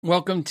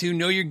Welcome to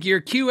Know Your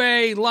Gear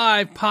QA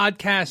live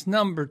podcast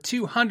number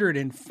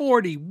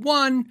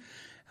 241.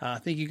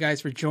 Thank you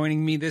guys for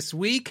joining me this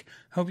week.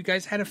 Hope you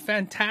guys had a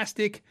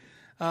fantastic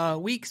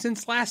week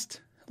since last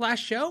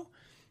show.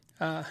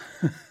 Let's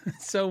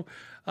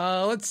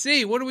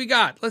see. What do we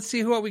got? Let's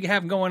see what we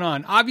have going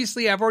on.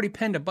 Obviously, I've already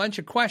pinned a bunch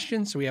of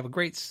questions, so we have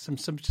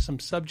some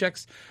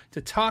subjects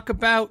to talk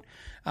about.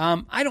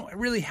 I don't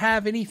really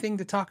have anything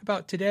to talk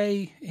about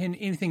today,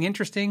 anything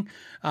interesting.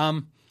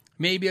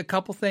 Maybe a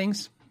couple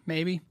things.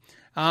 Maybe.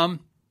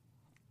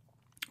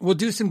 We'll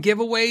do some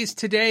giveaways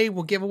today.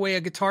 We'll give away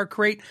a guitar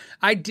crate.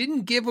 I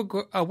didn't give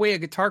away a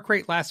guitar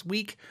crate last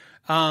week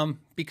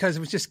because it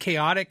was just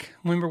chaotic.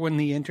 Remember when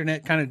the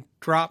internet kind of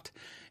dropped?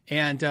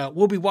 And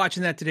we'll be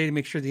watching that today to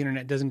make sure the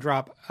internet doesn't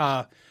drop.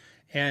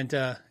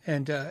 And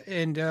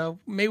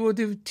maybe we'll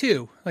do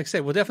two. Like I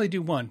said, we'll definitely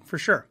do one for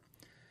sure.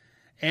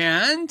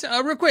 And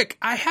real quick,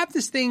 I have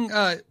this thing.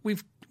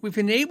 We've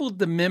enabled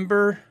the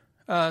member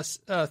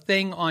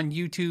thing on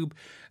YouTube.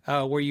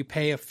 Where you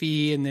pay a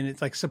fee and then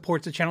it like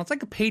supports the channel. It's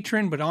like a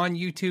patron, but on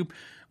YouTube.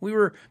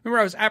 Remember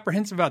I was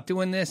apprehensive about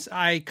doing this.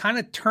 I kind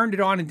of turned it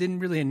on and didn't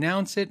really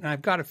announce it. And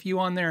I've got a few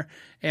on there.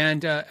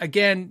 And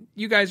again,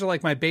 you guys are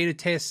like my beta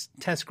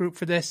test group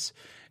for this.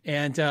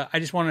 And I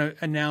just want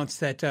to announce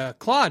that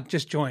Claude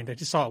just joined. I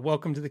just saw it.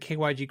 Welcome to the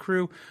KYG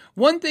crew.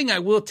 One thing I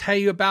will tell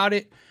you about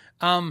it,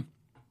 I'm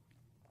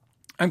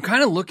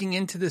kind of looking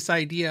into this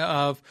idea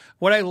of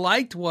what I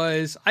liked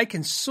was I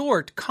can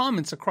sort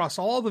comments across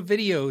all the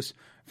videos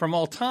from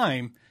all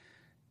time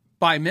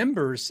by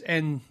members,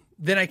 and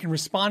then I can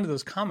respond to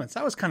those comments.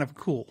 That was kind of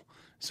cool.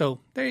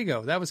 So there you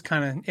go. That was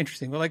kind of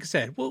interesting. But like I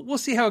said, we'll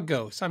see how it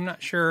goes. I'm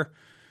not sure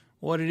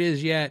what it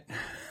is yet,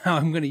 how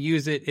I'm going to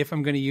use it, if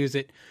I'm going to use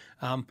it.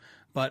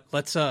 But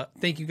let's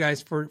thank you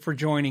guys for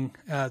joining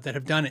that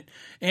have done it.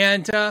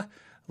 And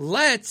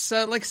let's,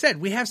 like I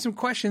said, we have some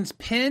questions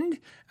pinned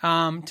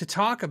to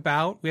talk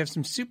about. We have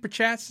some super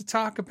chats to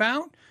talk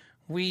about.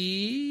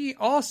 We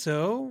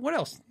also, what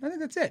else? I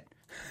think that's it.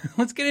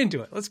 Let's get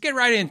into it. Let's get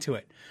right into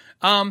it.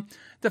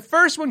 The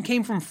first one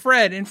came from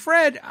Fred. And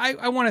Fred,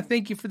 I want to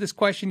thank you for this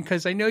question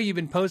because I know you've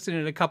been posting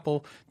it a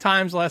couple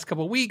times the last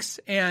couple of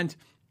weeks. And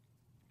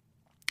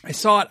I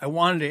saw it. I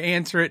wanted to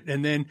answer it.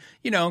 And then,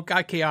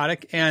 got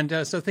chaotic.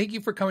 And so thank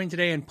you for coming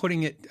today and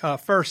putting it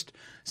first.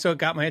 So it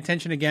got my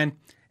attention again.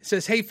 It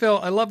says, "Hey, Phil,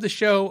 I love the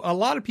show. A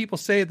lot of people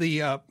say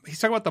he's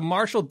talking about the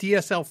Marshall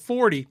DSL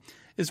 40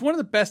 is one of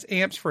the best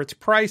amps for its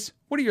price.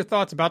 What are your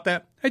thoughts about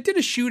that? I did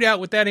a shootout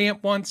with that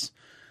amp once.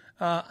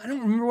 I don't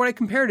remember what I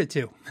compared it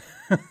to.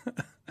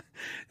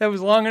 That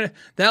was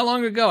that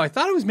long ago. I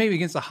thought it was maybe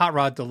against the Hot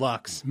Rod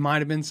Deluxe. Might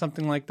have been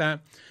something like that.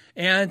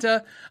 And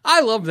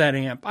I love that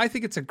amp. I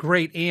think it's a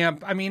great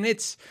amp. I mean,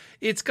 it's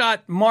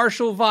got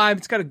Marshall vibe.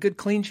 It's got a good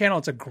clean channel.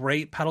 It's a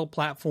great pedal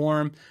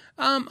platform.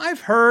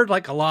 I've heard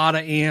like a lot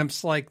of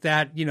amps like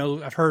that.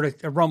 I've heard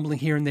a rumbling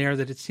here and there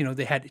that it's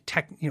they had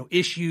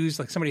issues.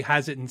 Like somebody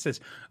has it and says,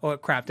 "Oh,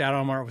 it crapped out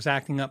on them or it was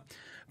acting up."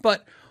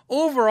 But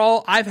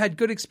overall, I've had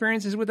good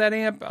experiences with that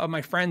amp.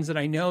 My friends that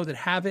I know that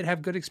have it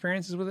have good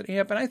experiences with an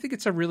amp, and I think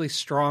it's a really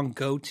strong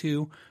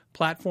go-to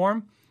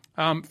platform.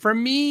 For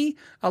me,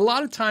 a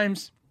lot of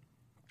times,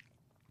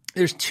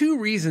 there's two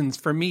reasons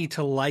for me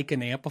to like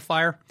an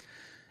amplifier.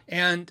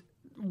 And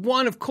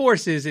one, of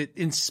course, is it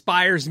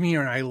inspires me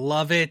or I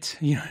love it.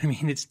 You know what I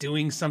mean? It's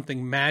doing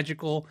something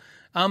magical.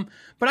 But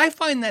I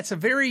find that's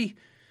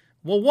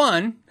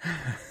one,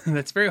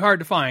 that's very hard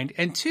to find.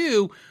 And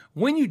two,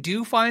 when you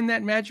do find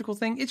that magical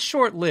thing, it's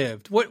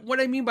short-lived.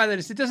 What I mean by that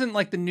is it doesn't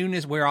like the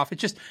newness wear off.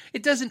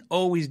 It doesn't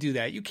always do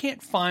that. You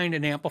can't find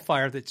an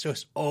amplifier that's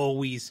just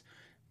always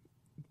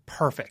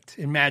perfect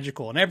and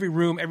magical in every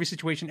room, every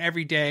situation,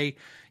 every day.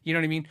 You know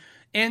what I mean?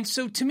 And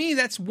so to me,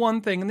 that's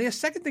one thing. And the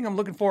second thing I'm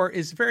looking for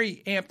is a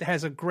very amp that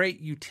has a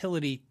great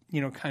utility,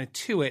 kind of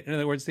to it. In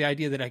other words, the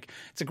idea that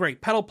it's a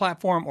great pedal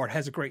platform or it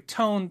has a great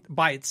tone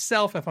by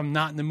itself. If I'm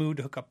not in the mood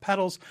to hook up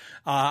pedals,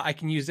 I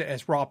can use it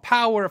as raw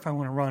power if I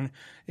want to run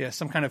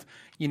some kind of,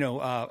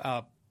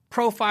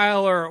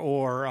 profiler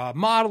or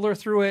modeler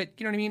through it.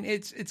 You know what I mean?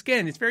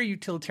 It's very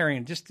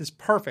utilitarian, just as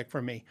perfect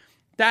for me.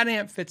 That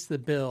amp fits the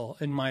bill,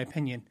 in my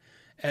opinion,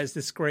 as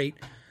this great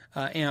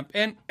amp.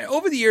 And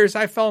over the years,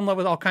 I fell in love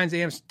with all kinds of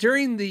amps.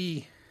 During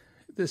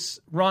this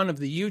run of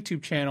the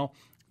YouTube channel,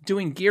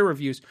 doing gear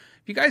reviews,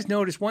 if you guys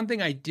notice, one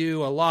thing I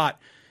do a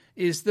lot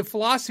is the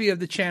philosophy of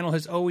the channel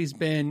has always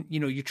been,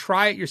 you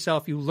try it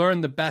yourself, you learn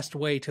the best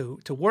way to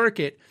work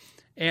it.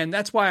 And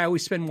that's why I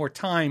always spend more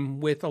time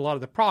with a lot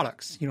of the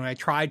products. I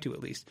try to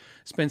at least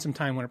spend some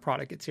time when a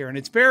product gets here. And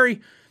it's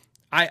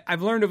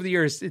I've learned over the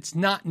years, it's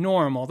not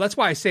normal. That's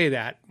why I say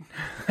that.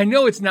 I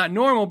know it's not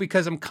normal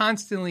because I'm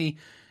constantly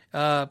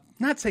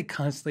not say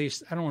constantly,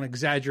 I don't want to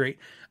exaggerate.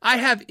 I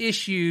have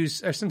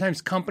issues, or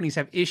sometimes companies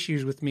have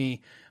issues with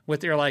me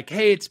with they're like,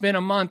 hey, it's been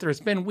a month or it's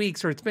been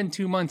weeks or it's been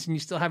 2 months and you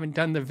still haven't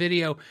done the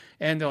video.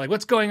 And they're like,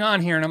 what's going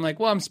on here? And I'm like,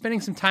 well, I'm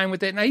spending some time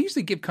with it. And I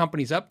usually give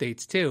companies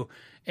updates too.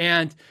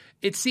 And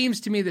it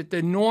seems to me that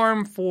the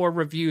norm for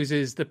reviews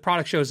is the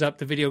product shows up,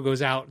 the video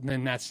goes out, and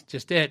then that's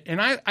just it.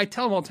 And I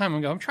tell them all the time,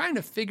 I'm trying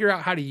to figure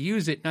out how to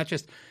use it, not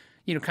just,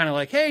 kind of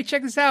like, hey,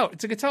 check this out.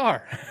 It's a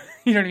guitar.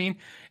 You know what I mean?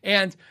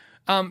 And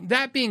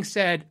that being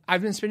said,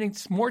 I've been spending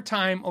more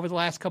time over the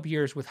last couple of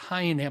years with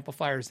high-end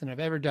amplifiers than I've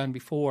ever done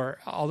before.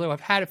 Although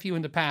I've had a few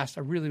in the past,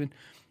 I've really been,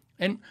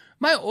 and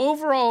my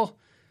overall,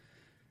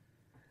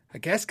 I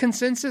guess,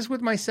 consensus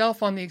with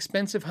myself on the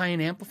expensive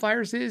high-end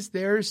amplifiers is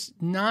they're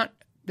not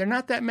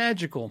that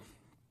magical.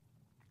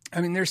 I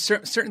mean, there's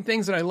certain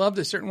things that I love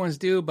that certain ones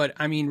do, but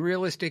I mean,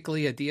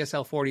 realistically, a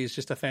DSL-40 is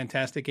just a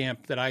fantastic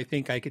amp that I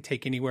think I could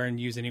take anywhere and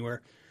use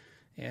anywhere.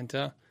 And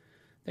there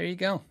you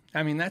go.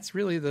 I mean, that's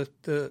really the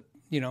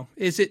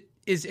is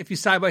if you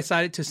side by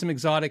side it to some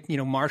exotic,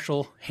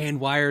 Marshall hand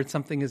wired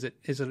something, is it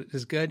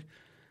as good?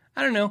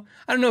 I don't know.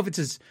 I don't know if it's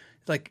as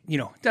like, I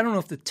don't know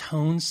if the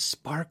tones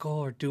sparkle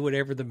or do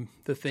whatever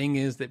the thing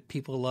is that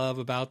people love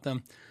about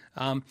them.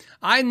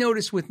 I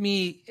notice with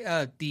me,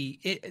 the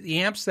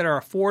amps that are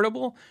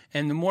affordable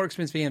and the more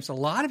expensive amps, a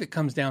lot of it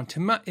comes down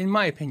to, in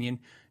my opinion,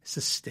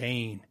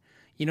 sustain.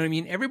 You know what I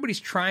mean? Everybody's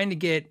trying to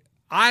get,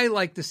 I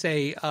like to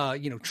say,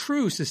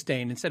 true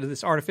sustain instead of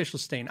this artificial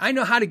sustain. I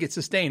know how to get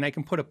sustain. I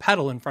can put a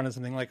pedal in front of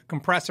something like a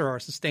compressor or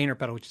a sustainer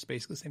pedal, which is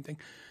basically the same thing.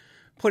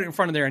 Put it in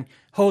front of there and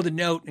hold a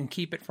note and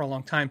keep it for a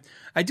long time.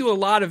 I do a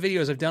lot of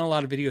videos. I've done a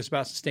lot of videos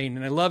about sustain,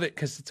 and I love it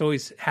because it's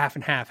always half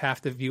and half.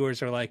 Half the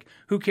viewers are like,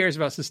 who cares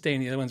about sustain?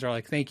 The other ones are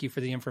like, thank you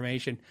for the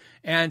information.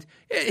 And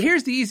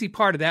here's the easy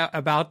part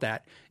about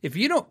that. If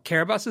you don't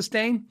care about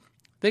sustain,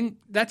 then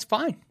that's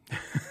fine.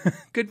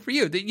 Good for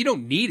you. You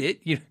don't need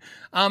it.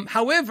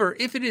 However,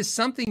 if it is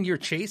something you're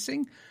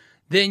chasing,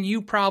 then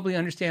you probably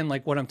understand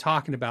like what I'm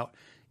talking about.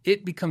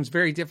 It becomes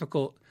very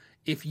difficult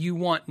if you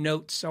want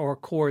notes or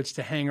chords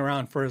to hang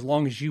around for as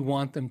long as you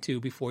want them to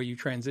before you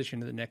transition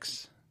to the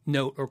next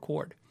note or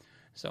chord.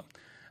 So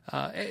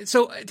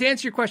to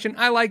answer your question,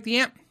 I like the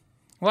amp.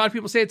 A lot of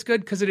people say it's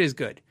good because it is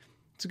good.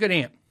 It's a good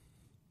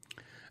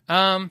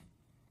amp.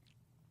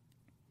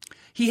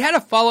 He had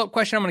a follow-up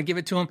question. I'm going to give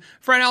it to him.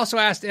 Fred also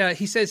asked,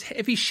 he says,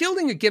 if he's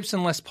shielding a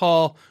Gibson Les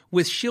Paul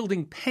with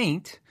shielding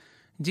paint,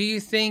 do you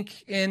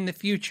think in the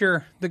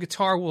future the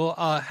guitar will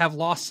have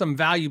lost some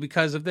value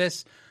because of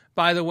this?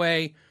 By the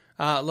way,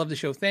 love the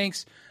show.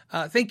 Thanks.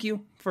 Thank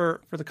you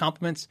for the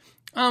compliments.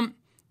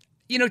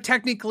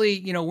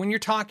 Technically, when you're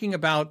talking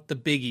about the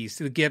biggies,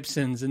 the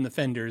Gibsons and the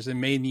Fenders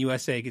and made in the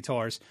USA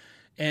guitars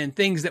and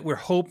things that we're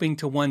hoping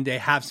to one day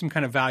have some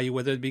kind of value,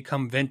 whether it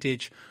become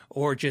vintage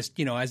or just,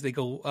 as they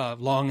go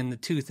long in the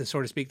tooth,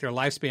 so to speak, their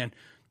lifespan,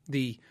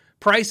 the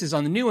prices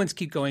on the new ones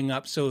keep going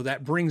up. So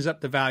that brings up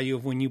the value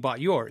of when you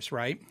bought yours,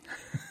 right?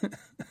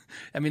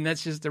 I mean,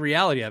 that's just the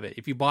reality of it.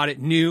 If you bought it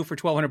new for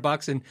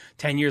 $1,200 and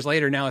 10 years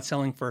later, now it's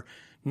selling for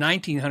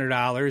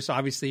 $1,900,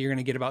 obviously you're going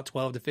to get about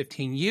 12 to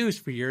 15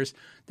 used for yours.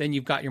 Then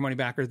you've got your money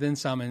back or then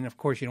some. And of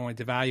course you don't want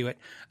to devalue it.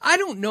 I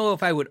don't know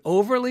if I would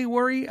overly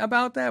worry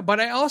about that, but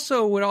I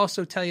also would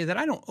also tell you that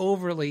I don't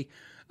overly,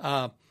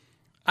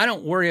 I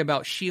don't worry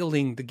about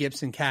shielding the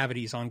Gibson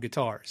cavities on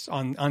guitars,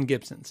 on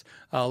Gibsons,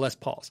 Les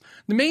Pauls.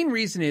 The main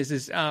reason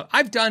is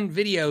I've done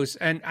videos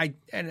and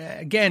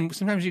again,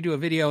 sometimes you do a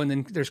video and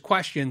then there's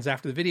questions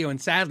after the video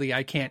and sadly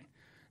I can't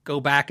go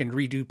back and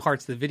redo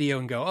parts of the video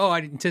and go, oh,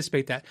 I didn't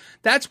anticipate that.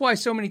 That's why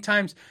so many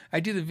times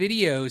I do the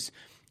videos,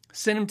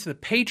 send them to the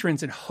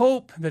patrons and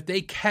hope that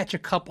they catch a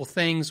couple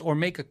things or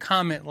make a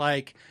comment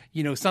like,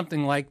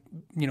 something like,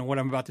 what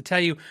I'm about to tell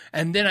you.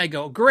 And then I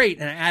go, great.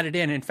 And I add it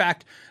in. In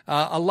fact,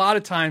 a lot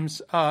of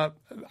times,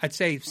 I'd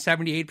say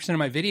 78% of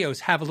my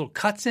videos have a little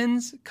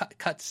cut-ins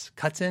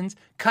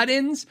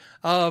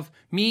of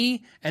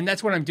me. And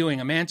that's what I'm doing.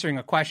 I'm answering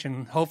a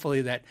question,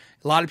 hopefully that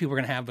a lot of people are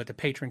going to have, but the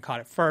patron caught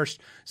it first.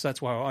 So that's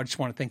why I just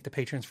want to thank the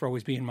patrons for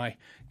always being my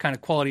kind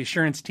of quality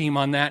assurance team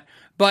on that.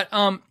 But,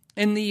 I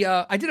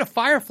did a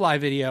Firefly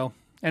video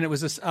and it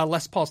was a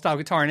Les Paul style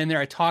guitar. And in there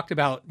I talked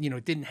about,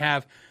 it didn't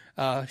have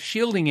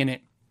shielding in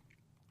it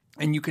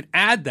and you could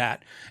add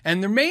that.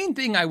 And the main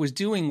thing I was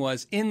doing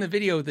was in the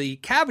video, the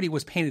cavity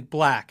was painted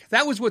black.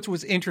 That was what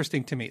was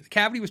interesting to me. The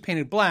cavity was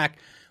painted black.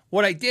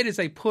 What I did is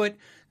I put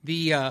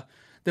the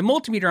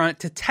multimeter on it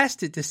to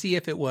test it to see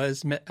if it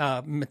was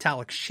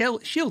metallic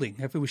shielding,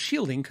 if it was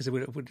shielding, because it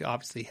would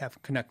obviously have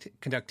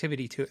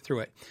conductivity to it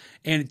through it.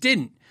 And it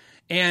didn't.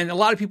 And a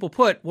lot of people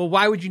put, well,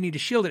 why would you need to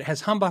shield it? It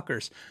has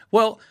humbuckers.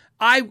 Well,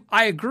 I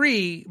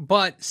agree,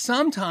 but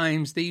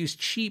sometimes they use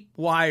cheap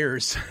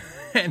wires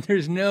and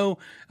there's no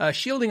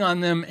shielding on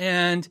them.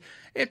 And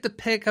if the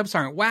pickups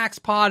aren't wax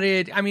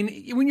potted. I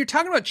mean, when you're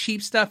talking about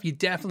cheap stuff, you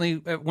definitely,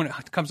 when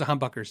it comes to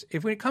humbuckers,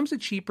 when it comes to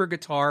cheaper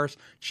guitars,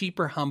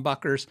 cheaper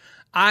humbuckers,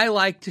 I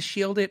like to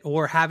shield it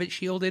or have it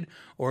shielded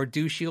or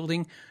do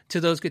shielding to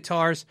those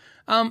guitars.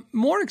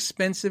 More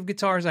expensive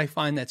guitars, I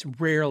find that's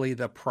rarely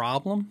the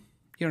problem.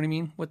 You know what I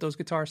mean? With those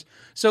guitars.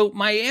 So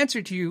my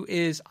answer to you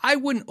is I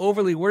wouldn't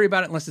overly worry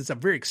about it unless it's a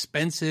very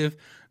expensive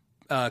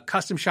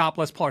custom shop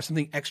Les Paul or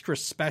something extra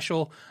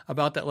special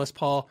about that Les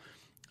Paul.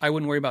 I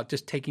wouldn't worry about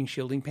just taking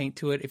shielding paint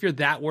to it. If you're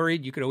that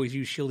worried, you could always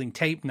use shielding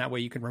tape, and that way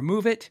you can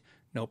remove it.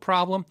 No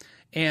problem.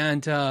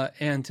 And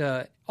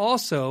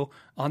also,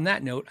 on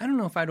that note, I don't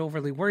know if I'd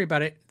overly worry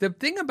about it. The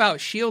thing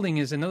about shielding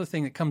is another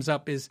thing that comes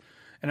up is,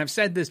 and I've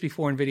said this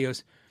before in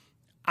videos,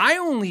 I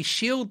only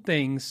shield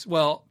things,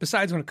 well,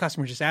 besides when a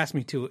customer just asks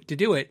me to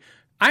do it,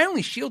 I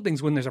only shield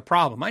things when there's a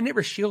problem. I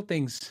never shield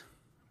things,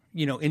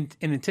 in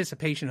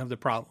anticipation of the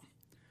problem.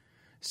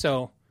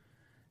 So,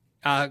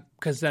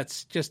 because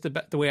that's just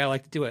the way I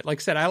like to do it. Like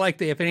I said, I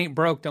like if it ain't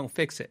broke, don't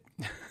fix it.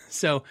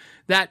 So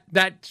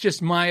that's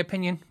just my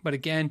opinion. But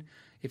again,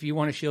 if you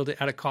want to shield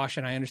it out of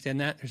caution, I understand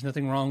that. There's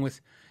nothing wrong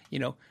with,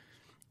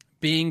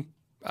 being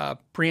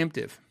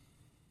preemptive.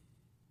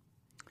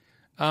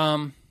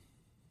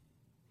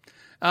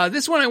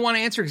 This one I want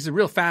to answer because it's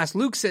real fast.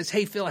 Luke says,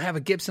 "Hey Phil, I have a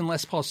Gibson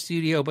Les Paul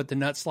Studio, but the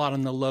nut slot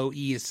on the low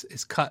E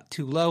is cut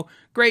too low."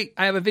 Great,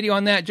 I have a video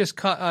on that. Just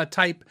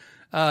type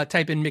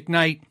in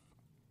McKnight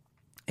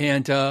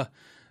and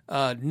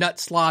nut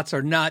slots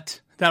or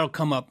nut. That'll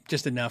come up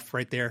just enough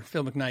right there.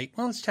 Phil McKnight.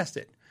 Well, let's test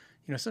it.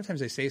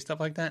 Sometimes they say stuff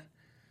like that.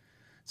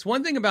 It's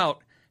one thing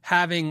about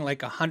having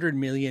like 100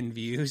 million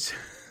views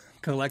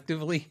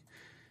collectively.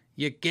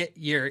 You get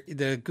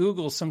the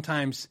Google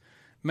sometimes.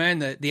 Man,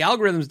 the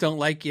algorithms don't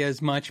like you as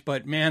much,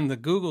 but man, the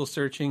Google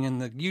searching and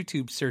the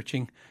YouTube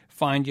searching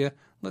find you.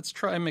 Let's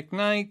try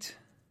McKnight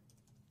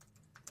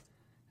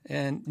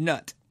and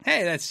nut.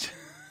 Hey, that's,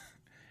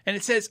 and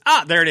it says,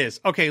 there it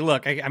is. Okay,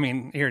 look, I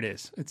mean, here it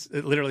is.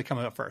 It literally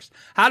coming up first.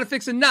 How to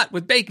fix a nut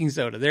with baking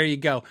soda. There you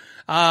go.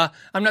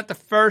 I'm not the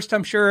first,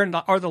 I'm sure,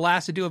 or the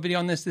last to do a video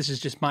on this. This is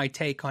just my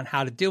take on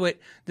how to do it.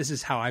 This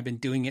is how I've been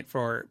doing it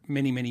for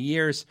many, many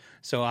years.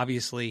 So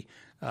obviously,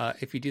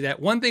 if you do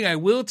that. One thing I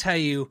will tell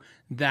you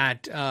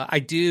that I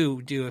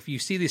do, if you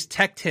see these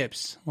tech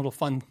tips, a little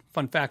fun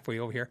fact for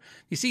you over here.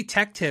 You see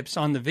tech tips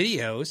on the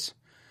videos,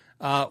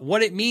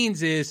 what it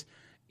means is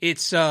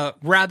it's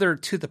rather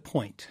to the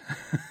point.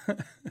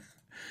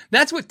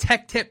 That's what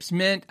tech tips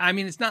meant. I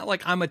mean, it's not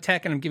like I'm a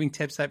tech and I'm giving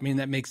tips. That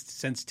makes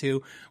sense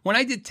too. When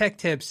I did tech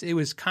tips, it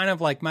was kind of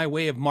like my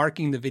way of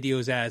marking the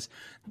videos as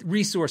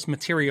resource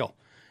material.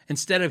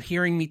 Instead of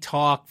hearing me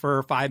talk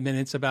for 5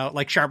 minutes about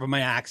like sharpen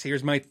my axe,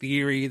 here's my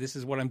theory, this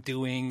is what I'm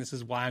doing, this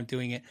is why I'm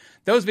doing it.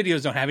 Those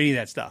videos don't have any of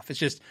that stuff. It's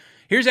just,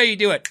 here's how you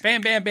do it.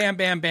 Bam, bam, bam,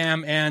 bam,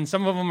 bam. And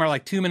some of them are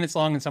like 2 minutes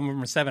long and some of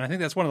them are 7. I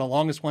think that's one of the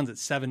longest ones at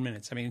 7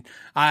 minutes. I mean,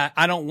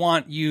 I don't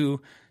want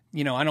you,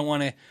 I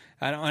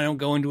don't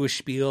go into a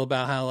spiel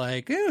about how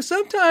like,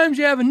 sometimes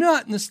you have a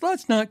nut and the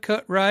slot's not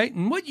cut right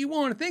and what you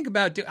want to think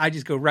about. I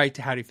just go right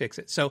to how do you fix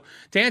it. So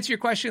to answer your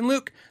question,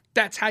 Luke,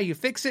 that's how you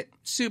fix it.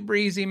 Super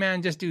easy,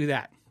 man. Just do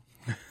that.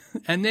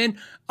 And then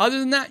other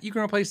than that, you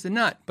can replace the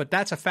nut, but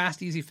that's a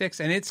fast, easy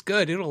fix and it's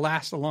good. It'll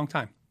last a long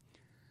time.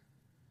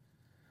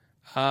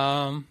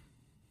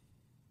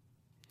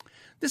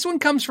 This one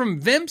comes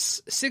from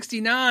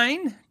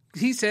Vimps69.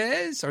 He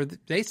says, or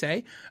they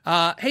say,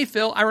 "Hey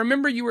Phil, I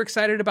remember you were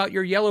excited about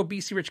your yellow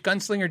BC Rich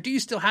Gunslinger. Do you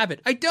still have it?"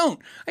 I don't.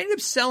 I ended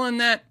up selling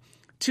that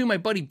to my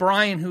buddy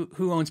Brian,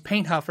 who owns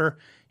Paint Huffer.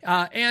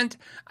 And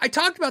I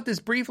talked about this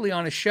briefly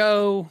on a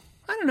show,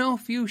 I don't know, a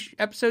few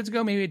episodes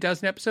ago, maybe a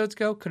dozen episodes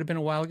ago, could have been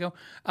a while ago,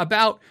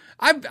 about,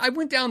 I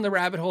went down the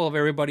rabbit hole of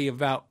everybody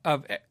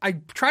I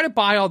try to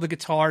buy all the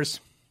guitars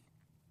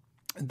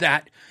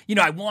that,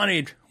 I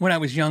wanted when I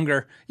was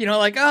younger,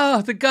 like,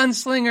 the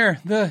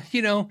Gunslinger,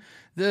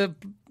 the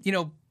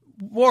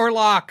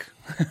Warlock,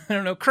 I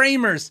don't know,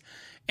 Kramers.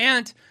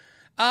 And,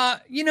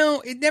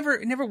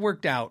 it never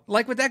worked out.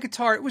 Like with that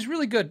guitar, it was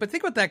really good, but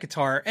think about that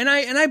guitar. And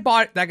I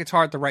bought that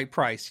guitar at the right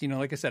price.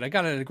 Like I said, I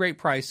got it at a great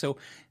price. So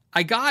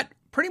I got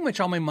pretty much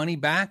all my money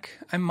back.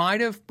 I might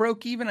have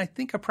broke even. I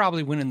think I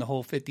probably went in the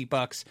whole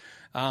 $50.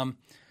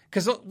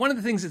 Cause one of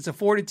the things that's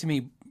afforded to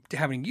me to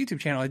having a YouTube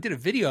channel, I did a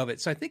video of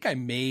it. So I think that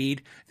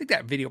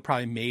video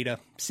probably made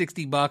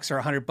 $60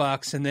 or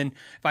 $100. And then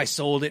if I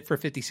sold it for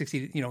 $50,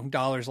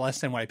 $60,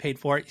 less than what I paid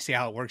for it, you see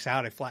how it works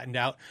out. I flattened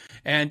out.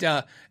 And,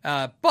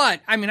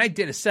 but I mean, I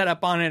did a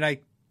setup on it. I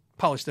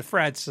polished the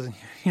frets, so, you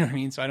know what I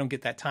mean? So I don't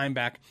get that time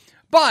back,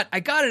 but I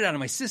got it out of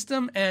my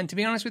system. And to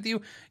be honest with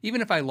you,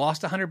 even if I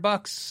lost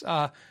 $100,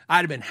 I'd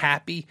have been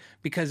happy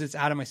because it's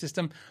out of my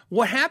system.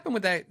 What happened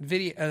with that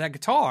that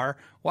guitar,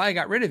 why I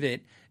got rid of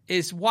it,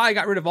 is why I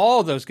got rid of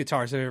all those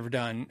guitars I've ever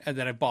done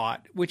that I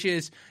bought, which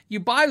is you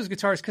buy those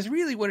guitars because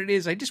really what it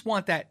is, I just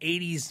want that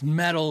 80s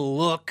metal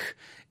look.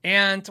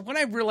 And what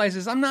I've realized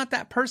is I'm not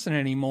that person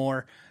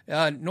anymore,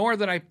 nor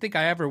that I think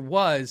I ever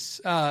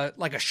was,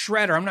 like a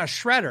shredder. I'm not a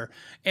shredder.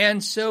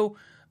 And so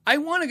I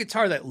want a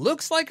guitar that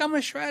looks like I'm a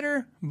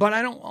shredder, but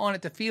I don't want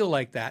it to feel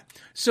like that.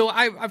 So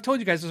I've told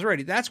you guys this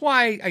already. That's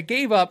why I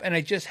gave up and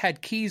I just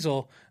had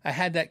Kiesel. I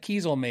had that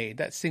Kiesel made,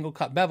 that single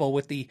cut bevel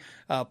with the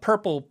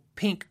purple,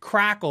 pink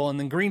crackle and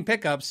then green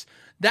pickups.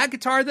 That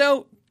guitar,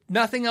 though,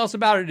 nothing else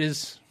about it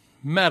is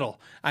metal.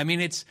 I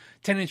mean, it's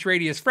 10-inch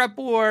radius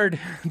fretboard.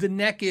 The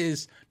neck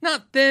is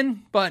not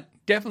thin, but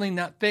definitely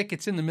not thick.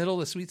 It's in the middle,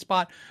 the sweet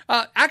spot.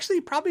 Actually,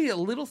 probably a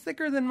little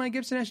thicker than my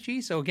Gibson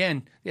SG. So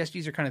again, the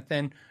SGs are kind of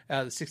thin,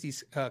 the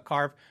 60s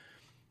carve.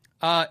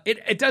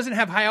 It doesn't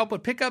have high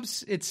output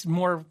pickups. It's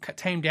more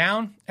tamed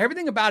down.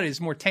 Everything about it is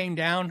more tamed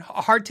down.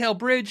 A hardtail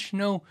bridge,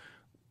 no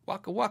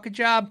waka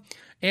job.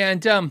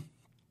 And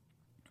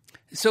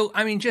so,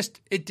 I mean,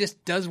 it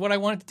just does what I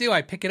want it to do.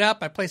 I pick it up,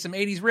 I play some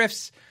 80s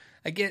riffs,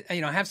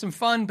 I have some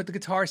fun, but the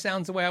guitar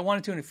sounds the way I want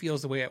it to, and it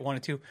feels the way I want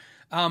it to.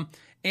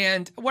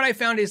 And what I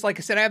found is, like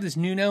I said, I have this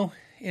Nuno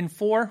in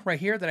 4 right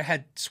here that I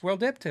had swirl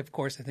dipped. Of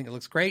course, I think it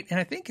looks great. And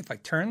I think if I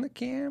turn the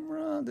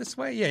camera this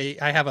way,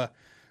 I have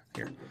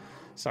here.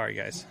 Sorry,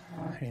 guys.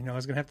 I didn't know I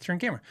was going to have to turn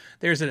camera.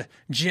 There's a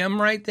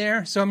gem right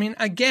there. So, I mean,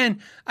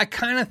 again, I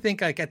kind of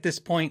think like at this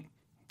point,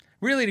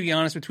 really, to be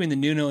honest, between the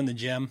Nuno and the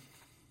gem,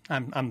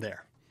 I'm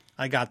there.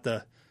 I got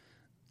the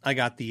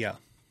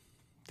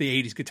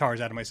 80s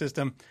guitars out of my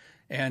system.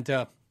 And,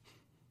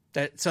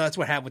 so that's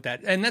what happened with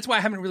that. And that's why I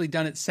haven't really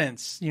done it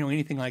since,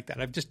 anything like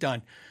that. I've just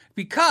done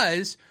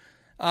because,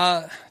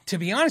 to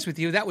be honest with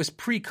you, that was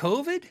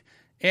pre-COVID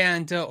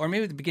and, or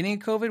maybe the beginning of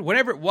COVID,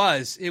 whatever it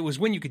was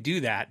when you could do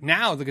that.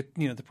 Now the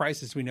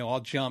prices we know all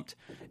jumped.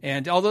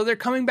 And although they're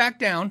coming back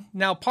down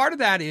now, part of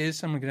that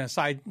is, I'm going to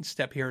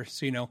sidestep here,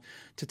 so,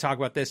 to talk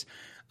about this.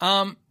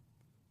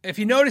 If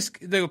you notice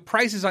the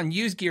prices on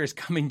used gear is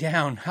coming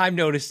down, I've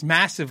noticed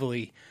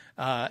massively.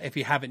 If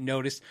you haven't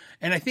noticed.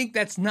 And I think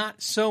that's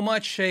not so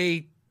much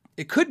it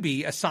could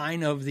be a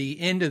sign of the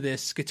end of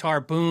this guitar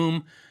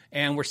boom,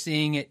 and we're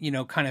seeing it,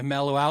 kind of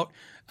mellow out.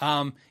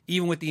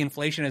 Even with the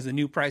inflation as the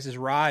new prices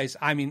rise,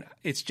 I mean,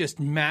 it's just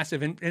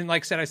massive. And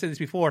like I said this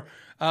before,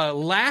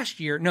 earlier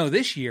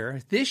this year,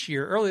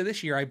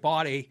 I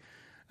bought a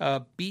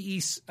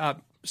BE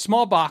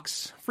small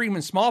box,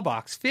 Friedman small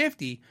box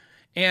 50.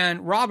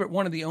 And Robert,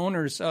 one of the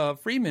owners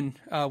of Friedman,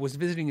 was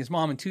visiting his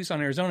mom in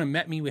Tucson, Arizona,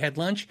 met me. We had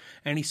lunch,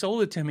 and he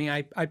sold it to me.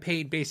 I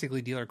paid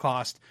basically dealer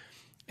cost.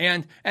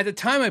 And at the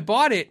time I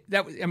bought it,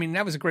 that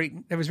was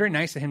very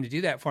nice of him to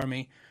do that for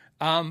me.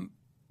 At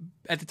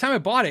the time I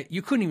bought it,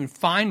 you couldn't even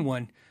find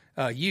one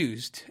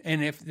used,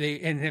 and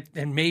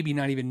maybe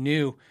not even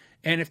new.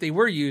 And if they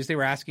were used, they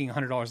were asking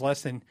 $100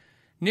 less than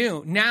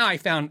new. Now I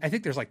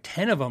think there's like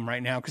 10 of them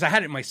right now because I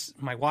had it in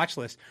my watch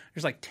list.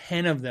 There's like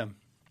 10 of them.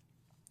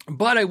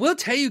 But I will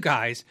tell you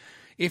guys,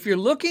 if you're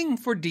looking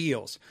for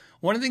deals,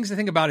 one of the things to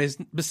think about is,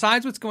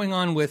 besides what's going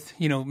on with,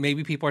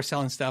 maybe people are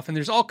selling stuff, and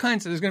there's going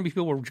to be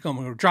people who are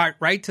going to drive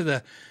right to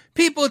the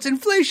people, it's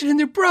inflation and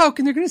they're broke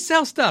and they're going to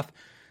sell stuff.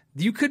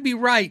 You could be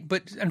right,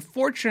 but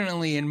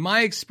unfortunately, in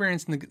my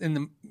experience in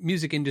the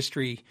music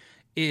industry,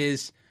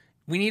 is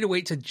we need to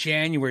wait till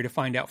January to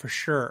find out for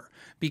sure,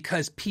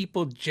 because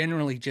people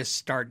generally just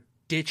start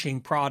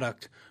ditching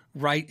product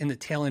right in the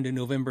tail end of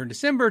November and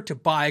December to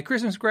buy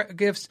Christmas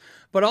gifts,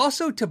 but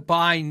also to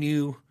buy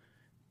new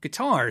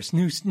guitars,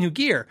 new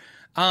gear.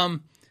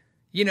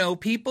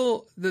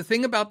 People, the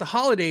thing about the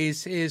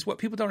holidays is, what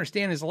people don't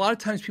understand is, a lot of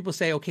times people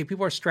say, okay,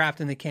 people are strapped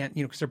and they can't,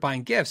 because they're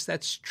buying gifts.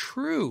 That's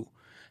true.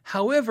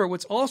 However,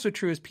 what's also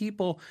true is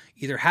people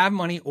either have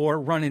money or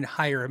run in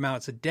higher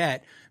amounts of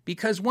debt,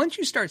 because once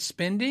you start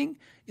spending,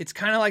 it's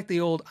kind of like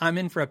the old "I'm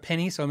in for a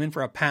penny, so I'm in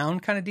for a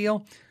pound" kind of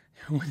deal.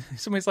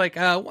 Somebody's like,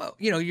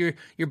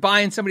 you're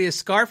buying somebody a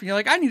scarf, and you're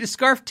like, I need a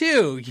scarf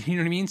too. You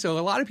know what I mean? So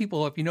a lot of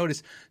people, if you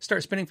notice,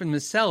 start spending for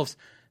themselves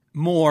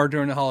more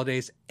during the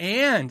holidays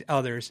and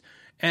others.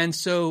 And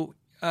so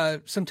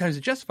sometimes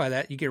to justify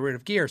that, you get rid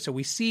of gear. So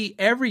we see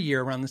every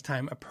year around this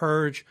time a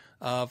purge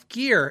of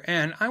gear.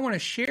 And I want to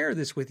share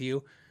this with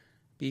you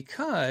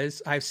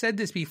because I've said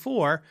this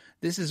before.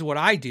 This is what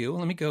I do.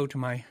 Let me go to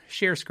my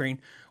share screen.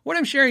 What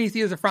I'm sharing with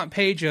you is the front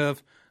page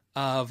of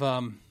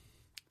Reverb.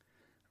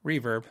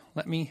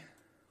 Let me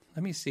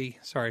see.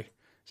 Sorry.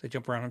 So I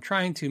jump around. I'm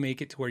trying to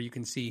make it to where you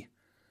can see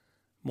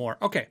more.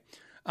 Okay.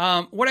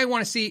 What you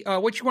want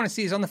to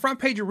see is on the front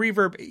page of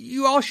Reverb,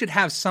 you all should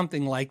have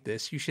something like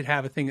this. You should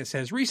have a thing that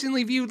says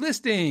recently viewed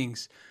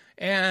listings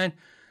and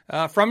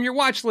from your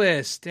watch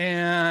list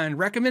and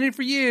recommended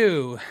for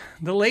you,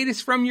 the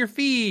latest from your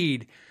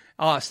feed,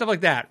 stuff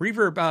like that.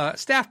 Reverb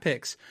staff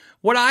picks.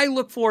 What I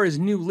look for is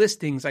new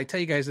listings. I tell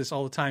you guys this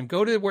all the time.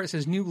 Go to where it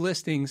says new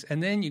listings,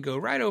 and then you go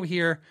right over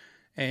here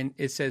and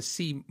it says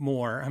see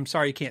more. I'm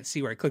sorry you can't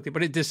see where I clicked it,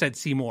 but it just said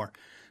see more.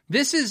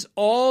 This is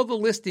all the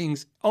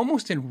listings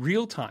almost in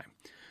real time.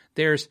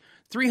 There's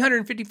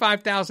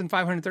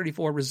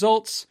 355,534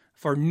 results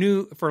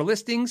for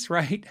listings,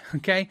 right?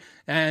 Okay.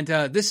 And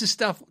this is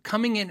stuff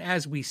coming in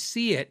as we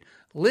see it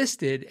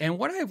listed. And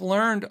what I've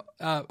learned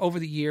over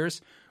the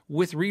years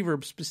with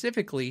Reverb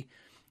specifically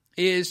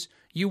is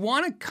you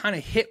want to kind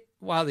of hit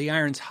while the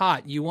iron's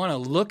hot. You want to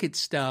look at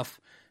stuff,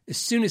 as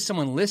soon as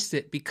someone lists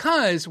it,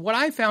 because what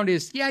I found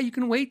is, yeah, you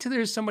can wait till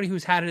there's somebody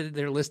who's had it,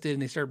 they're listed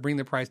and they start bringing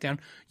the price down.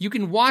 You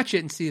can watch it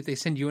and see if they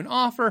send you an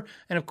offer.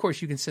 And of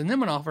course you can send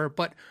them an offer.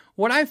 But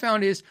what I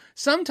found is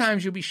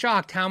sometimes you'll be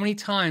shocked how many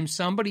times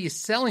somebody is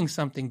selling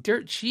something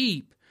dirt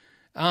cheap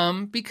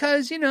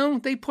because,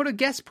 they put a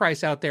guest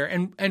price out there.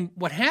 And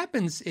what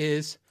happens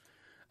is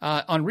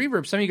on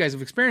Reverb, some of you guys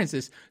have experienced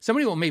this.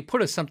 Somebody may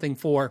put us something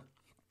for,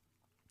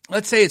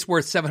 let's say it's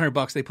worth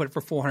 $700. They put it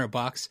for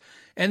 $400.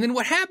 And then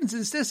what happens is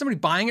instead of somebody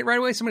buying it right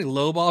away, somebody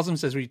lowballs them,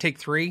 says, well, you take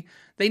 3.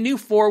 They knew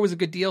 4 was a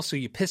good deal, so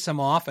you piss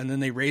them off, and then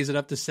they raise it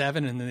up to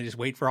 7, and then they just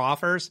wait for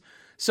offers.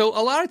 So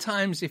a lot of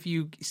times if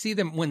you see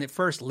them when they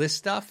first list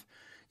stuff,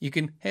 you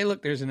can, hey,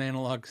 look, there's an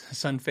analog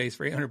Sunface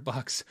for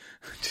 $800.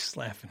 Just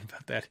laughing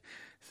about that.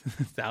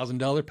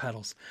 $1,000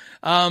 pedals.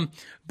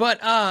 But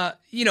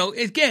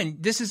again,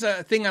 this is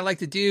a thing I like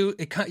to do.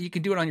 You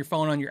can do it on your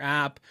phone, on your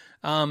app.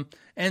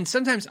 And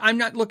sometimes I'm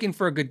not looking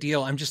for a good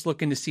deal. I'm just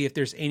looking to see if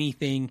there's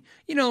anything,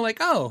 like,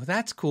 oh,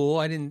 that's cool.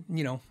 I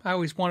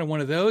always wanted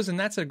one of those, and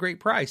that's a great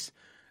price.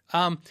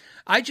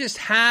 I just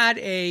had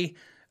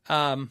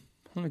let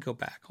me go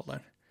back. Hold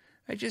on.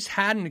 I just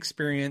had an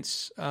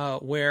experience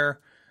where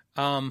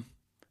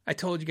I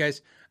told you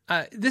guys,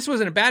 this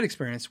wasn't a bad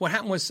experience. What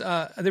happened was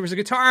there was a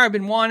guitar I've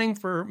been wanting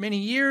for many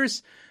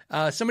years.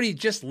 Somebody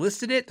just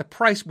listed it. The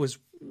price was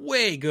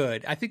way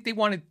good. I think they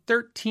wanted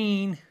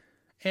 13,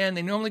 and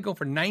they normally go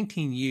for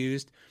 19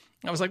 used.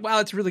 I was like, wow,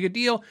 that's a really good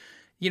deal.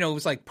 It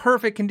was like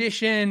perfect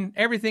condition.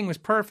 Everything was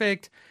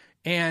perfect.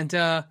 And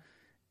I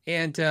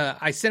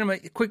sent them a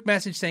quick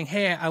message saying,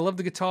 hey, I love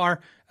the guitar.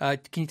 Can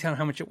you tell them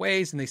how much it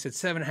weighs? And they said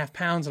 7.5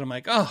 pounds. And I'm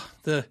like, oh,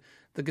 the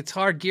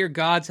guitar gear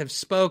gods have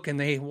spoke, and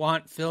they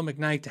want Phil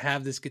McKnight to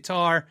have this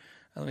guitar.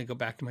 Let me go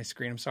back to my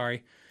screen. I'm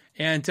sorry.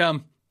 And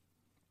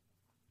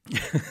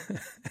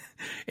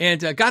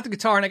got the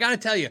guitar, and I got to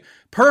tell you,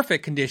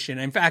 perfect condition.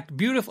 In fact,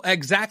 beautiful,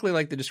 exactly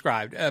like they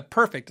described.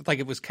 Perfect, like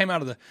it came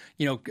out of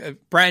the,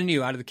 brand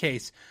new out of the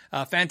case.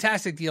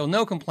 Fantastic deal,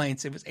 no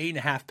complaints. It was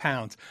 8.5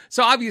 pounds.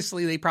 So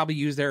obviously they probably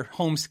used their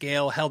home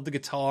scale, held the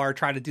guitar,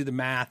 tried to do the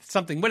math,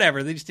 something,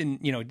 whatever. They just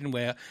didn't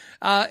weigh it.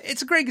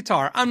 It's a great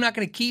guitar. I'm not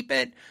going to keep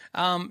it.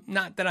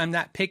 Not that I'm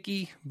that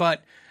picky,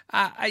 but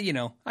I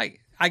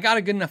got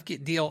a good enough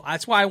deal.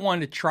 That's why I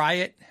wanted to try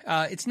it.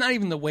 It's not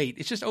even the weight.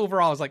 It's just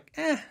overall, I was like,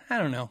 I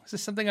don't know. Is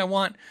this something I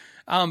want?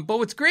 But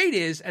what's great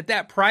is at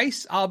that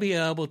price, I'll be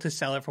able to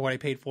sell it for what I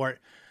paid for it,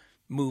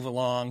 move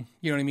along.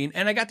 You know what I mean?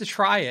 And I got to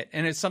try it.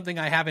 And it's something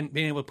I haven't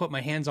been able to put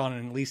my hands on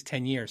in at least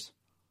 10 years.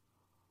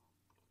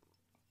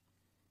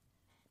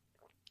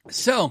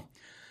 So,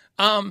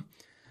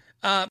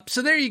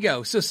 so there you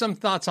go. So some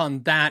thoughts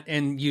on that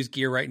and used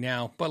gear right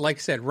now. But like I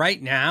said,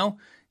 right now,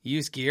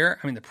 used gear,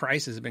 the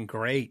prices have been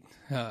great.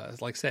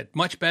 Like I said,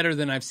 much better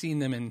than I've seen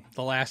them in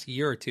the last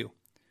year or two.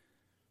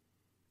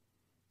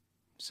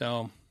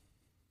 So,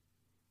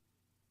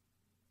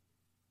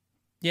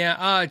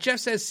 yeah,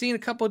 Jeff says, seen a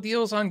couple of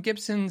deals on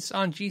Gibsons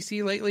on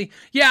GC lately.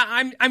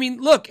 Yeah,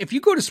 look, if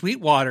you go to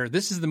Sweetwater,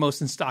 this is the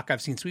most in stock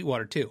I've seen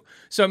Sweetwater too.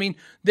 So,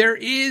 there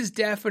is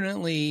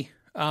definitely,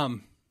 a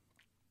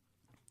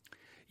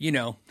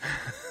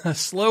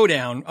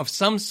slowdown of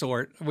some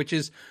sort, which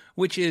is,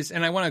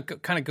 and I want to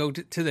kind of go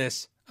to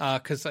this,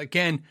 because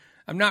again,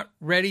 I'm not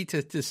ready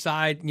to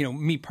decide,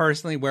 me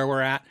personally, where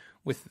we're at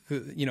with,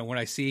 what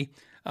I see.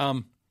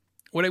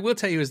 What I will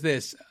tell you is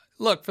this.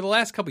 Look, for the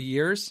last couple of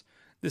years,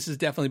 this has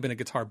definitely been a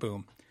guitar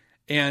boom.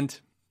 And,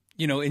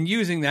 in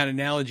using that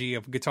analogy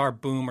of guitar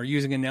boom, or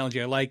using an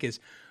analogy I like, is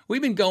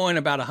we've been going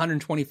about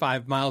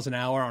 125 miles an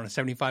hour on a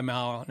 75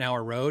 mile an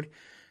hour road.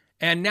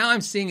 And now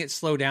I'm seeing it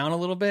slow down a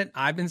little bit.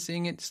 I've been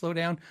seeing it slow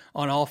down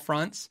on all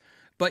fronts.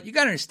 But you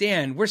got to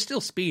understand, we're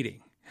still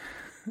speeding.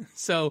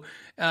 So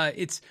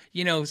it's,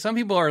 some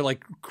people are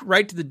like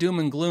right to the doom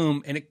and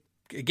gloom. And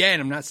again,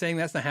 I'm not saying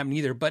that's not happening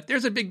either, but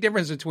there's a big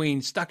difference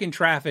between stuck in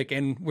traffic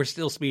and we're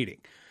still speeding.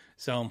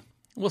 So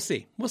we'll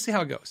see. We'll see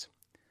how it goes.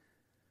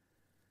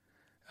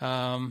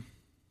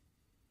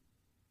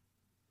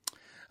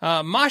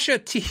 Masha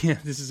T,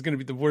 this is going to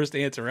be the worst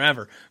answer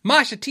ever.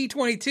 Masha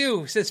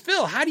T22 says,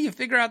 Phil, how do you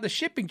figure out the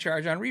shipping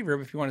charge on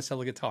Reverb if you want to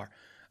sell a guitar?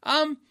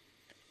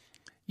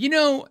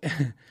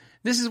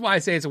 This is why I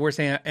say it's a worse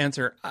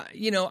answer.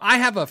 I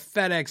have a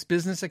FedEx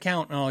business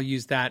account, and I'll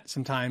use that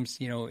sometimes.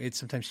 It's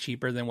sometimes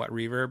cheaper than what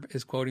Reverb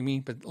is quoting me,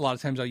 but a lot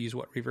of times I'll use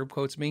what Reverb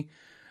quotes me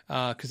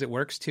because it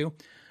works too.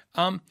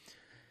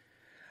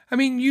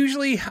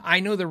 Usually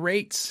I know the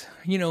rates,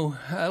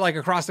 like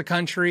across the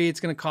country, it's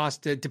going to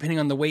cost, depending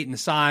on the weight and the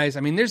size.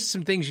 There's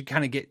some things you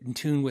kind of get in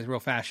tune with real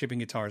fast shipping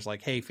guitars,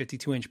 like, hey,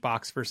 52-inch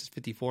box versus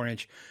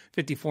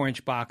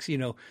 54-inch box,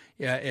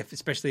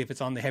 especially if it's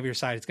on the heavier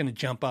side, it's going to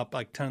jump up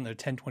like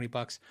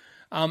 $10-$20.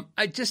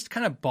 I just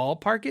kind of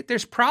ballpark it.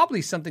 There's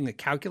probably something that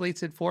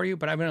calculates it for you,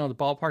 but I've been able to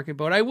ballpark it.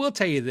 But I will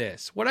tell you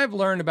this, what I've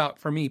learned about,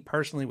 for me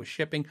personally, with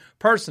shipping,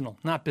 personal,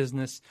 not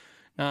business.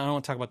 No, I don't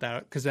want to talk about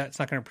that because that's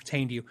not going to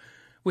pertain to you.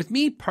 With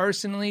me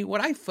personally, what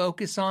I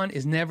focus on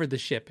is never the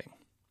shipping,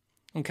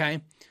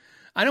 okay?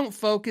 I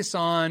focus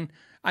on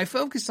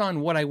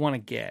what I want to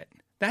get.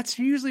 That's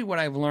usually what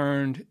I've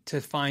learned to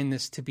find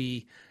this to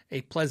be a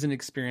pleasant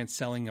experience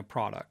selling a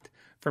product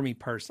for me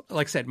personally.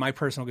 Like I said, my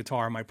personal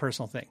guitar, my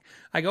personal thing.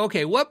 I go,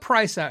 okay, what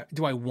price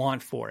do I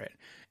want for it?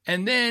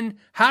 And then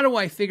how do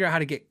I figure out how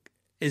to get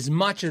as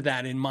much of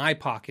that in my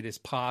pocket as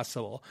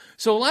possible?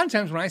 So a lot of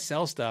times when I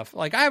sell stuff,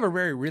 like I have a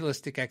very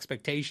realistic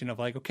expectation of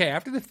like, okay,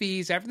 after the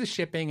fees, after the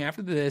shipping,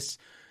 after this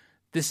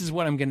is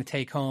what I'm going to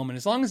take home. And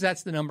as long as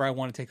that's the number I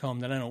want to take home,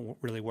 then I don't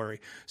really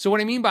worry. So what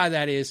I mean by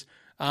that is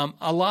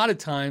a lot of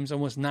times,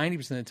 almost 90%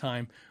 of the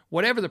time,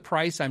 whatever the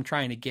price I'm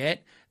trying to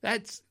get,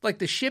 that's like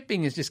the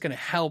shipping is just going to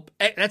help.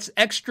 That's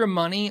extra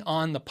money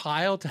on the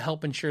pile to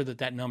help ensure that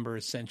that number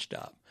is cinched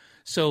up.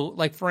 So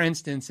like, for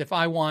instance, if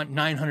I want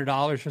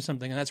 $900 for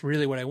something and that's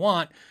really what I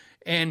want,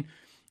 and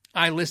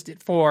I list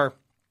it for,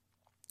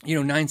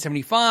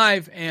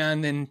 $975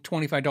 and then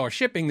 $25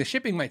 shipping, the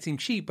shipping might seem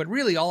cheap, but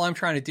really all I'm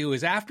trying to do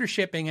is after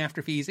shipping,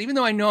 after fees, even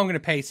though I know I'm going to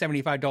pay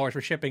 $75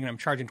 for shipping and I'm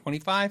charging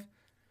 $25,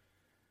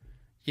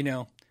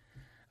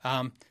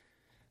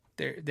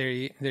 there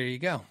you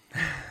go.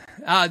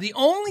 The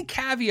only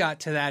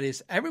caveat to that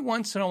is every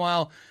once in a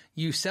while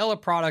you sell a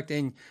product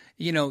and,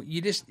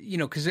 you just,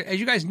 because as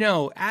you guys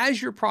know,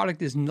 as your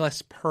product is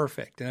less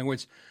perfect, in other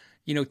words,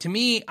 to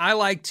me, I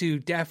like to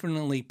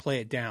definitely play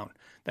it down.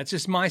 That's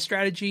just my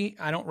strategy.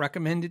 I don't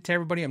recommend it to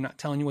everybody. I'm not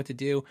telling you what to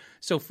do.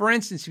 So for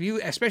instance,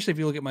 especially if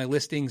you look at my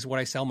listings, what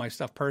I sell my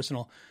stuff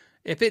personal,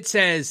 if it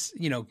says,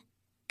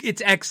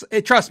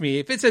 trust me,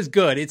 if it says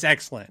good, it's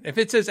excellent. If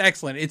it says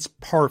excellent, it's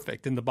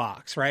perfect in the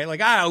box, right?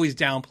 Like I always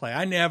downplay.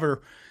 I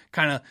never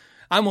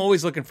I'm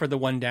always looking for the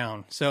one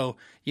down. So,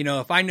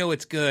 if I know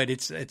it's good,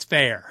 it's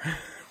fair,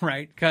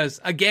 right? Because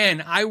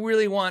again, I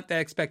really want the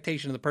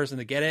expectation of the person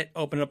to get it,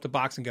 open up the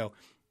box and go,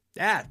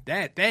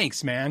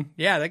 thanks, man.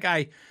 Yeah, that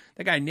guy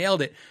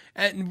nailed it.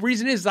 And the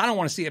reason is I don't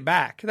want to see it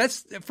back.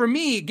 That's, for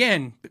me,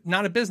 again,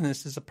 not a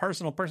business, it's a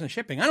personal person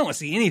shipping. I don't want to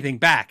see anything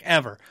back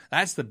ever.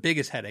 That's the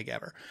biggest headache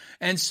ever.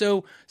 And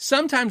so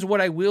sometimes what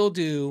I will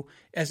do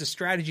as a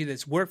strategy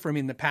that's worked for me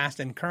in the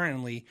past and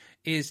currently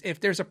is if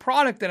there's a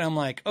product that I'm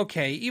like,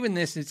 okay, even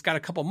this, it's got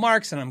a couple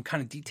marks and I'm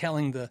kind of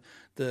detailing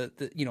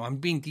I'm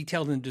being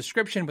detailed in the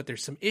description, but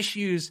there's some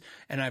issues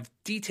and I've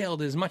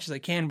detailed as much as I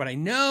can, but I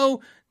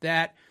know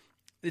that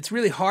it's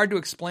really hard to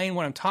explain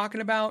what I'm talking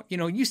about.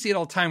 You see it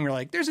all the time. We're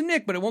like, there's a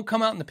nick, but it won't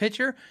come out in the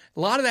picture. A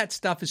lot of that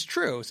stuff is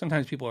true.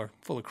 Sometimes people are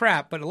full of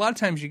crap, but a lot of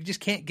times you just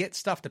can't get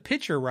stuff to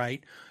picture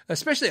right,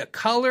 especially a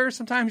color.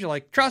 Sometimes you're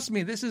like, trust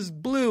me, this is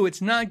blue.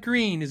 It's not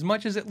green. As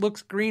much as it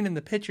looks green in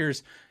the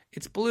pictures,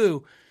 it's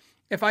blue.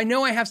 If I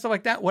know I have stuff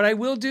like that, what I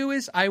will do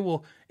is I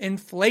will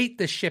inflate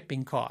the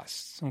shipping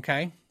costs.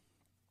 Okay.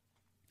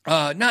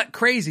 Not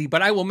crazy,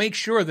 but I will make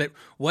sure that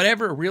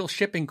whatever real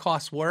shipping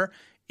costs were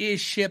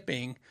is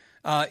shipping.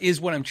 Is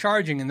what I'm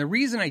charging. And the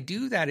reason I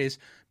do that is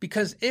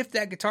because if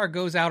that guitar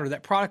goes out or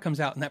that product comes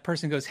out and that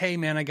person goes, hey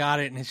man, I got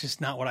it and it's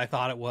just not what I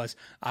thought it was,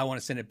 I want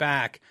to send it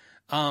back.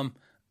 I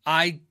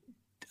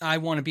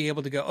want to be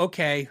able to go,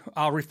 okay,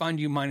 I'll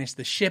refund you minus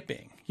the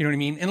shipping. You know what I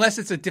mean? Unless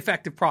it's a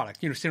defective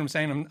product. You see what I'm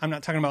saying? I'm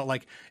not talking about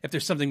like if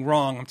there's something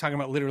wrong. I'm talking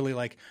about literally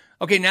like,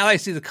 okay, now that I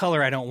see the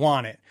color, I don't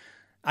want it.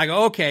 I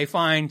go, okay,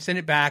 fine, send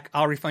it back.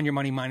 I'll refund your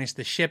money minus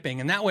the shipping.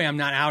 And that way I'm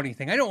not out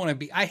anything.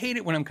 I hate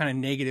it when I'm kind of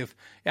negative.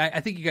 I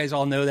think you guys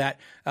all know that,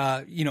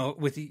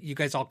 you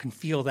guys all can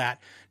feel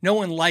that. No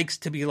one likes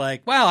to be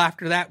like, well,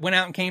 after that went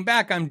out and came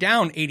back, I'm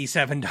down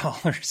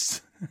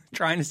 $87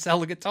 trying to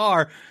sell a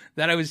guitar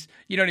that I was,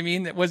 you know what I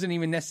mean? That wasn't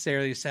even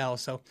necessarily to sell.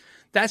 So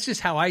that's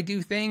just how I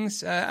do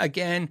things.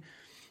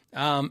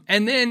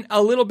 And then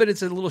a little bit,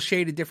 it's a little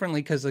shaded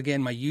differently because,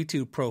 again, my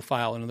YouTube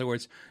profile, in other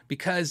words,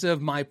 because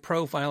of my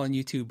profile on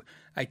YouTube,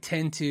 I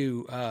tend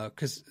to,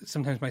 because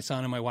sometimes my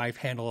son and my wife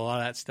handle a lot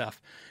of that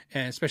stuff,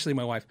 and especially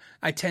my wife,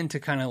 I tend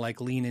to kind of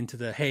like lean into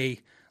the,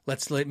 hey,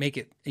 let's make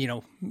it,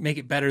 make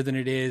it better than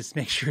it is,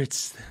 make sure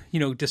it's,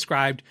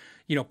 described,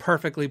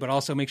 perfectly, but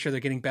also make sure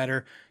they're getting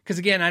better. Because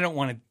again, I don't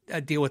want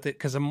to deal with it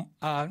because I'm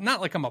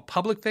not like I'm a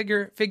public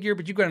figure,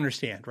 but you can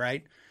understand,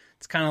 right?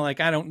 It's kind of like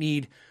I don't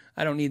need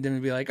them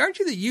to be like, aren't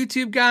you the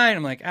YouTube guy? And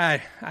I'm like,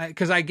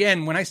 because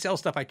again, when I sell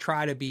stuff, I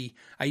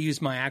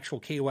use my actual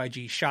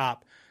KYG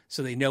shop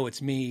so they know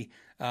it's me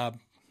for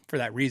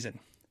that reason.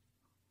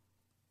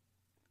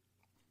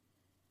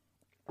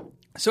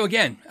 So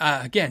again,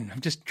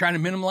 I'm just trying to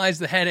minimize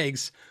the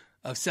headaches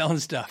of selling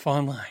stuff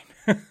online.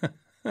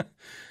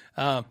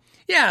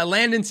 Yeah,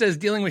 Landon says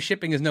dealing with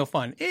shipping is no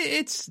fun.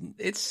 It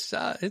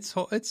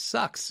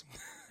sucks,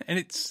 and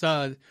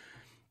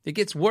it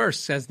gets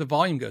worse as the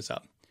volume goes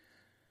up.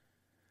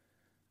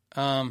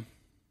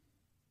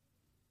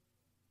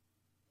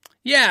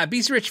 Yeah,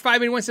 Beast Rich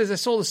 581 says I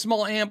sold a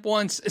small amp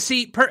once.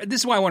 See,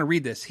 this is why I want to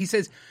read this. He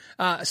says,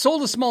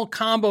 sold a small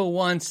combo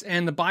once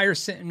and the buyer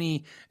sent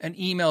me an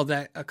email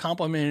that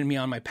complimented me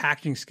on my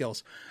packaging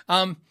skills.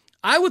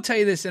 I will tell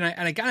you this, and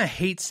I kind of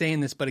hate saying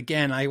this, but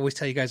again, I always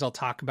tell you guys I'll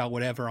talk about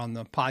whatever on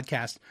the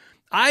podcast.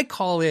 I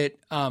call it,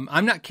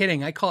 I'm not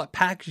kidding, I call it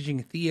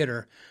packaging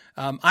theater.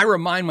 I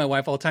remind my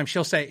wife all the time.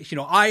 She'll say,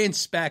 I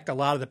inspect a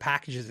lot of the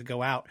packages that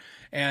go out,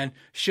 and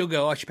she'll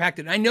go, oh, she packed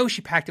it. And I know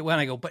she packed it well.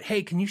 And I go, but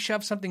hey, can you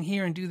shove something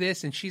here and do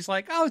this? And she's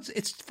like, oh,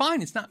 it's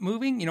fine. It's not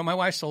moving. My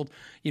wife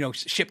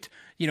shipped,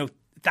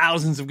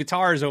 thousands of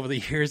guitars over the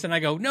years. And I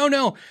go,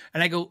 no.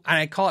 And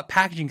I call it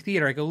packaging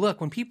theater. I go,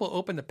 look, when people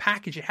open the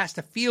package, it has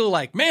to feel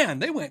like, man,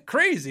 they went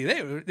crazy.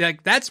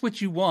 That's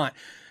what you want,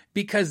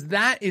 because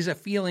that is a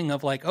feeling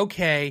of like,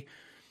 okay,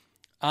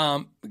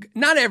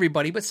 not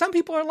everybody, but some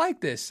people are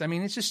like this. I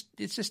mean, it's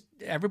just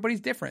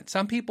everybody's different.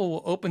 Some people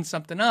will open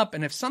something up,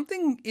 and if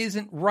something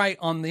isn't right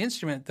on the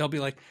instrument, they'll be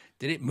like,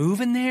 did it move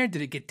in there?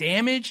 Did it get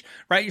damaged?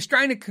 Right? You're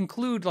trying to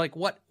conclude like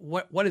what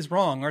is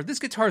wrong, or this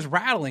guitar is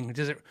rattling.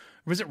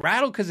 Was it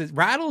rattled because it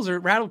rattles, or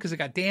rattled because it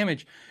got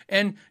damaged?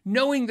 And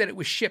knowing that it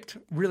was shipped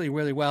really,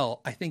 really well,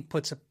 I think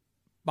puts a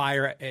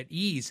buyer at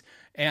ease.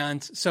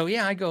 And so,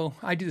 yeah, I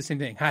do the same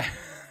thing.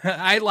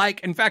 I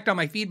like, in fact, on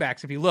my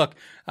feedbacks, if you look,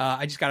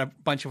 I just got a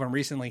bunch of them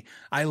recently.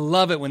 I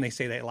love it when they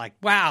say that, like,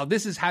 wow,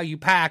 this is how you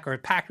pack, or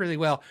pack really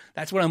well.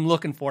 That's what I'm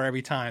looking for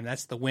every time.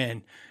 That's the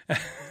win.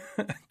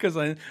 Because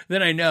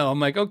then I know, I'm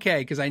like, okay,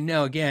 because I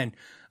know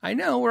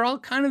we're all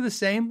kind of the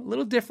same, a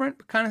little different,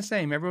 but kind of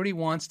same. Everybody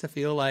wants to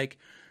feel like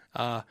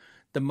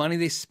the money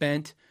they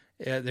spent,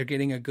 they're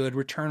getting a good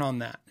return on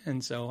that.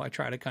 And so I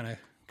try to kind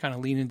of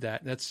lean into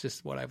that. That's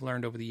just what I've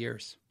learned over the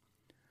years.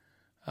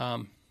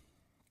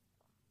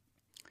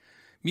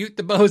 Mute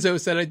the Bozo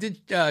said, I did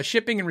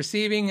shipping and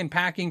receiving and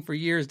packing for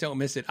years. Don't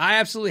miss it. I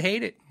absolutely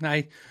hate it.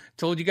 I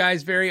told you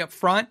guys very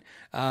upfront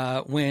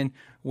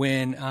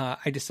when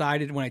I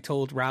decided, when I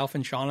told Ralph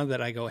and Shauna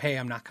that I go, hey,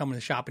 I'm not coming to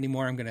the shop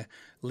anymore. I'm going to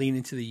lean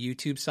into the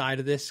YouTube side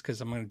of this because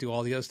I'm going to do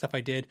all the other stuff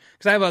I did.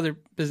 Because I have other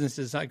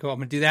businesses. I go, I'm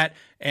going to do that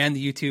and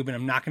the YouTube, and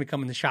I'm not going to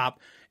come in the shop.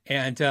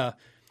 And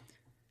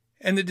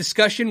the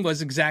discussion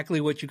was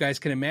exactly what you guys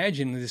can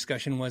imagine. The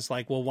discussion was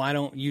like, well, why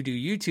don't you do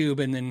YouTube?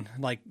 And then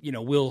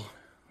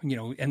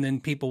and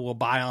then people will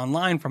buy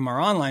online from our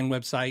online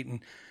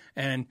website.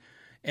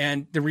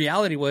 And the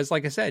reality was,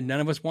 like I said, none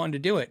of us wanted to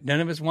do it. None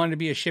of us wanted to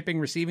be a shipping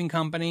receiving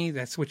company.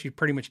 That's what you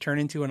pretty much turn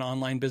into, an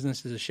online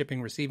business, is a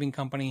shipping receiving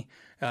company,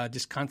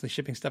 just constantly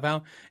shipping stuff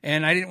out.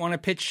 And I didn't want to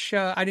pitch,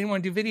 I didn't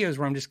want to do videos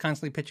where I'm just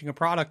constantly pitching a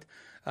product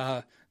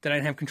that I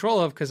didn't have control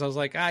of, because I was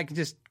like, I can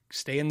just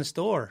stay in the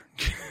store.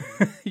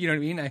 You know what I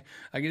mean? I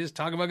can just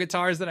talk about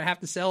guitars that I have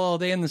to sell all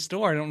day in the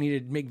store. I don't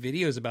need to make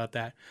videos about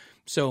that.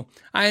 So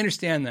I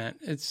understand that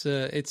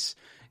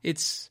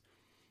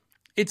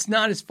it's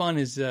not as fun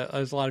as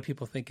a lot of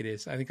people think it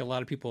is. I think a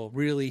lot of people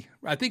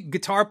I think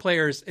guitar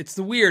players, it's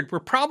the weird, we're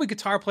probably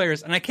guitar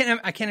players, and I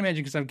can't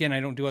imagine, because again, I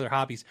don't do other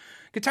hobbies.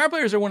 Guitar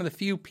players are one of the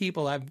few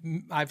people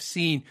I've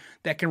seen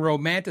that can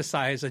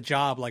romanticize a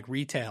job like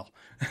retail.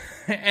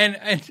 and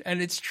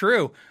it's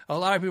true. A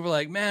lot of people are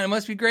like, man, it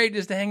must be great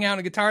just to hang out in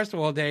a guitar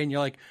store all day. And you're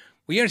like,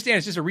 well, you understand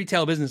it's just a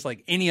retail business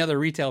like any other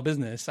retail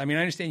business. I mean, I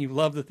understand you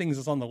love the things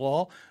that's on the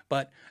wall,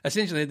 but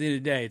essentially at the end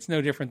of the day, it's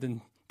no different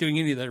than doing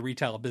any other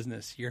retail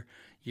business.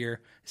 You're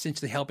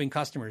essentially helping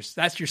customers.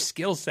 That's your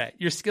skill set.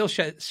 Your skill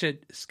set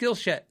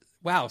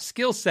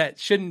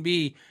shouldn't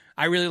be,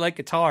 I really like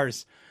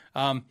guitars,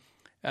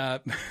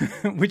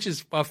 which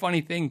is a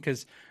funny thing,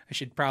 because I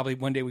should probably,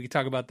 one day we could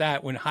talk about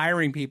that. When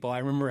hiring people, I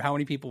remember how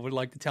many people would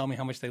like to tell me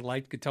how much they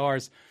liked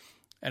guitars.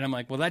 And I'm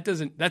like, well,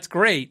 that's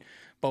great.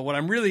 But what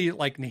I'm really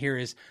liking to hear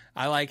is,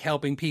 I like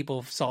helping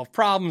people solve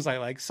problems. I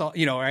like,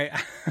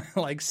 I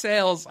like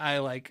sales. I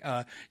like,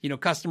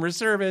 customer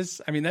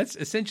service. I mean, that's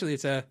essentially,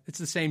 it's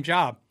the same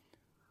job.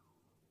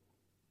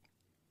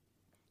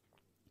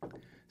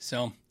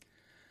 So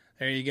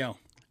there you go.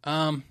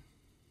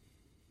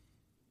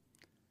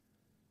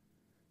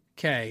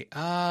 Okay.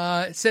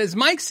 It says,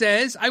 Mike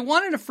says, I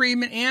wanted a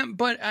Friedman amp,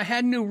 but I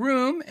had no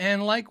room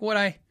and I like what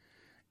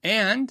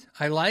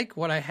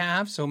I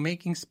have, so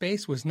making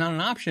space was not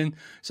an option.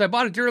 So I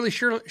bought a Durley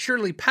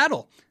Shirley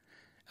pedal.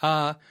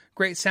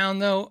 Great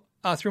sound, though,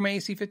 through my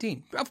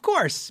AC-15. Of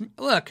course.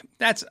 Look,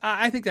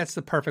 I think that's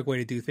the perfect way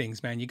to do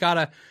things, man. You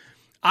gotta,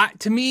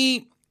 to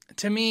me,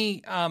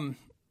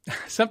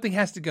 something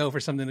has to go for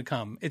something to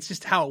come. It's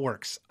just how it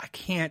works. I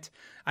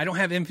don't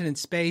have infinite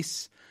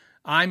space.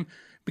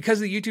 Because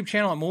of the YouTube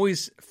channel, I'm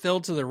always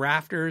filled to the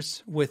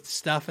rafters with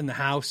stuff in the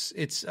house.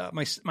 It's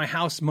my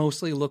house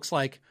mostly looks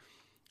like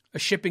a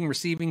shipping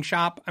receiving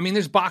shop. I mean,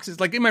 there's boxes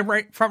like in my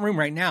front room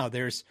right now.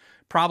 There's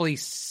probably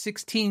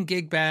 16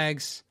 gig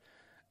bags,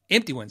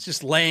 empty ones,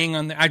 just laying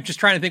on I'm just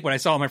trying to think what I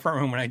saw in my front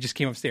room when I just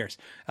came upstairs.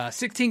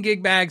 16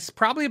 gig bags,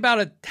 probably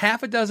about a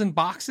half a dozen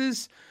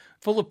boxes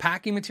full of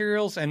packing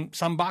materials, and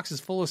some boxes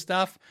full of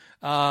stuff.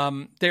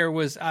 There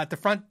was at the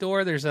front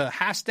door, there's a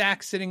half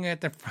stack sitting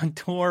at the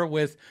front door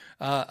with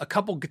a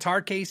couple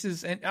guitar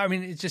cases. And I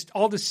mean, it's just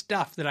all this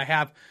stuff that I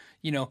have,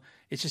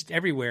 it's just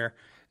everywhere.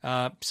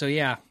 So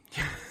yeah,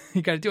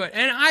 you got to do it.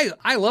 And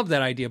I love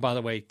that idea, by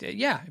the way.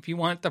 Yeah. If you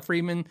want the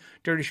Friedman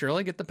Dirty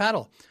Shirley, get the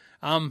pedal.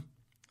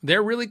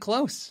 They're really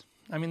close.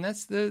 I mean,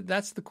 that's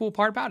the cool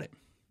part about it.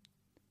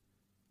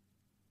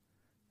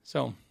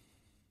 So,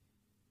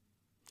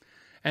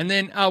 And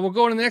then we'll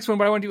go to the next one,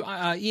 but I want to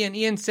do Ian.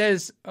 Ian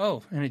says,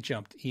 oh, and it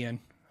jumped. Ian,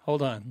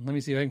 hold on. Let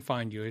me see if I can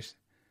find you.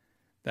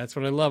 That's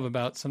what I love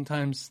about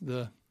sometimes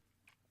the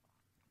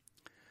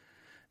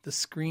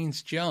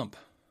screens jump.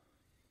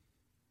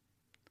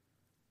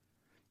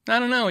 I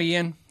don't know,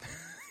 Ian.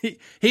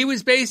 He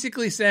was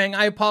basically saying,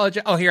 I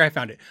apologize. Oh, here, I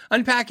found it.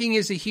 Unpacking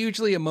is a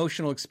hugely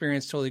emotional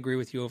experience. Totally agree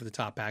with you. Over the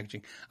top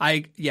packaging.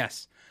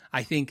 Yes.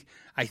 I think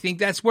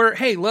that's where,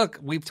 hey, look,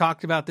 we've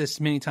talked about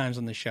this many times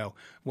on the show,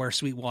 where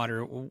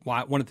Sweetwater,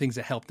 one of the things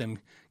that helped them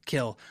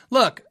kill.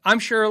 Look, I'm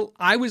sure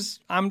I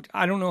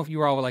don't know if you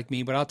were all like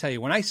me, but I'll tell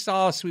you, when I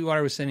saw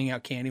Sweetwater was sending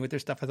out candy with their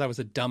stuff, I thought it was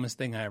the dumbest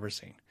thing I ever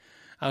seen.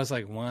 I was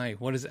like, why?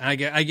 What is it? I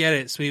get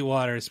it.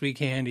 Sweetwater, sweet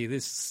candy.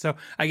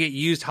 I get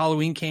used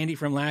Halloween candy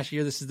from last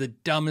year. This is the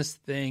dumbest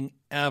thing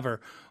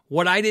ever.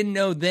 What I didn't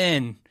know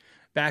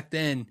back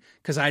then,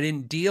 because I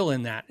didn't deal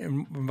in that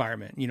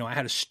environment. I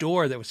had a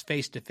store that was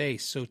face to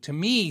face. So to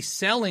me,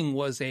 selling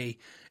was a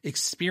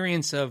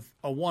experience of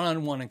a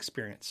one-on-one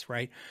experience,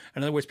 right?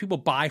 In other words, people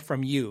buy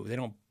from you. They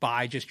don't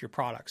buy just your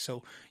product.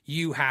 So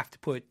you have to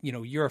put,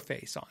 your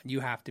face on.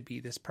 You have to be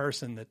this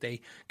person that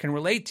they can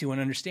relate to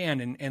and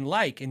understand and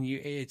like. And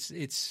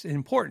it's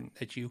important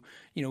that you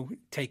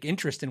take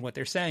interest in what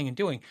they're saying and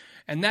doing.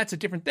 And that's a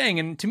different thing.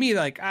 And to me,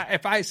 like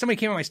if somebody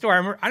came in my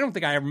store, I don't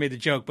think I ever made the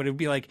joke, but it'd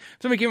be like, if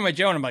somebody came in my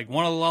Joe and I'm like,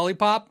 want a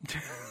lollipop?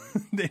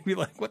 They'd be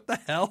like, what the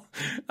hell?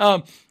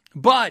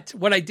 But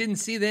what I didn't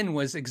see then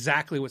was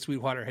exactly what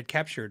Sweetwater had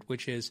captured,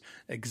 which is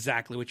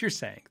exactly what you're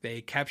saying.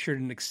 They captured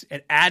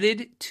it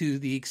added to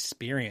the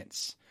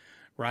experience,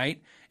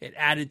 right? It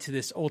added to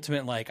this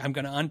ultimate, like, I'm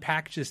going to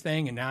unpackage this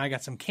thing, and now I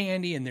got some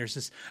candy, and there's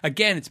this,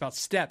 again, it's about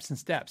steps and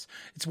steps.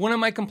 It's one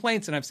of my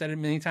complaints, and I've said it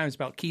many times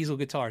about Kiesel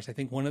guitars. I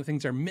think one of the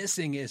things they're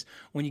missing is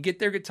when you get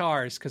their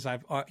guitars, because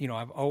I've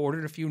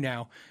ordered a few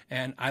now,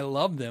 and I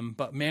love them,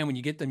 but man, when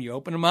you get them, you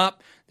open them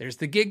up, there's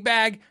the gig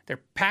bag,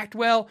 they're packed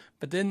well,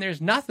 but then there's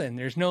nothing.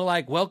 There's no,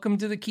 like, welcome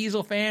to the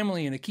Kiesel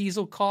family and a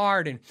Kiesel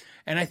card,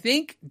 and I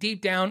think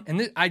deep down,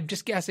 and I'm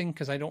just guessing,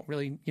 because I don't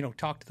really,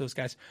 talk to those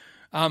guys,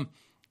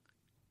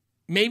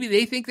 maybe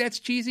they think that's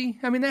cheesy.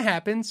 I mean, that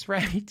happens,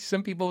 right?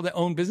 Some people that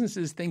own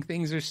businesses think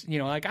things are,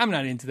 like, I'm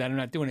not into that. I'm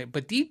not doing it.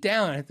 But deep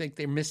down, I think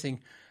they're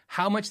missing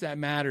how much that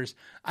matters.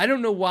 I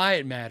don't know why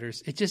it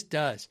matters. It just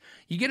does.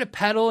 You get a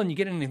pedal and you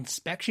get an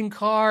inspection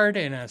card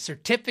and a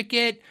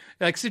certificate.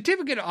 Like,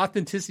 certificate of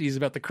authenticity is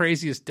about the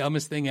craziest,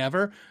 dumbest thing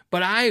ever.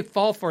 But I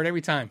fall for it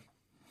every time,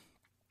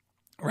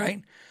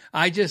 right?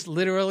 I just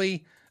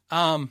literally,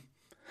 what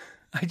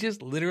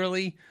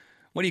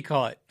do you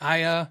call it?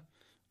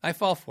 I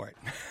fall for it.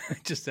 I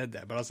just said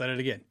that, but I'll say it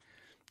again.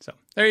 So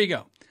there you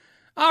go.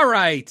 All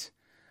right.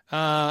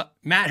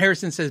 Matt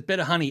Harrison says, bit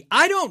of honey.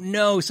 I don't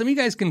know. Some of you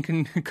guys can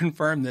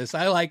confirm this.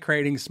 I like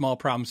creating small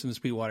problems from the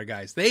Sweetwater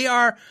guys.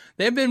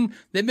 They've been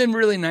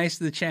really nice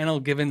to the channel,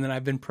 given that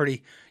I've been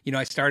pretty,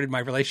 I started my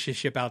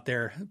relationship out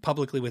there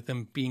publicly with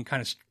them being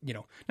kind of,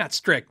 not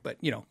strict,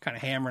 but, kind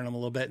of hammering them a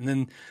little bit. And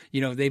then,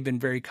 they've been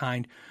very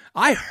kind.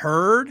 I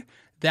heard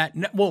that,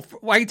 well,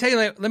 I can tell you,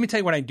 let me tell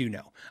you what I do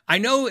know. I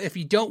know if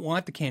you don't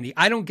want the candy,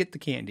 I don't get the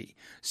candy.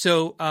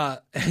 So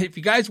if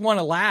you guys want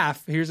to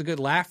laugh, here's a good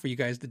laugh for you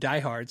guys, the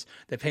diehards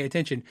that pay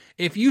attention.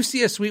 If you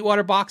see a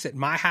Sweetwater box at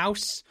my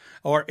house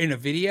or in a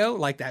video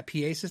like that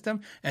PA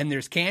system and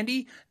there's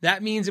candy,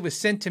 that means it was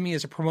sent to me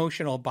as a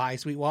promotional by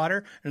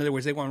Sweetwater. In other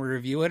words, they want to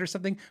review it or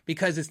something,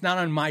 because it's not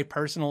on my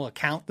personal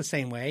account the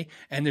same way,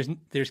 and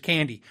there's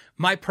candy.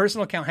 My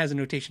personal account has a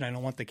notation, I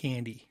don't want the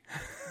candy.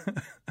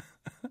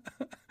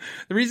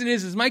 The reason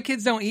is my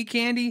kids don't eat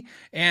candy,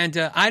 and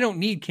I don't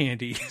need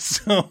candy,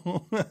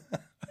 so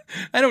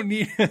I don't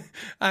need.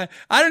 I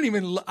don't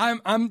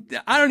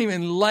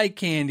even like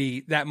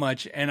candy that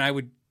much, and I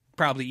would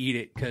probably eat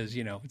it because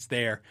it's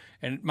there.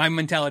 And my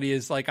mentality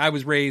is like, I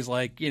was raised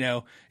like,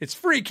 it's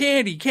free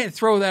candy, you can't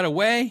throw that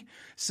away.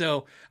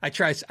 So I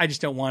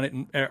just don't want it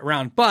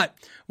around. But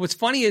what's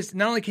funny is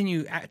not only can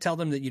you tell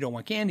them that you don't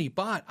want candy,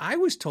 but I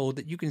was told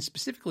that you can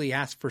specifically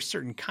ask for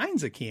certain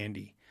kinds of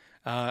candy.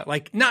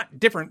 Like not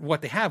different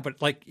what they have,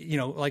 but like,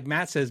 like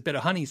Matt says, bit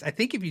of honeys. I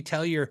think if you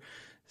tell your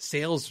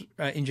sales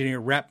engineer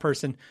rep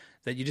person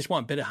that you just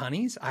want bit of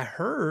honeys, I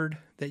heard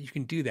that you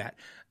can do that.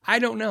 I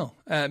don't know.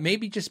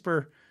 Maybe just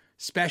for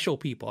special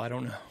people. I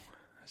don't know.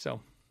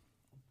 So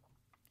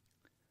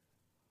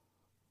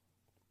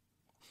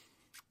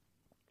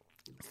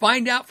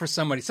find out for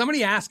somebody.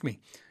 Somebody ask me,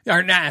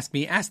 or not ask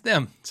me, ask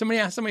them. Somebody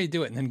ask somebody to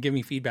do it and then give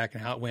me feedback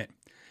on how it went.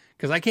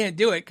 Because I can't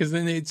do it, because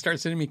then they'd start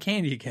sending me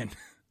candy again.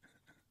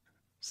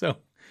 So,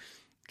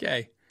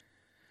 okay.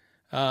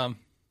 Yeah,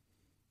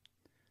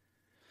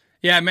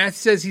 Matthew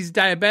says he's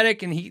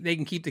diabetic and they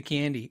can keep the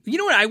candy. You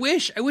know what I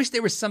wish? I wish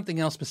there was something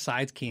else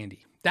besides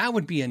candy. That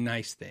would be a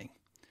nice thing.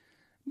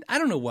 I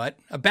don't know what.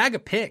 A bag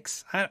of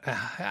picks.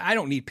 I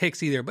don't need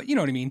picks either, but you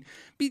know what I mean.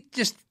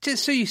 Just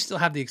so you still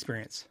have the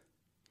experience.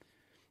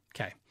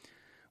 Okay.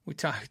 We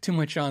talk too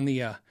much on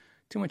the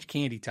too much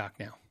candy talk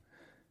now.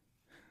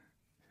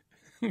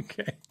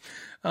 Okay.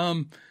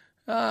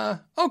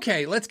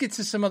 Okay, let's get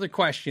to some other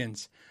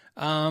questions.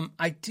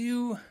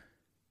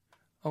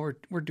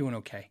 we're doing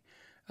okay.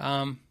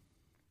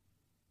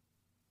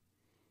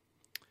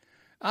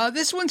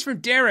 This one's from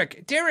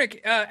Derek.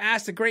 Derek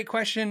asked a great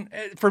question.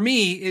 For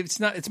me, it's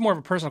more of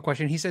a personal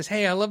question. He says,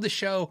 "Hey, I love the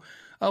show.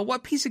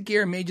 What piece of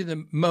gear made you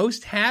the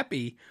most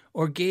happy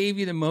or gave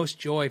you the most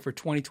joy for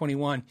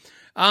 2021?"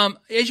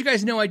 As you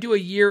guys know, I do a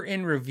year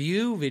in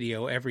review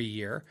video every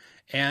year.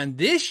 And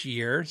this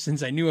year,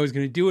 since I knew I was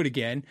going to do it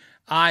again,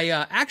 I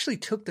actually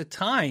took the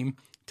time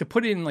to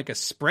put it in like a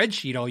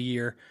spreadsheet all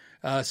year.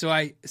 So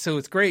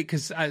it's great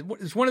because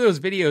it's one of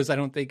those videos I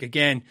don't think,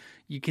 again,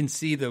 you can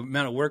see the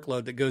amount of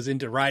workload that goes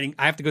into writing.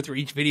 I have to go through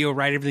each video,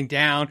 write everything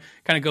down,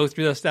 kind of go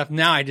through those stuff.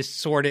 Now I just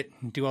sort it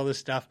and do all this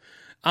stuff.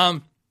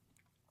 And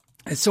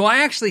so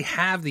I actually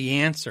have the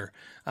answer.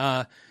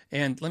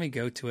 And let me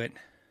go to it.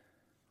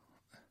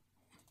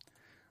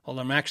 Hold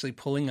on, I'm actually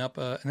pulling up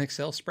an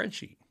Excel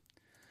spreadsheet.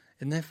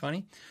 Isn't that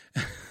funny?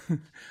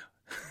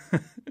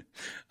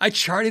 I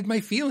charted my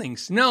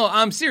feelings.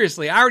 No,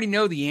 seriously, I already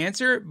know the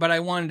answer, but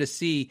I wanted to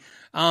see.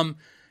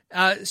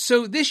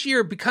 So this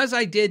year, because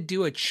I did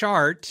do a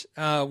chart,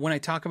 when I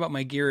talk about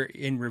my gear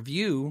in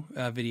review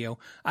video,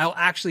 I'll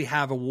actually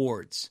have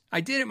awards.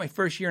 I did it my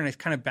first year and I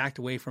kind of backed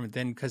away from it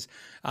then because,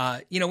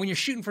 when you're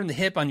shooting from the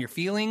hip on your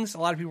feelings, a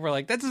lot of people are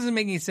like, that doesn't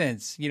make any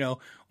sense.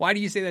 Why do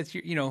you say that's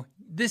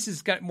this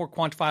has got more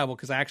quantifiable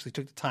because I actually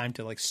took the time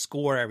to like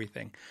score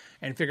everything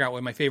and figure out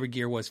what my favorite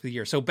gear was for the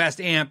year. So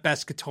best amp,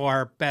 best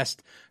guitar,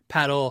 best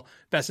pedal,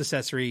 best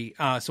accessory.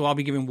 So I'll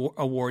be giving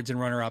awards and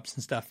runner-ups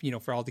and stuff,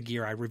 for all the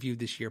gear I reviewed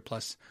this year,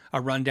 plus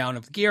a rundown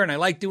of the gear. And I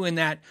like doing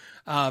that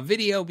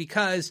video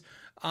because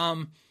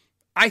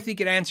I think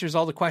it answers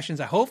all the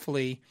questions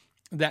hopefully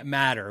that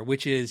matter,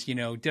 which is,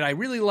 did I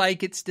really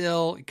like it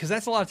still? Because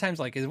that's a lot of times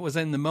like, was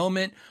it in the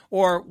moment,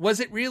 or was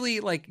it really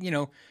like,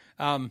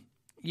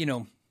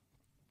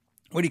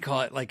 what do you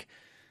call it? Like,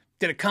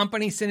 did a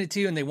company send it to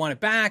you and they want it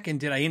back? And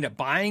did I end up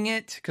buying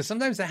it? Because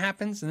sometimes that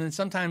happens. And then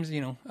sometimes,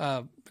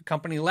 the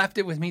company left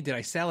it with me. Did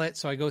I sell it?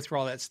 So I go through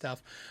all that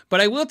stuff.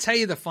 But I will tell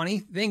you the funny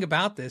thing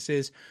about this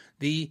is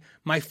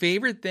my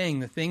favorite thing,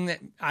 the thing that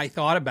I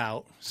thought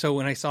about. So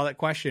when I saw that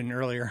question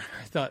earlier,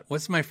 I thought,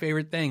 what's my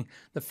favorite thing?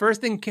 The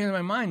first thing that came to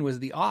my mind was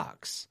the aux.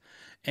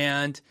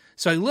 And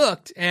so I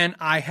looked and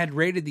I had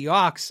rated the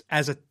aux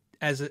as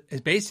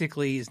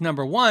basically is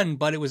number one,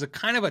 but it was a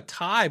kind of a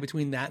tie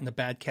between that and the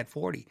Bad Cat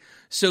 40.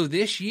 So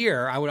this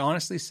year, I would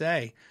honestly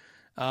say,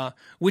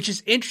 which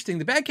is interesting.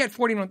 The Bad Cat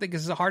 40, I don't think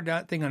this is a hard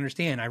thing to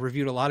understand. I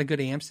reviewed a lot of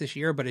good amps this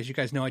year, but as you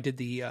guys know, I did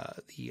the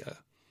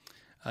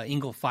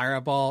Engel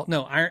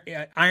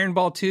Iron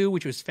Ball 2,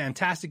 which was a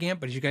fantastic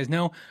amp. But as you guys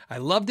know, I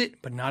loved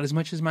it, but not as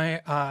much as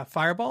my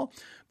Fireball.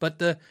 But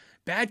the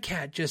Bad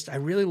Cat, I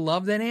really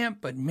love that amp.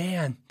 But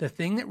man, the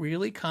thing that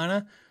really kind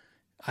of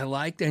I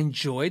liked and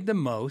enjoyed the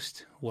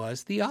most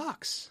was the aux.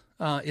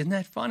 Isn't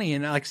that funny?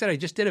 And like I said, I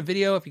just did a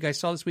video, if you guys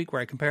saw this week,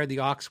 where I compared the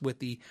aux with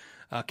the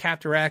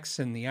Captor X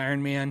and the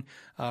Iron Man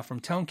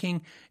from Tone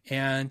King.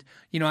 And,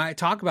 I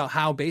talk about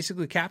how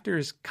basically Captor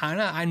is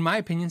kind of, in my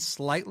opinion,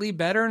 slightly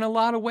better in a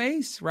lot of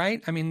ways,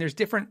 right? I mean, there's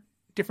different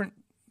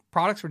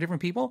products for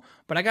different people.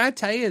 But I got to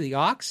tell you, the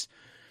aux,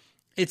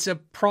 it's a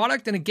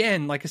product. And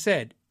again, like I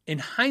said, in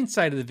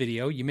hindsight of the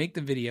video, you make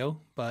the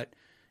video, but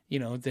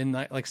then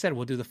like I said,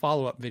 we'll do the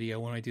follow-up video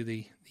when I do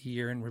the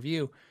year in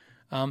review.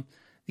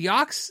 The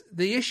aux,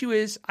 the issue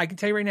is, I can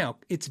tell you right now,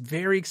 it's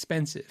very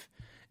expensive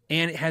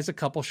and it has a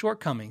couple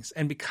shortcomings.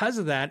 And because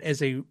of that,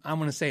 I'm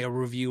going to say a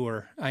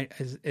reviewer,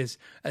 as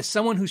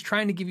someone who's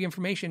trying to give you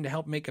information to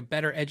help make a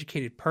better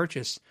educated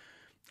purchase,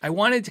 I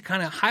wanted to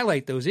kind of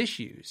highlight those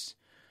issues.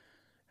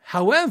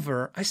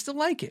 However, I still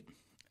like it.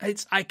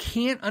 I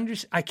can't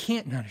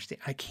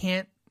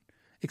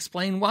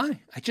explain why.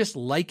 I just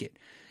like it.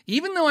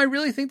 Even though I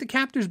really think the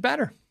Captor's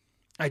better,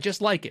 I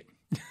just like it.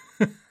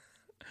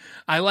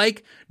 I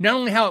like not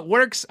only how it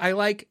works, I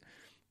like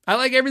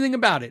everything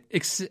about it.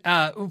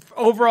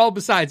 Overall,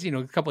 besides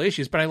a couple of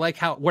issues, but I like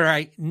where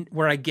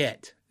I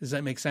get. Does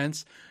that make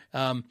sense?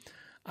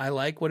 I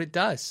like what it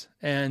does,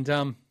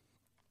 and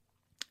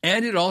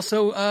it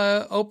also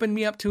opened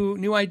me up to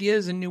new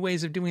ideas and new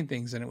ways of doing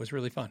things, and it was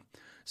really fun.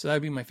 So that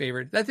would be my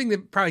favorite. That thing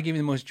that probably gave me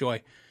the most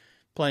joy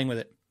playing with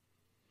it.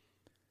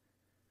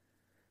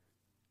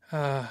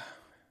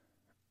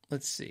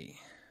 Let's see.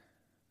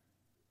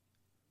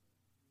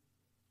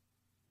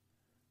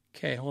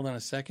 Okay, hold on a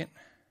second.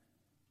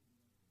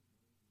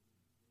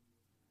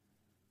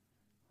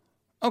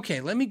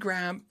 Okay, let me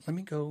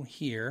go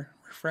here,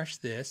 refresh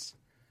this,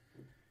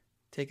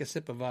 take a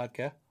sip of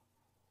vodka.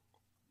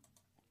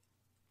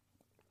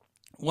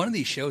 One of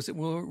these shows, it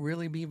will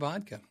really be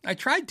vodka. I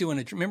tried doing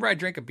it. Remember I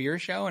drank a beer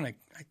show, and I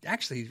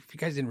actually, if you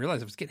guys didn't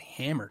realize, I was getting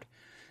hammered,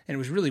 and it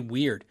was really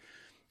weird.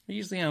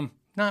 Usually a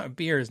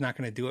beer is not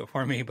going to do it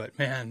for me, but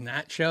man,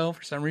 that show,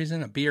 for some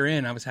reason, a beer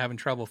in, I was having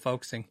trouble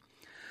focusing.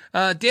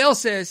 Dale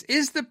says,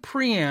 is the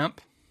preamp,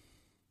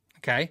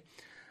 okay,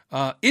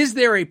 is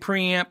there a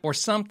preamp or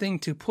something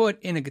to put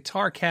in a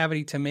guitar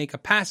cavity to make a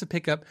passive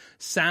pickup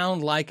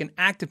sound like an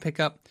active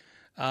pickup?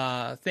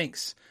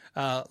 Thanks.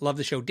 Love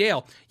the show.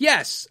 Dale,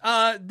 yes,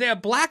 the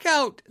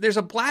Blackout, there's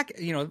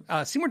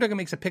a Seymour Duncan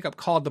makes a pickup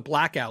called the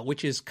Blackout,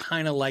 which is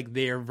kind of like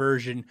their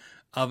version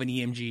of an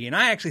EMG. And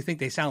I actually think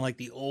they sound like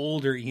the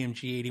older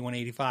EMG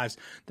 8185s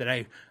that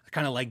I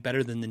kind of like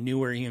better than the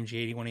newer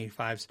EMG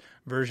 8185s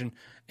version.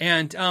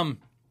 And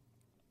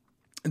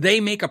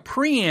they make a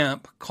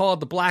preamp called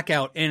the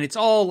Blackout, and it's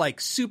all like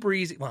super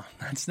easy. Well,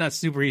 it's not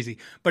super easy,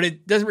 but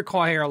it doesn't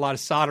require a lot of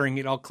soldering.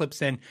 It all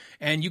clips in,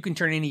 and you can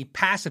turn any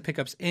passive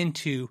pickups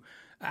into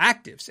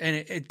actives. And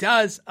it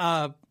does,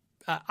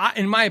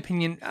 in my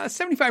opinion,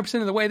 75%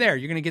 of the way there.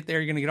 You're going to get there.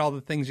 You're going to get all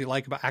the things you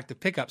like about active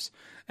pickups.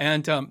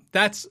 And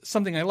that's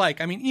something I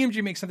like. I mean,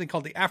 EMG makes something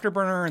called the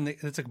Afterburner, and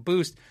it's like a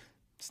boost.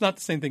 It's not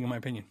the same thing in my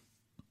opinion.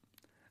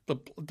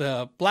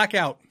 The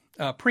Blackout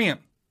preamp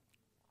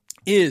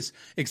is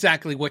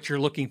exactly what you're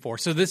looking for.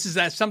 So this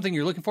is something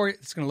you're looking for,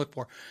 it's going to look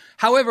for.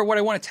 However, what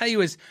I want to tell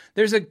you is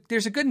there's a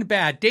good and a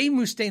bad. Dave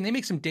Mustaine, they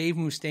make some Dave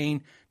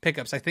Mustaine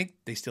pickups. I think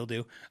they still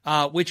do,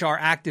 which are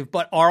active,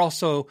 but are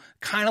also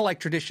kind of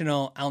like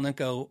traditional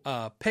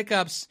Alnico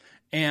pickups.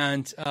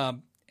 And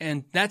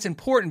that's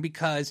important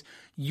because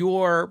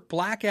your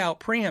Blackout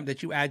preamp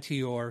that you add to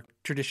your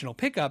traditional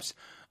pickups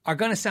are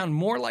going to sound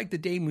more like the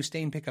Dave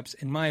Mustaine pickups,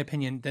 in my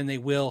opinion, than they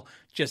will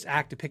just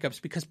active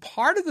pickups. Because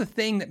part of the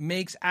thing that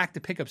makes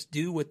active pickups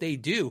do what they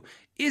do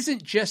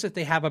isn't just that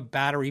they have a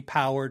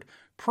battery-powered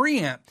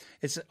preamp.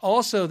 It's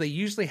also they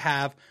usually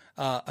have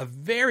a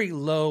very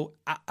low,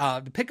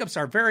 the pickups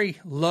are very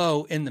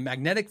low in the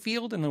magnetic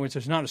field. In other words,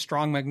 there's not a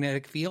strong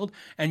magnetic field,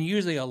 and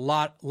usually a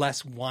lot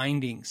less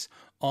windings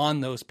on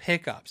those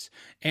pickups.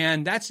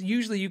 And that's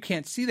usually, you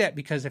can't see that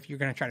because if you're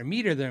going to try to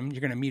meter them, you're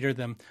going to meter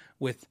them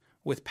with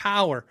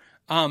power.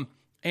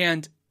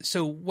 And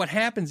so what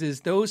happens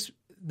is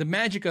the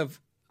magic of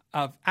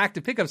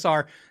active pickups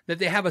are that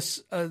they have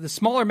the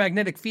smaller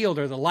magnetic field,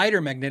 or the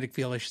lighter magnetic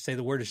field, I should say.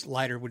 The word is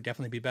lighter would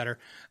definitely be better.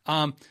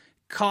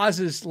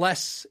 Causes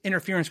less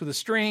interference with the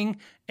string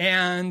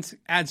and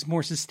adds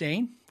more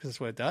sustain, because that's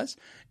what it does.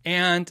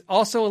 And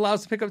also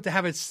allows the pickup to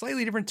have a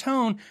slightly different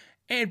tone.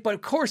 But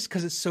of course,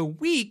 because it's so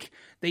weak,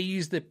 they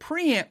use the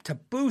preamp to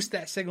boost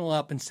that signal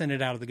up and send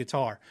it out of the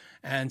guitar.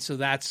 And so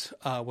that's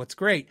what's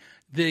great.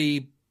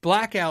 The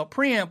Blackout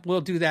preamp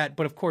will do that,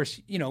 but of course,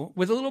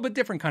 with a little bit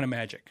different kind of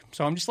magic.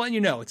 So I'm just letting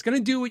you know, it's going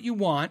to do what you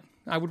want.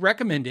 I would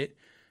recommend it.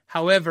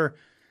 However,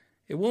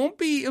 it'll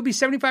be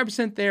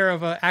 75% there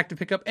of an active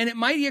pickup, and it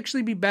might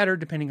actually be better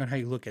depending on how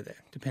you look at it.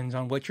 Depends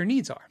on what your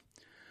needs are.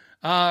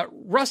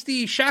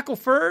 Rusty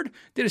Shackelford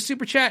did a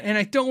super chat,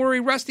 and don't worry,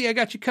 Rusty, I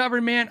got you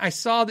covered, man. I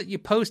saw that you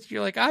posted.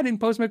 You're like, I didn't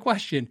post my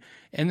question,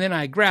 and then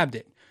I grabbed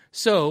it.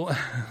 So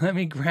let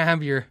me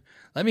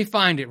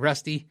find it,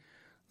 Rusty.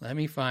 Let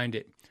me find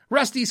it.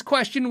 Rusty's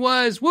question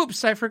was,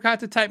 whoops, I forgot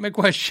to type my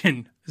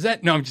question.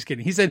 No, I'm just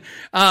kidding. He said,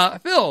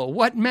 Phil,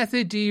 what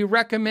method do you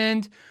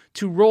recommend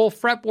to roll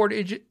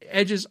fretboard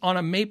edges on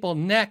a maple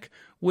neck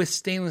with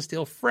stainless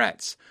steel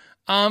frets?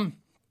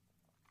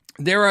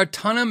 There are a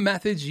ton of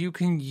methods you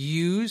can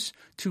use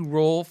to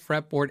roll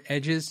fretboard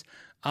edges.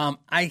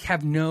 I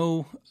have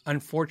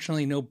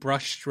unfortunately, no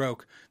brush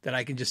stroke that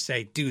I can just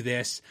say, do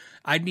this.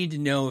 I'd need to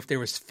know if there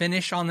was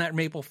finish on that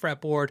maple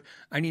fretboard.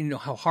 I need to know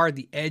how hard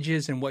the edge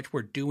is and what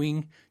we're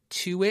doing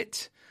to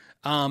it.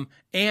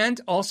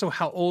 And also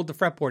how old the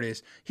fretboard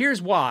is.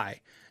 Here's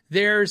why.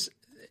 There's,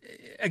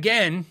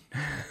 again,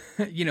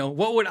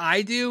 what would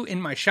I do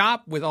in my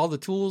shop with all the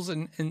tools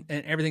and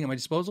everything at my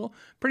disposal?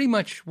 Pretty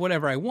much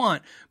whatever I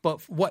want.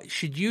 But what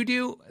should you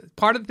do?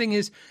 Part of the thing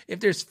is, if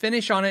there's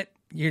finish on it,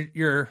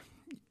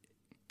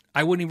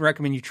 I wouldn't even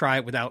recommend you try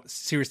it without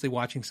seriously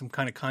watching some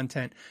kind of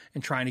content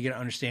and trying to get an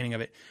understanding of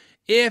it.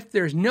 If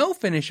there's no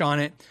finish on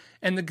it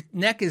and the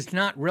neck is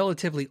not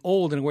relatively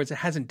old, in other words, it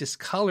hasn't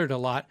discolored a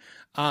lot,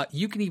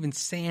 you can even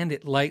sand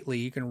it lightly.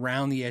 You can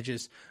round the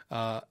edges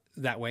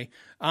that way.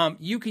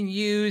 You can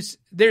use,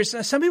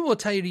 some people will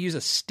tell you to use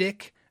a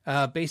stick.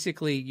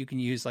 Basically, you can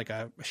use like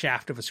a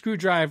shaft of a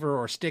screwdriver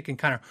or a stick and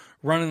kind of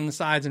run it on the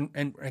sides and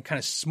kind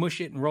of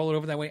smush it and roll it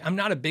over that way. I'm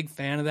not a big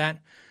fan of that.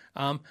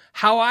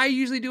 How I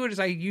usually do it is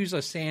I use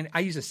a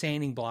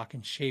sanding block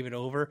and shave it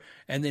over.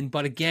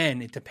 But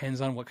again, it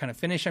depends on what kind of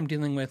finish I'm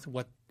dealing with,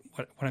 what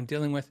I'm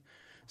dealing with.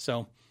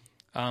 So,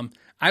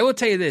 I will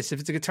tell you this, if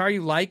it's a guitar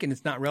you like and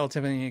it's not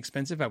relatively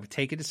inexpensive, I would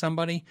take it to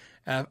somebody.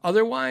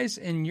 Otherwise,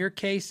 in your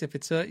case, if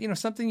it's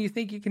something you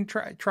think you can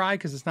try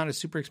because it's not a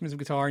super expensive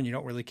guitar and you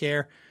don't really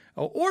care,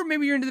 or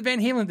maybe you're into the Van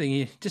Halen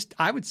thing,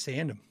 I would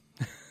sand them.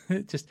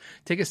 Just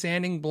take a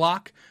sanding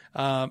block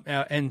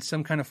and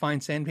some kind of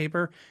fine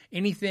sandpaper.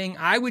 Anything,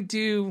 I would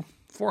do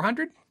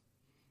 400,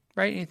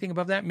 right? Anything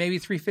above that, maybe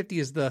 350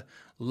 is the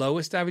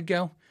lowest I would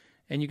go.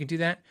 And you can do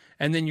that.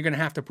 And then you're going to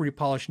have to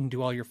pre-polish and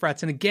do all your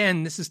frets. And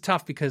again, this is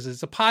tough because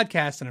it's a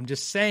podcast and I'm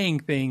just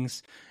saying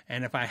things.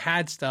 And if I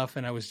had stuff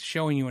and I was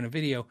showing you in a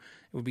video, it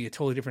would be a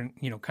totally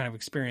different, kind of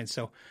experience.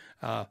 So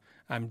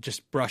I'm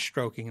just brush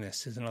stroking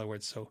this, in other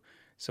words.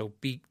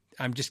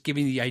 I'm just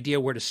giving you the idea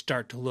where to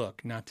start to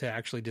look, not to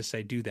actually just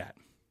say do that.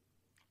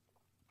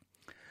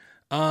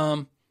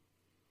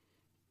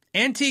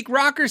 Antique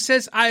Rocker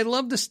says, I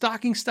love the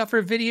stocking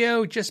stuffer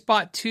video. Just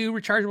bought 2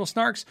 rechargeable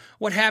snarks.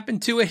 What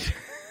happened to it?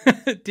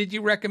 Did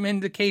you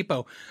recommend the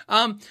capo?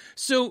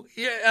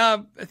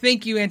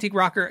 Thank you, Antique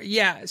Rocker.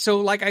 Yeah. So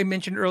like I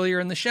mentioned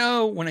earlier in the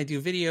show, when I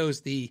do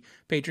videos, the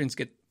patrons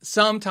get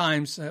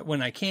sometimes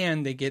when I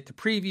can, they get the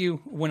preview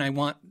when I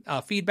want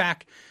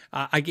feedback.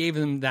 I gave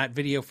them that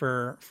video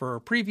for a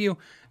preview.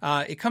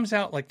 It comes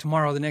out like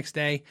tomorrow, the next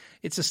day.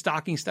 It's a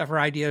stocking stuffer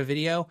idea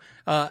video,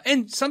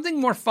 and something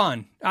more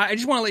fun. I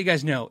just want to let you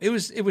guys know. It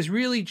was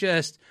really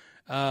just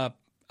I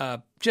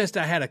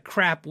had a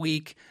crap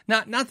week.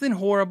 Nothing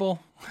horrible.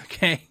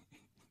 Okay.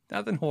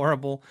 Nothing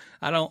horrible.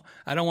 I don't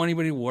want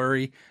anybody to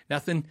worry.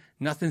 Nothing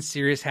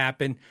serious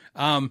happened.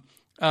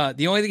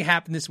 The only thing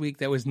happened this week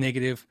that was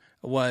negative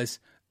was,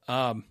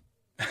 I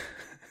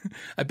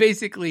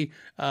basically,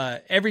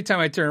 every time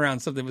I turn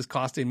around, something was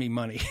costing me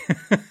money.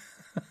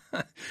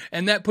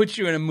 And that puts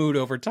you in a mood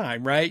over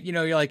time, right? You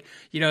know, you're like,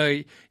 you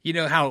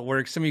know how it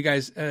works. Some of you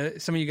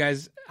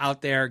guys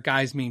out there,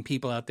 guys mean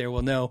people out there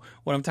will know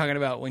what I'm talking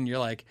about when you're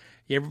like,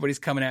 everybody's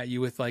coming at you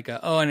with like, and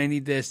I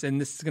need this,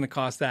 and this is going to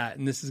cost that,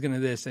 and this is going to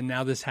this, and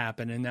now this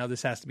happened, and now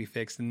this has to be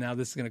fixed, and now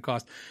this is going to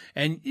cost,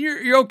 and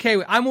you're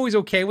okay. I'm always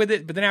okay with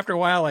it, but then after a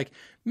while, like,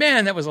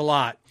 man, that was a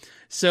lot.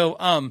 So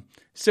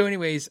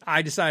anyways,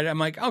 I decided, I'm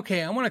like,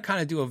 okay, I want to kind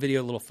of do a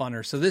video a little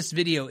funner. So this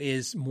video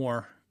is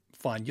more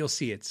fun. You'll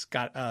see it's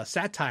got a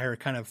satire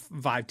kind of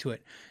vibe to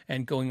it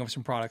and going over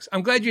some products.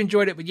 I'm glad you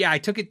enjoyed it, but yeah, I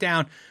took it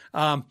down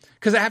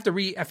because I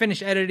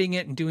finish editing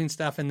it and doing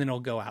stuff, and then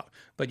it'll go out.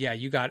 But yeah,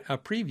 you got a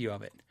preview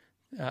of it.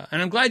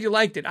 And I'm glad you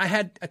liked it. I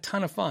had a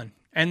ton of fun,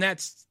 and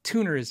that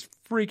tuner is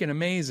freaking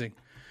amazing.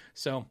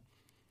 So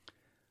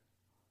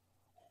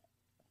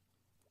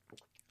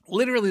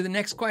literally the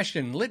next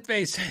question,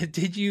 Litface,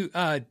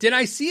 did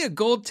I see a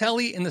gold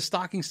telly in the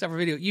stocking stuffer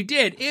video? You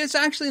did. It's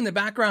actually in the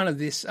background of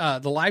this,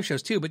 the live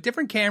shows too, but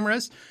different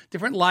cameras,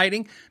 different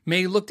lighting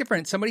may look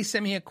different. Somebody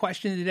sent me a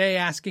question today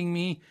asking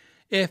me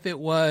if it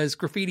was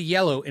graffiti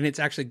yellow, and it's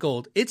actually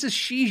gold. It's a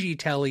Shiji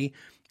telly.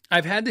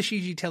 I've had the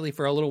Shiji telly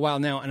for a little while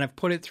now, and I've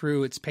put it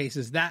through its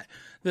paces. As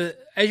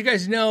you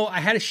guys know,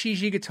 I had a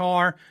Shiji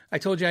guitar. I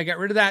told you I got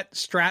rid of that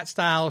Strat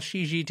style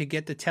Shiji to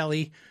get the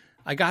telly.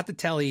 I got the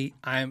telly.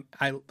 I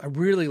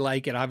really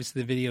like it.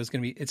 Obviously, the video is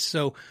going to be.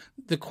 So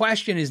the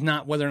question is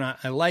not whether or not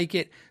I like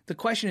it. The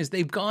question is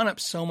they've gone up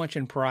so much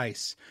in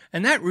price,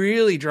 and that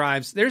really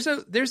drives. There's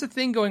a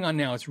thing going on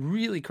now. It's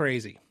really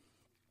crazy.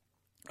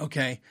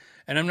 Okay,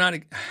 and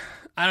I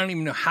don't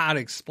even know how to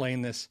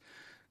explain this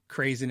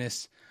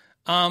craziness.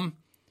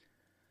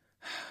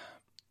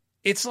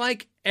 It's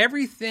like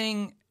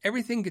everything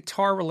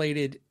guitar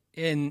related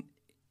in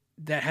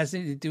that has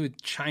anything to do with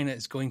China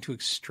is going to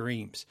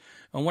extremes.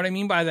 And what I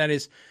mean by that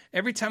is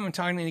every time I'm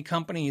talking to any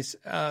companies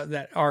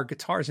that are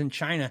guitars in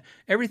China,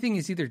 everything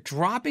is either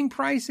dropping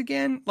price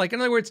again. Like, in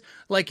other words,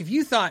 like if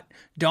you thought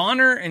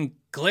Donner and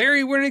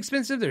Glary were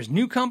inexpensive, there's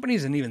new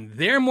companies and even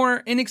they're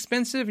more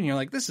inexpensive. And you're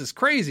like, this is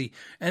crazy.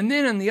 And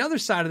then on the other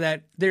side of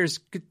that, there's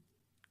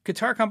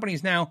guitar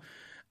companies now.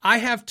 I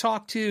have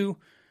talked to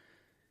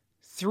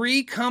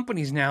 3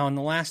 companies now in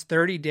the last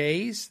 30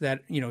 days that,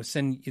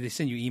 send you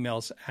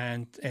emails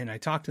and I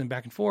talk to them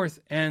back and forth,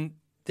 and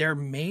they're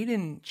made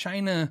in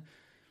China,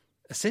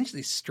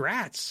 essentially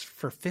Strats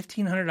for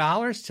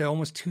 $1,500 to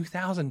almost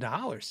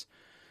 $2,000.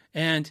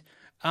 And,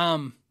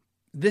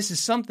 this is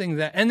something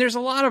that, and there's a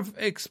lot of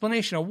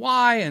explanation of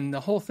why and the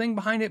whole thing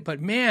behind it,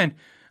 but man,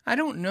 I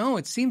don't know.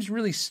 It seems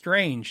really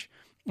strange.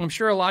 I'm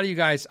sure a lot of you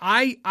guys,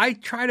 I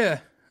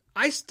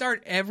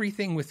start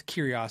everything with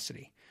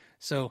curiosity.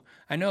 So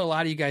I know a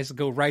lot of you guys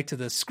go right to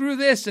the screw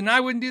this and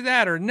I wouldn't do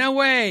that or no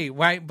way.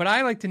 Right? But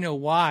I like to know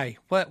why.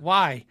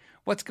 Why?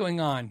 What's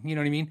going on? You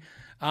know what I mean?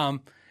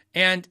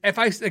 And if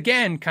I,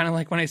 again, kind of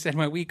like when I said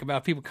my week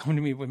about people coming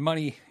to me with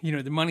money,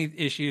 the money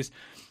issues,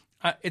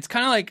 it's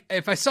kind of like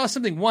if I saw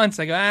something once,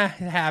 I go,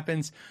 it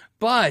happens.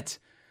 But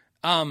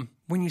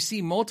when you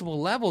see multiple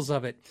levels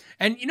of it,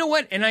 and you know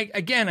what? And I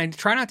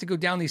try not to go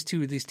down these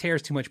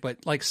tears too much,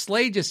 but like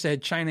Slade just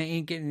said, China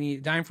ain't getting any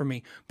dime from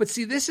me. But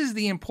see, this is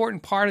the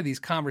important part of these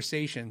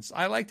conversations.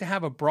 I like to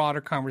have a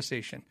broader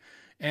conversation.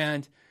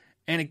 And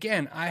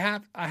again, I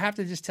have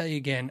to just tell you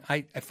again,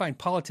 I find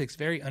politics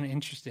very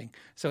uninteresting.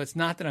 So it's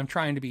not that I'm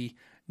trying to be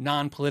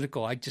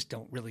non-political. I just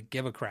don't really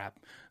give a crap.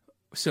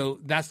 So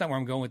that's not where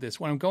I'm going with this.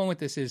 Where I'm going with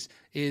this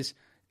is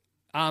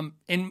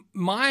in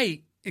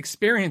my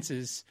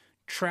experiences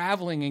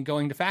traveling and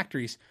going to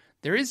factories,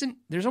 there's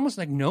almost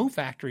like no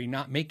factory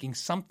not making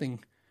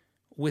something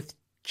with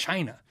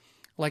China.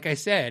 Like I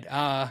said,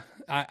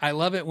 I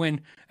love it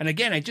when, and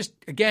again,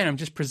 I'm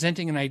just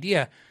presenting an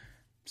idea.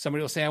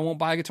 Somebody will say, I won't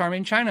buy a guitar made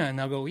in China. And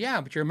they'll go,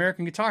 yeah, but your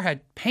American guitar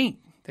had paint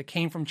that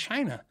came from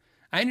China.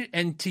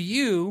 And to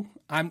you,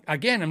 I'm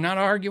not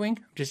arguing,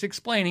 I'm just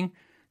explaining.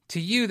 To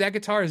you, that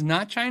guitar is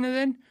not China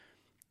then?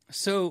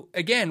 So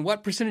again,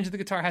 what percentage of the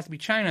guitar has to be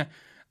China?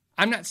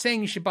 I'm not saying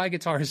you should buy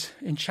guitars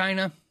in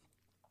China.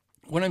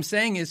 What I'm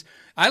saying is,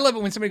 I love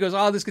it when somebody goes,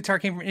 oh, this guitar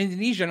came from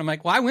Indonesia. And I'm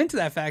like, well, I went to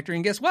that factory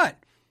and guess what?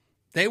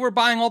 They were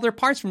buying all their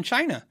parts from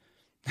China.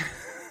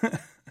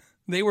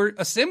 They were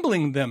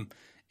assembling them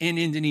in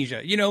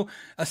Indonesia.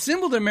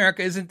 Assembled in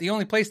America isn't the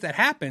only place that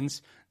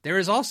happens. There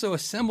is also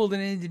assembled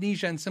in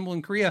Indonesia and assembled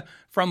in Korea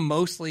from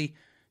mostly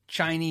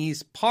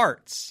Chinese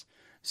parts.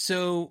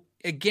 So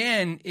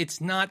again, it's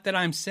not that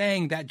I'm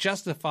saying that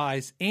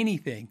justifies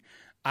anything.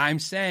 I'm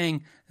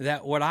saying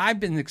that what I've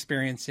been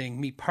experiencing,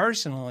 me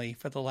personally,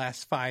 for the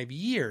last 5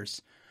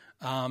 years,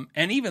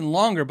 and even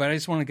longer, but I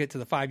just want to get to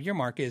the 5-year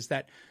mark, is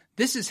that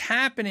this is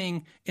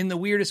happening in the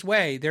weirdest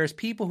way. There's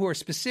people who are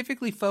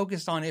specifically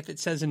focused on if it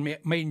says made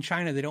in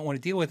China, they don't want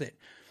to deal with it,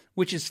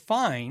 which is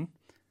fine.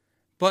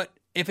 But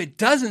if it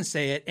doesn't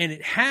say it and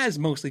it has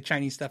mostly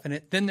Chinese stuff in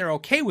it, then they're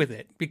okay with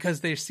it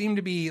because they seem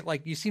to be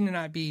like, you seem to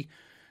not be.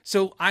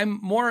 So I'm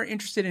more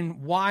interested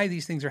in why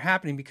these things are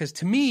happening, because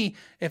to me,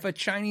 if a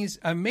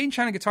made in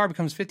China guitar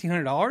becomes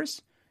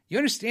 $1,500, you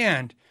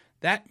understand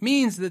that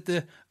means that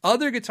the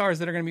other guitars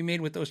that are going to be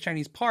made with those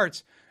Chinese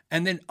parts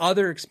and then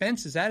other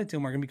expenses added to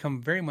them are going to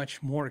become very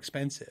much more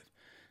expensive.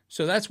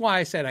 So that's why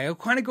I said I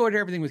kind of go to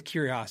everything with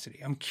curiosity.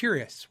 I'm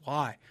curious.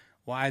 Why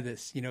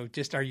this?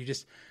 Are you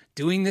just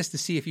doing this to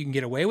see if you can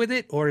get away with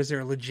it, or is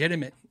there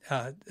legitimate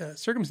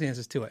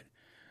circumstances to it?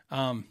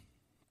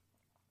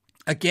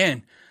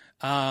 Again,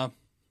 and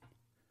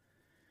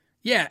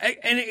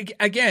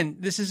again,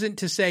 this isn't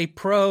to say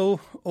pro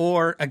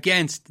or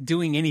against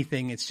doing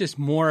anything. It's just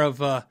more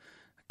of a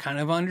kind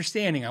of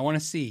understanding. I want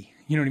to see.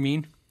 You know what I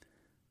mean?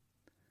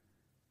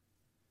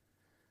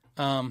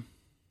 Hold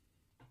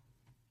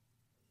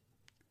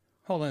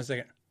on a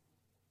second.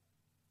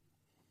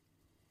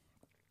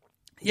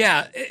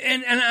 Yeah,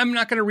 and I'm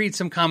not going to read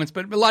some comments,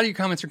 but a lot of your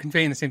comments are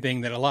conveying the same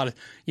thing, that a lot of,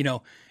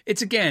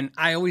 it's, again,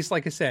 I always,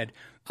 like I said,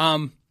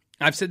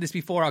 I've said this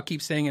before, I'll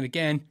keep saying it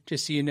again,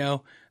 just so you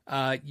know,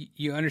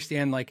 you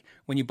understand, like,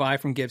 when you buy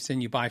from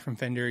Gibson, you buy from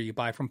Fender, you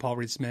buy from Paul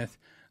Reed Smith,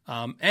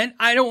 and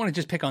I don't want to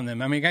just pick on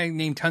them. I mean, I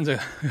named tons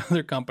of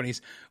other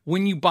companies.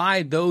 When you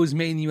buy those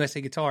made in the USA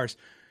guitars,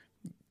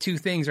 two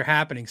things are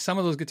happening. Some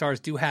of those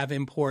guitars do have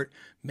import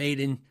made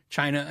in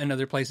China and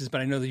other places, but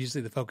I know that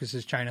usually the focus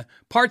is China.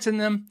 Parts in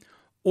them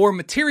or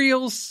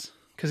materials,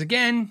 because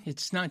again,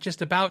 it's not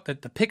just about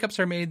that the pickups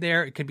are made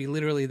there. It could be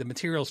literally the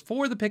materials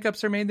for the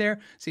pickups are made there.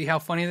 See how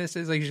funny this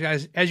is? Like,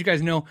 as you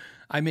guys know,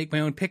 I make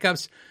my own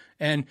pickups.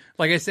 And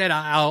like I said,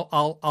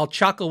 I'll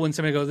chuckle when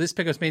somebody goes, this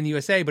pickup's made in the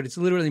USA, but it's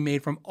literally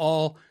made from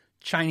all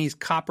Chinese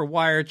copper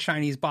wire,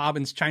 Chinese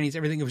bobbins, Chinese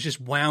everything. It was just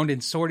wound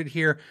and sorted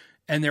here.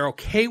 And they're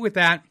okay with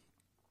that.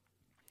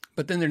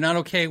 But then they're not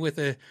okay with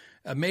a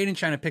made in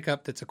China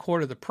pickup that's a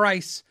quarter the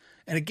price.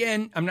 And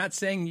again, I'm not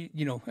saying,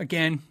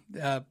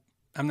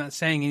 I'm not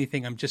saying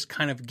anything. I'm just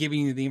kind of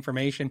giving you the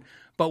information.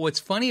 But what's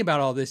funny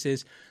about all this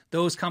is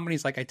those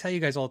companies, like I tell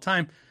you guys all the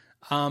time,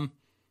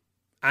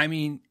 I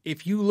mean,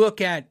 if you look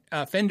at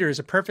Fender as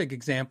a perfect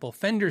example,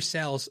 Fender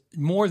sells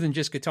more than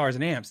just guitars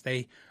and amps.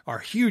 They are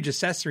huge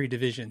accessory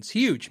divisions,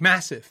 huge,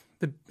 massive.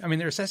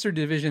 Their accessory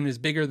division is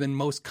bigger than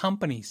most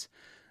companies.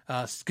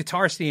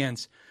 Guitar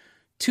stands,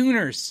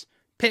 tuners,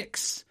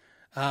 picks,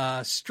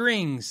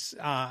 strings,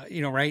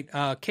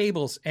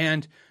 cables,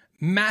 and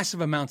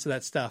massive amounts of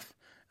that stuff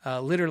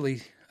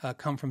literally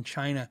come from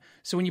China.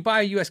 So when you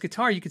buy a U.S.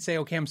 guitar, you could say,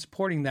 okay, I'm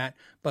supporting that.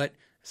 But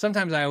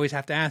sometimes I always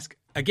have to ask,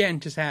 again,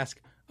 just ask,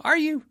 are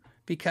you?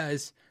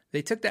 Because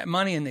they took that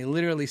money and they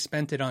literally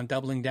spent it on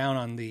doubling down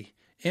on the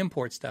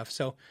import stuff.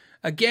 So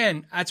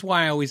again, that's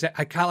why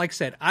like I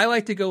said, I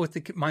like to go with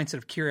the mindset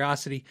of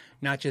curiosity,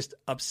 not just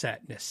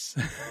upsetness,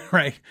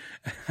 right?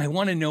 I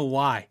want to know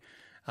why.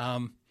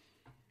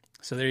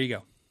 So there you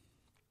go.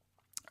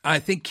 I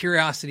think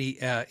curiosity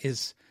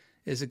is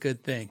a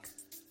good thing.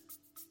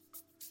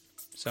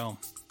 So.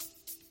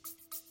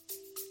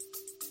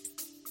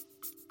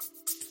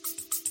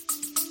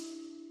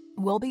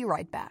 We'll be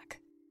right back.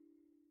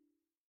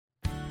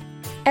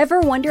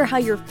 Ever wonder how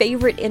your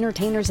favorite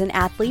entertainers and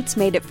athletes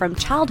made it from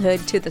childhood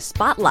to the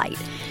spotlight?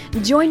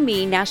 Join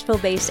me,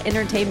 Nashville-based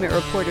entertainment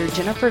reporter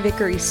Jennifer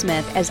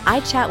Vickery-Smith, as I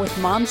chat with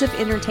moms of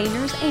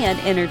entertainers and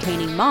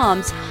entertaining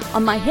moms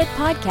on my hit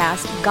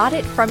podcast, Got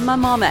It From My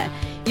Mama.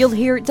 You'll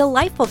hear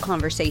delightful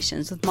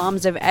conversations with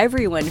moms of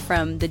everyone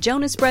from the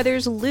Jonas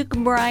Brothers, Luke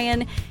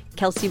Bryan,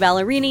 Kelsey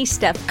Ballerini,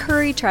 Steph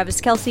Curry, Travis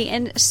Kelce,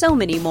 and so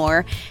many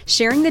more,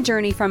 sharing the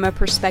journey from a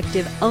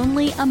perspective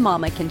only a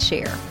mama can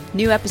share.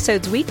 New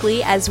episodes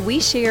weekly as we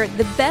share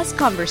the best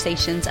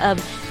conversations of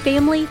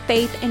family,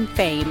 faith, and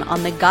fame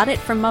on the Got It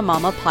From My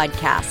Mama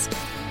podcast.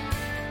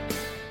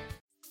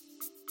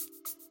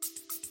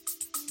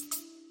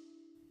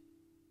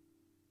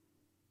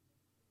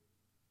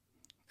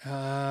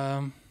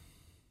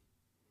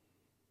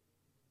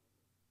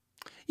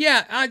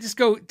 Yeah, I just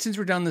go, since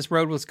we're down this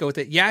road, let's go with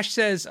it. Yash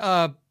says,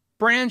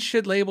 brands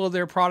should label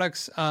their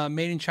products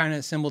made in China,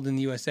 assembled in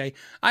the USA.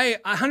 I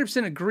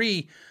 100%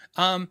 agree.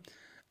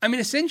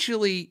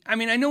 Essentially,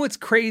 I know it's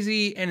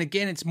crazy. And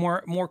again, it's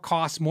more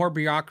costs, more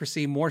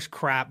bureaucracy, more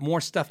crap, more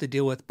stuff to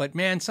deal with. But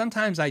man,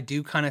 sometimes I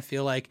do kind of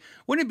feel like,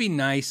 wouldn't it be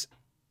nice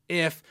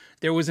if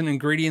there was an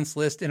ingredients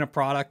list in a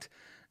product?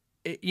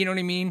 You know what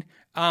I mean?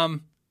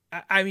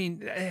 I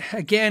mean,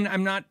 again,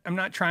 I'm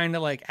not trying to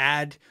like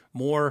add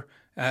more,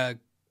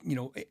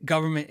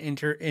 government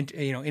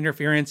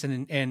interference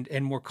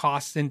and more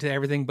costs into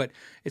everything. But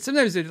it's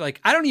sometimes like,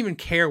 I don't even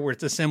care where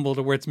it's assembled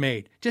or where it's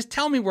made. Just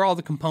tell me where all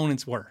the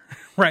components were,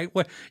 right?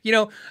 What,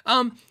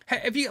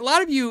 if you, a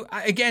lot of you,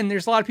 again,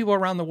 there's a lot of people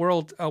around the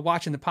world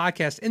watching the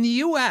podcast. In the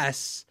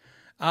US,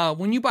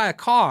 when you buy a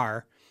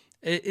car,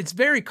 it's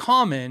very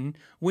common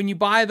when you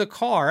buy the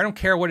car, I don't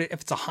care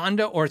if it's a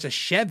Honda or it's a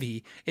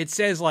Chevy, it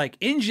says like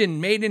engine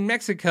made in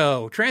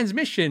Mexico,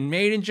 transmission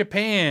made in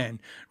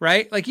Japan,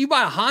 right? Like you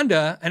buy a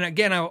Honda, and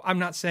again, I'm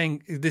not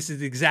saying this is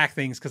the exact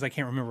things because I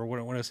can't remember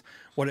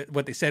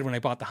what they said when I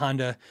bought the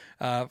Honda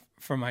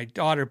for my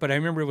daughter, but I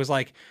remember it was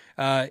like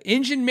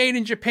engine made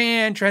in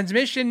Japan,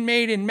 transmission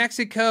made in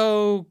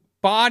Mexico,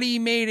 body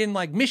made in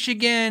like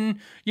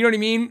Michigan, you know what I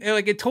mean?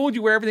 Like it told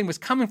you where everything was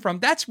coming from.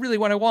 That's really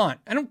what I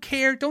want. I don't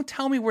care. Don't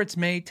tell me where it's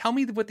made. Tell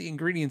me what the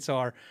ingredients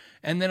are.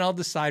 And then I'll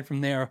decide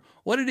from there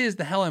what it is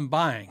the hell I'm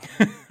buying.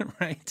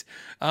 Right.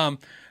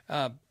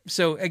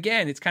 So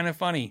again, it's kind of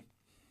funny.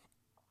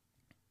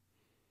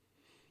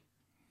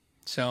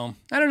 So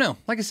I don't know.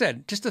 Like I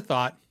said, just a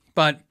thought,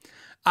 but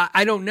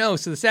I don't know.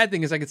 So the sad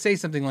thing is I could say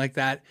something like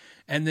that.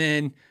 And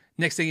then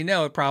next thing you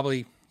know, it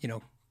probably,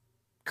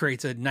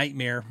 creates a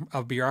nightmare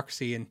of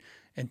bureaucracy and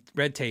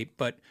red tape,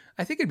 but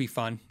I think it'd be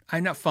fun.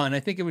 Not fun. I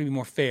think it would be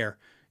more fair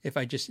if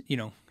I just,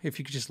 if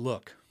you could just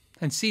look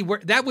and see where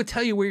that would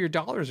tell you where your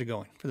dollars are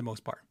going for the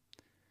most part.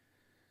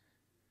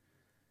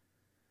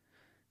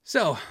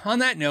 So on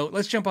that note,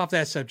 let's jump off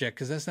that subject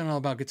because that's not all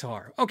about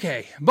guitar.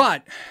 Okay.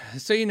 But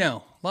so,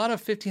 a lot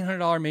of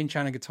 $1,500 made in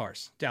China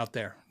guitars out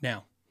there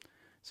now.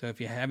 So if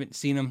you haven't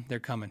seen them, they're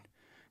coming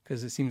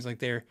because it seems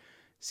like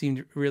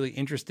seemed really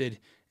interested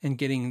in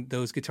getting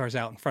those guitars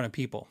out in front of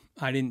people.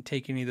 I didn't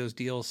take any of those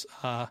deals,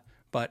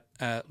 but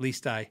at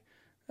least I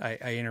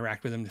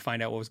interact with them to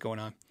find out what was going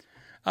on.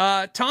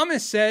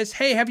 Thomas says,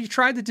 hey, have you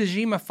tried the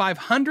Tajima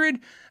 500?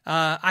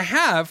 I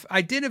have.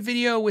 I did a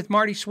video with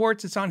Marty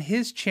Schwartz. It's on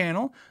his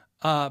channel.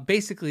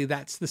 Basically,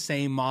 that's the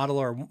same model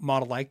or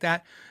model like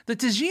that. The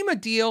Tajima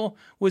deal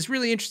was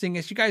really interesting.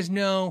 As you guys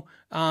know,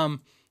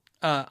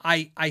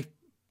 I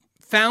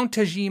found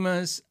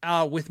Tajimas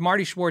with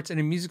Marty Schwartz in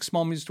a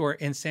small music store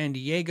in San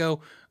Diego.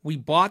 We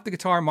bought the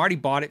guitar. Marty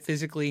bought it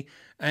physically.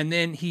 And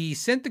then he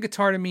sent the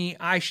guitar to me.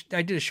 I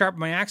did a sharpen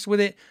my axe with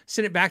it,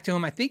 sent it back to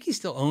him. I think he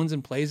still owns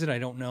and plays it. I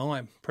don't know.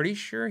 I'm pretty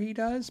sure he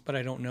does, but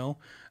I don't know.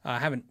 I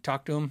haven't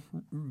talked to him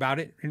about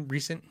it in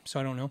recent, so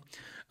I don't know.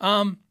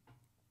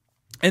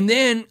 And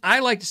then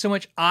I liked it so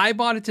much, I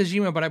bought a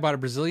Tajima, but I bought a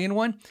Brazilian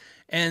one.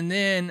 And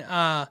then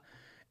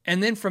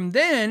from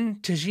then,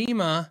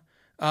 Tajima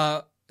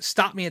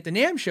stopped me at the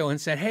NAMM show and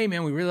said, hey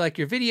man, we really like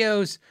your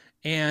videos.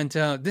 And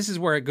this is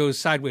where it goes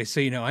sideways.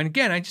 So, and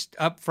again, I just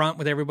upfront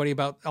with everybody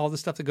about all the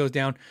stuff that goes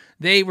down.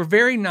 They were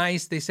very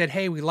nice. They said,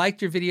 hey, we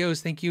liked your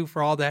videos. Thank you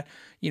for all that,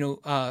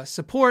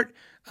 support.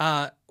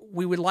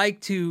 We would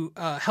like to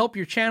help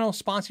your channel,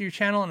 sponsor your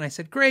channel. And I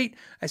said, great.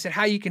 I said,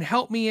 how you can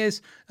help me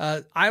is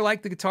I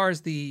like the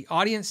guitars. The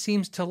audience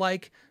seems to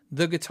like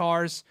the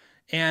guitars.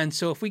 And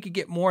so if we could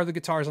get more of the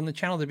guitars on the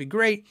channel, that'd be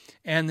great.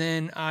 And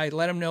then I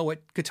let them know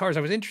what guitars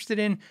I was interested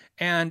in.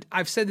 And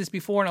I've said this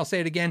before and I'll say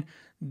it again.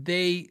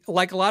 They,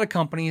 like a lot of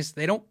companies,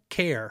 they don't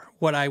care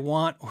what I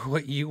want or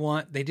what you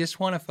want. They just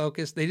want to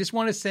focus. They just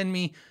want to send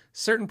me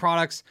certain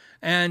products.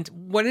 And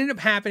what ended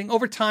up happening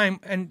over time,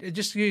 and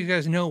just so you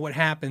guys know what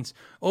happens,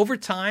 over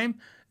time,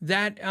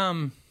 that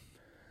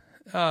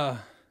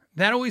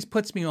always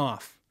puts me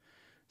off.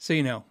 So,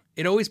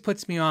 it always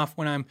puts me off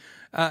when I'm,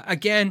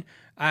 again,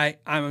 I'm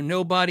a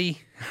nobody,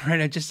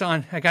 right?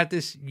 I got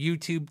this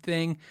YouTube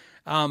thing.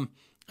 I'm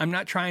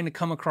not trying to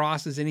come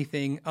across as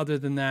anything other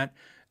than that.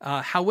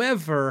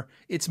 However,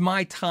 it's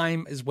my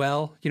time as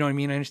well. You know what I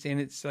mean? I understand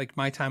it's like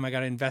my time. I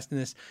got to invest in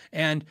this.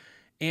 And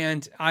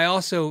I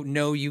also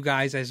know you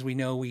guys, as we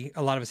know,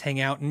 a lot of us hang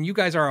out, and you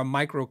guys are a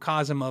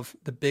microcosm of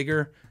the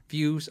bigger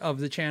views of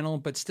the channel,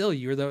 but still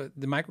you're the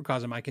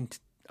microcosm.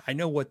 I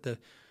know what the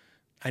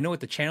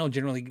channel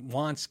generally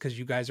wants because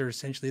you guys are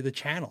essentially the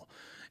channel.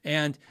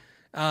 And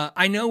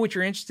I know what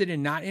you're interested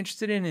in, not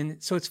interested in.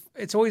 And so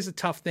it's always a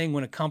tough thing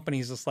when a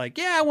company's just like,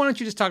 yeah, why don't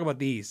you just talk about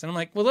these? And I'm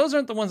like, well, those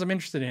aren't the ones I'm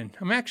interested in.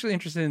 I'm actually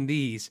interested in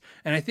these.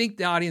 And I think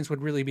the audience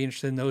would really be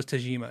interested in those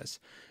Tajimas.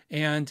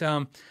 And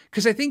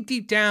because I think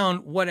deep down,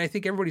 what I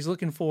think everybody's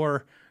looking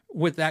for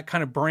with that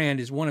kind of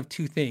brand is one of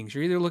two things.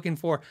 You're either looking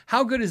for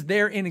how good is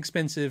their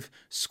inexpensive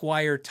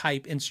Squier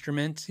type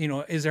instrument?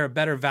 Is there a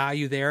better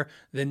value there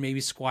than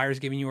maybe Squier's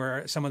giving you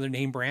or some other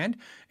name brand?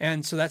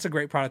 And so that's a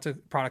great product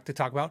to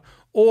talk about.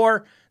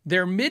 Or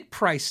their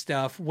mid-price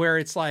stuff where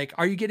it's like,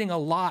 are you getting a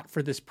lot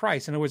for this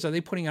price? In other words, are they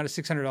putting out a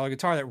 $600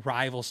 guitar that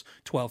rivals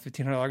 $1,200,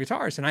 $1,500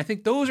 guitars? And I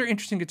think those are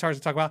interesting guitars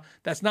to talk about.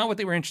 That's not what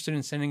they were interested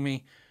in sending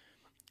me.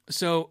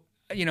 So,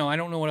 I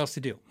don't know what else to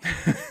do.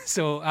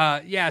 So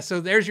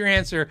there's your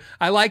answer.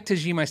 I like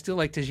Tajima. I still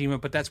like Tajima,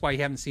 but that's why you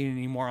haven't seen it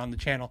anymore on the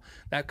channel.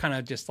 That kind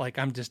of just like,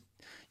 I'm just,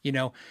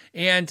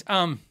 and,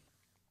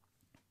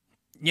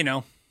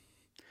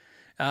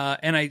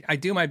 And I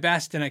do my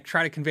best, and I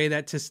try to convey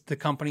that to the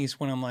companies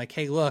when I'm like,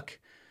 hey, look,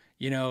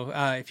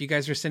 if you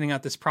guys are sending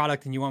out this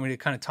product and you want me to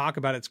kind of talk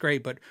about it, it's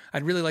great. But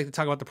I'd really like to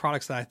talk about the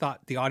products that I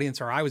thought the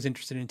audience or I was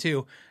interested in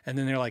too. And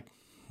then they're like,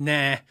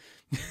 nah.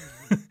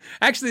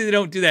 Actually, they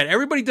don't do that.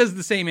 Everybody does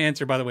the same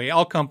answer, by the way,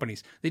 all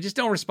companies. They just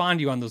don't respond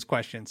to you on those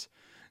questions.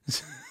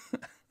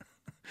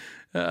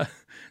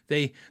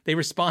 They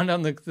respond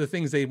on the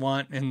things they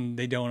want and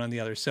they don't on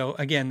the others. So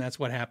again, that's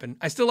what happened.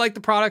 I still like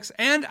the products,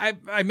 and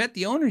I met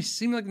the owner. He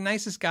seemed like the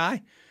nicest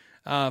guy.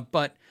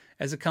 But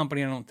as a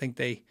company, I don't think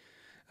they,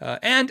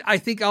 and I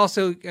think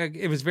also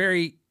it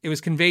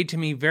was conveyed to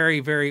me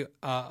very, very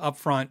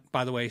upfront,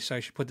 by the way, so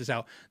I should put this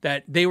out,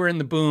 that they were in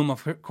the boom,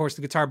 of course,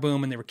 the guitar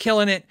boom, and they were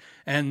killing it,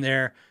 and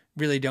they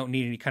really don't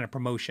need any kind of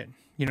promotion.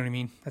 You know what I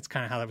mean? That's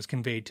kind of how that was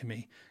conveyed to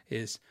me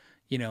is,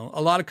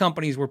 a lot of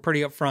companies were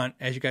pretty upfront,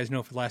 as you guys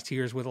know, for the last 2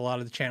 years with a lot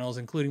of the channels,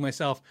 including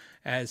myself,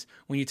 as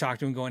when you talk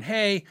to them going,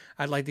 hey,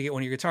 I'd like to get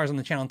one of your guitars on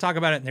the channel and talk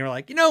about it. And they were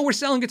like, we're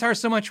selling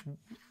guitars so much,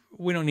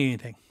 we don't need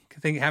anything.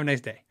 Have a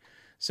nice day.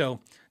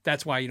 So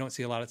that's why you don't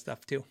see a lot of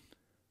stuff too.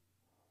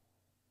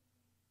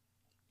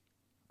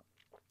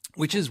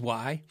 Which is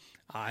why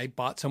I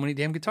bought so many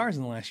damn guitars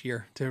in the last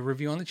year to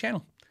review on the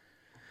channel.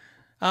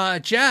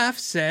 Jeff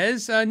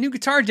says, new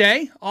guitar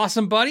day.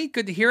 Awesome, buddy.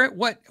 Good to hear it.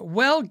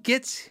 What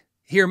gets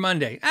here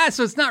Monday?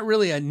 So it's not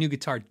really a new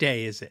guitar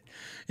day, is it?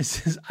 It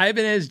says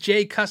Ibanez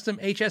J Custom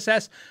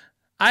HSS.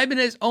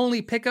 Ibanez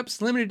only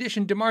pickups, limited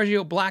edition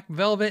DiMarzio Black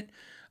Velvet,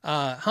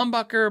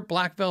 humbucker,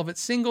 Black Velvet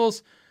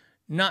singles,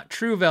 not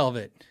true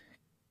velvet.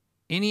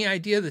 Any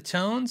idea of the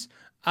tones?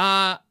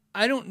 I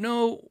don't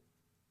know.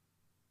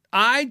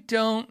 I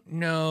don't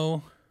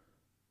know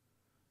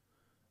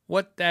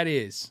what that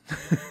is.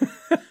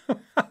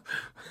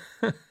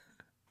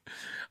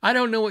 I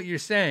don't know what you're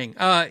saying.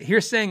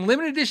 You're saying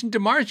limited edition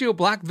DiMarzio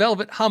Black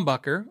Velvet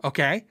humbucker.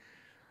 Okay.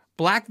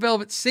 Black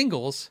Velvet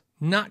singles,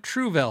 not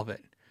true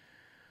velvet.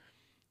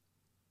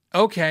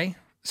 Okay.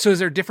 So is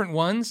there different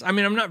ones? I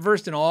mean, I'm not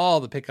versed in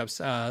all the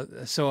pickups,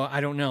 so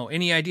I don't know.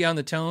 Any idea on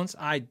the tones?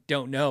 I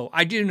don't know.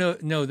 I do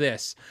know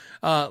this.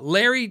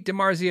 Larry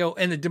DiMarzio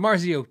and the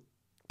DiMarzio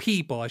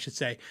people, I should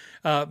say,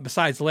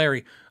 besides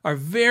Larry, are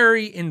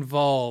very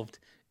involved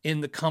in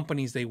the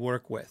companies they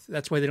work with.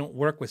 That's why they don't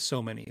work with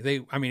so many.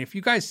 If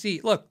you guys see,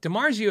 look,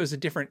 DiMarzio is a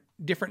different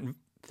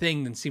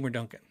thing than Seymour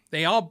Duncan.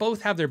 They all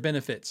both have their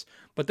benefits,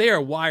 but they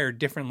are wired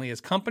differently as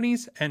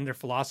companies and their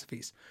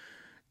philosophies.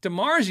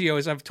 DiMarzio,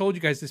 as I've told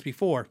you guys this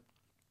before,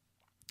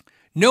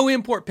 no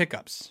import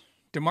pickups.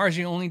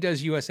 DiMarzio only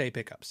does USA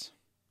pickups.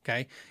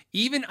 Okay.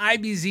 Even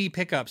IBZ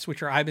pickups,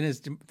 which are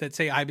Ibanez that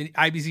say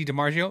IBZ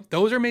DiMarzio,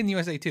 those are made in the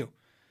USA too.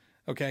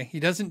 Okay. He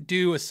doesn't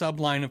do a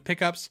subline of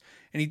pickups,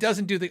 and he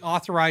doesn't do the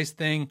authorized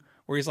thing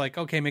where he's like,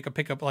 okay, make a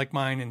pickup like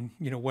mine and,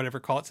 whatever,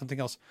 call it something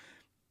else.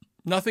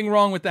 Nothing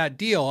wrong with that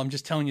deal. I'm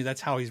just telling you that's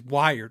how he's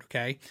wired.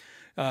 Okay.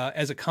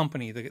 As a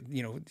company,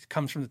 it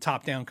comes from the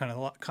top down kind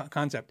of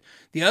concept.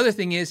 The other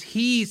thing is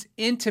he's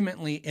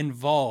intimately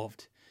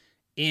involved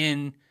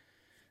in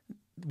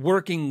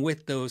working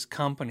with those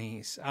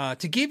companies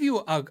to give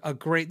you a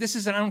great.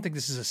 I don't think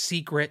this is a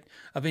secret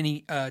of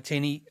any of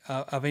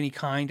any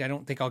kind. I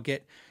don't think I'll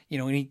get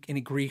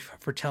any grief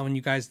for telling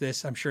you guys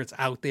this. I'm sure it's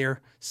out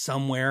there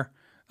somewhere.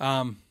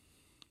 Hold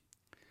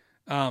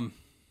on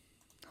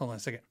a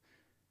second.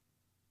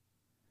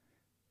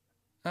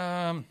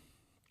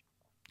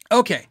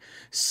 Okay,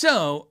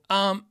 so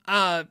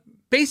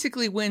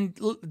basically, when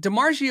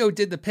DiMarzio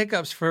did the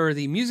pickups for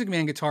the Music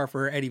Man guitar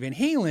for Eddie Van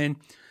Halen,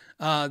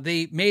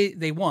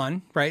 they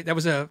won, right? That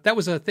was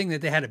a thing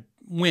that they had to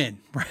win,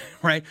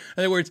 right?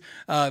 In other words,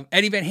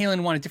 Eddie Van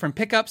Halen wanted different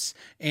pickups,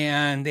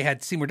 and they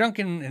had Seymour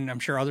Duncan and I'm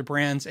sure other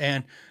brands,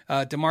 and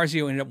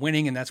DiMarzio ended up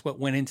winning, and that's what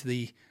went into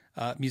the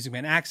Music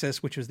Man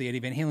Access, which was the Eddie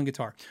Van Halen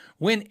guitar.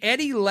 When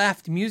Eddie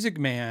left Music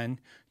Man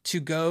to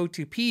go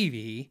to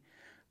Peavey,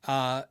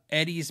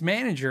 Eddie's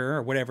manager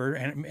or whatever,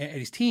 and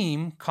Eddie's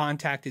team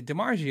contacted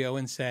DiMarzio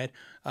and said,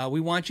 we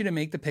want you to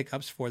make the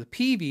pickups for the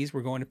Peaveys.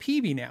 We're going to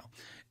Peavey now.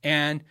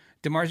 And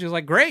DiMarzio's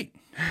like, great.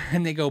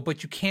 And they go,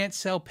 but you can't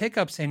sell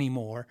pickups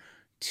anymore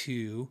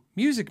to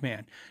Music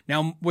Man.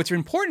 Now, what's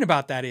important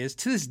about that is,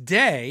 to this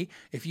day,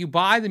 if you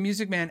buy the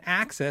Music Man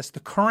Access,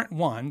 the current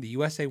one, the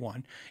USA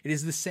one, it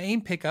is the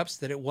same pickups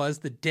that it was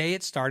the day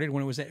it started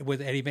when it was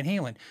with Eddie Van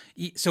Halen.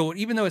 So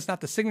even though it's not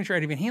the signature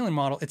Eddie Van Halen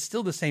model, it's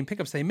still the same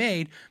pickups they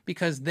made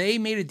because they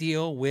made a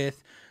deal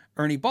with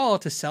Ernie Ball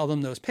to sell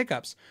them those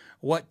pickups.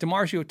 What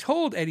DiMarzio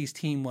told Eddie's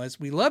team was,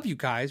 we love you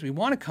guys, we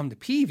want to come to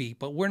Peavey,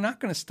 but we're not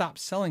going to stop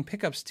selling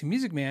pickups to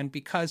Music Man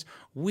because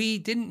we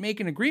didn't make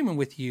an agreement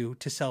with you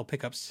to sell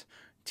pickups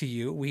to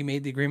you. We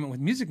made the agreement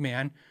with Music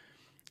Man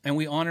and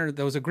we honor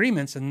those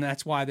agreements, and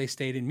that's why they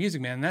stayed in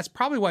Music Man. And that's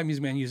probably why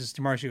Music Man uses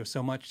DiMarzio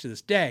so much to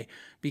this day,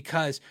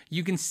 because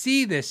you can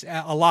see this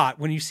a lot.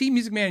 When you see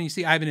Music Man and you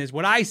see Ibanez,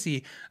 what I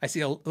see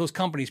those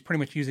companies pretty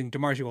much using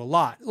DiMarzio a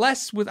lot.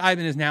 Less with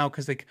Ibanez now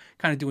because they're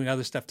kind of doing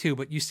other stuff too,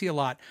 but you see a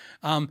lot.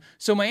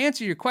 So my answer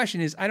to your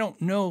question is I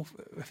don't know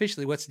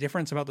officially what's the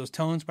difference about those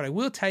tones, but I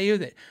will tell you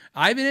that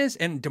Ibanez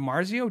and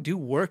DiMarzio do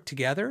work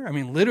together. I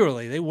mean,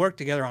 literally, they work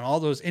together on all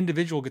those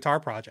individual guitar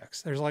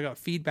projects. There's like a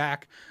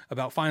feedback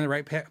about finding the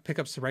right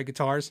pickups, the right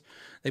guitars.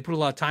 They put a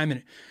lot of time in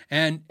it.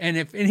 And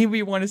if any of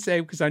you want to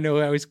say, because I know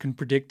I always can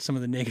predict some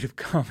of the negative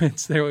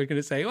comments, they're always going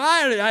to say,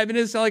 well,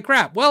 Ibanez sound like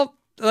crap. Well,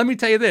 let me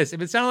tell you this.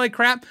 If it sounded like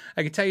crap,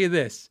 I can tell you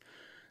this.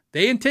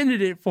 They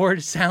intended it for it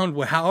to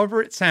sound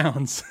however it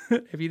sounds.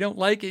 If you don't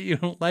like it, you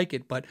don't like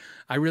it. But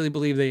I really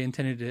believe they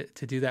intended it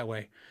to do that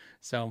way.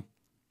 So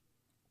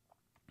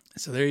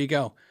there you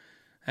go.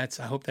 I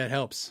hope that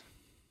helps.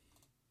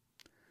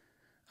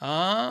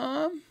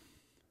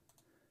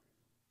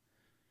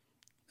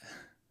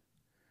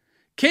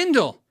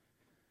 Kindle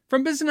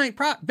from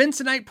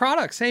Bensonite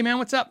Products. Hey man,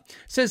 what's up?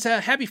 Says,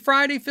 happy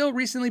Friday, Phil.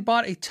 Recently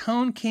bought a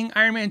Tone King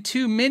Iron Man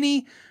 2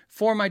 Mini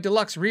for my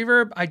deluxe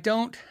reverb. I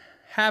don't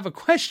have a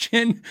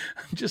question.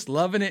 I'm just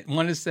loving it and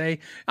want to say,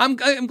 I'm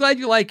glad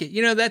you like it.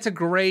 You know, that's a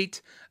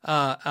great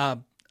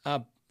attenuator.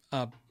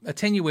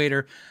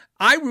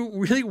 I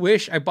really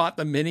wish I bought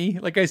the Mini.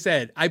 Like I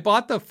said, I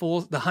bought the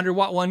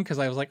 100-watt one because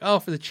I was like, oh,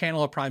 for the channel,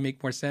 it'll probably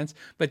make more sense.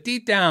 But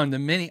deep down, the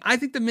Mini, I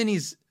think the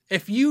Mini's,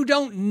 if you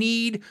don't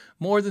need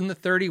more than the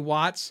 30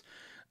 watts,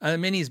 the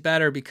Mini's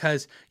better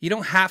because you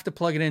don't have to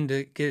plug it in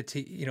to get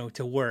it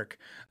to work.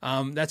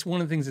 That's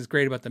one of the things that's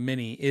great about the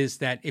Mini is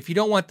that if you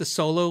don't want the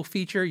solo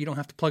feature, you don't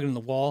have to plug it in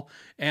the wall.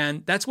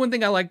 And that's one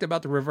thing I liked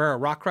about the Rivera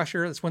Rock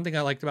Crusher. That's one thing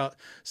I liked about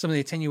some of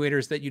the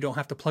attenuators that you don't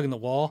have to plug in the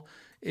wall.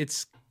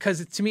 It's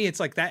because to me, it's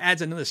like that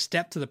adds another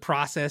step to the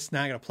process.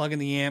 Now I got to plug in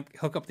the amp,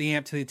 hook up the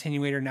amp to the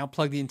attenuator, now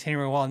plug the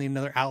attenuator wall, I need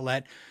another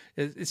outlet.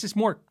 It's just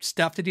more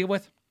stuff to deal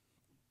with.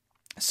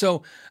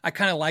 So I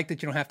kind of like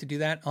that you don't have to do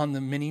that on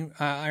the Mini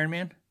Iron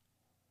Man.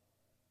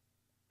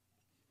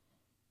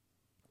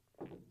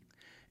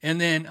 And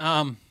then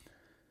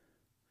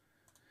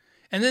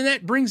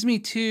that brings me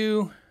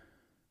to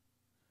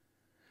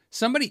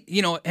somebody,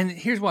 and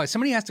here's why.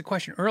 Somebody asked a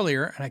question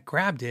earlier and I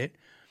grabbed it,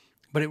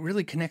 but it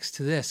really connects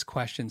to this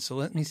question. So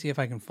let me see if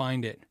I can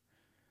find it.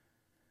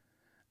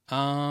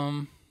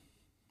 The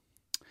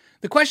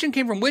question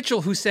came from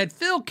Witchell, who said,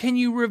 Phil, can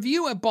you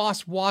review a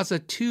Boss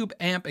Waza tube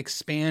amp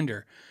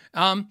expander?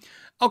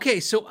 Okay,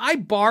 so I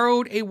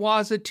borrowed a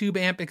Waza tube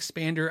amp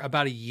expander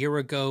about a year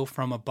ago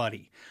from a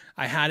buddy.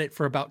 I had it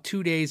for about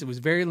 2 days. It was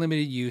very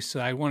limited use, so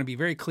I want to be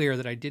very clear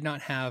that I did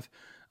not have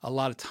a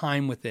lot of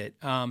time with it.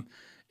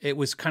 It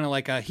was kind of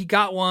like he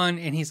got one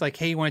and he's like,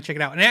 hey, you want to check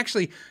it out? And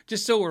actually,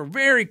 just so we're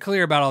very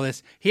clear about all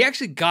this, he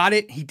actually got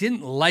it. He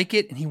didn't like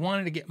it and he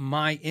wanted to get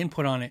my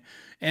input on it.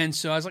 And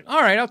so I was like,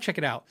 all right, I'll check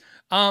it out.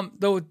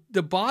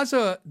 The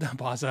Baza,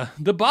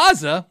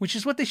 which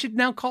is what they should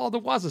now call the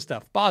Waza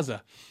stuff,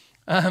 Baza,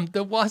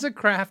 the Waza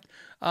Craft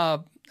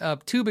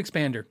tube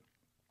expander.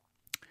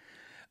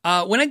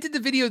 When I did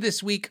the video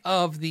this week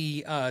of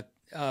the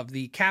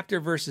Captor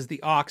versus the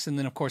Aux, and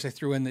then of course I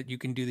threw in that you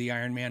can do the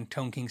Iron Man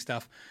Tone King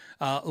stuff.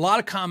 A lot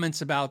of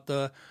comments about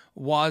the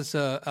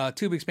Waza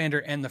tube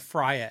expander and the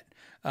Fryette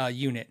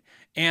unit.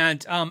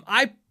 And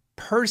I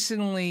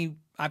personally,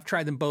 I've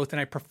tried them both, and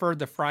I preferred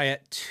the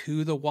Fryette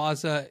to the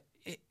Waza.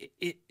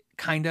 It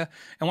kinda,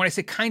 and when I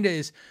say kinda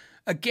is,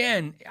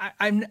 again,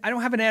 I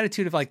don't have an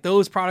attitude of like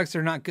those products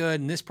are not good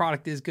and this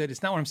product is good.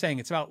 It's not what I'm saying.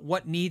 It's about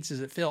what needs does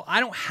it fill.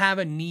 I don't have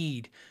a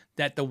need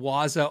that the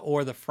Waza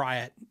or the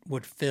Fryette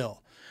would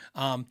fill.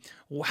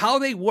 How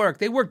they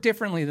work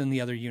differently than the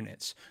other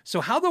units.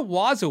 So how the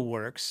Waza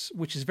works,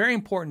 which is very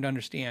important to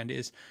understand,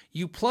 is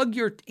you plug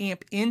your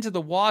amp into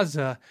the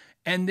Waza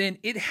and then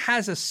it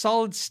has a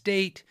solid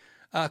state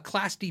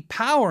Class D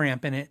power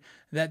amp in it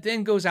that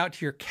then goes out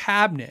to your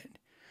cabinet.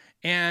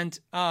 And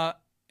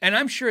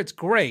I'm sure it's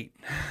great.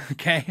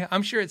 Okay.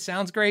 I'm sure it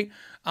sounds great.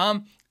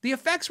 The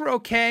effects were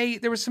okay.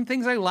 There were some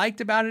things I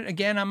liked about it.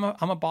 Again, I'm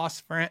a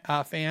Boss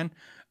fan.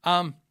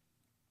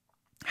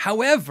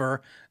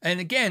 However, and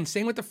again,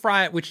 same with the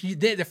Fryette, which the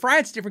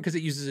Fryette's different because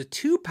it uses a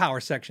 2 power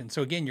section.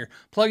 So again, you're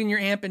plugging your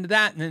amp into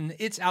that and then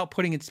it's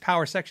outputting its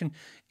power section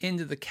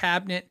into the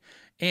cabinet.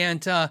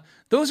 And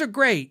those are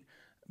great.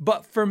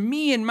 But for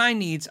me and my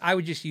needs, I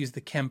would just use the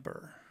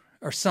Kemper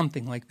or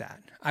something like that.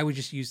 I would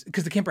just use,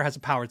 because the Kemper has a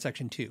powered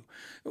section too.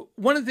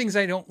 One of the things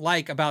I don't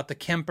like about the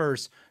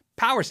Kemper's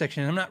power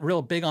section, I'm not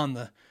real big on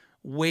the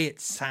way it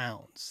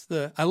sounds.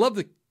 I love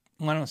the,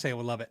 well, I don't say I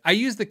would love it. I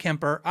use the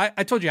Kemper.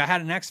 I told you I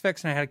had an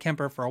X-Fix and I had a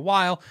Kemper for a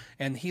while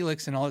and the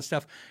Helix and all that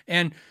stuff.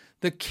 And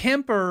the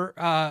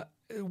Kemper,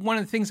 one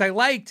of the things I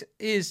liked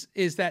is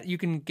that you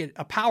can get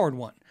a powered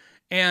one.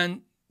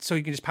 And so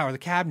you can just power the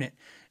cabinet.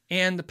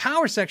 And the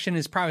power section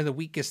is probably the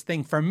weakest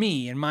thing for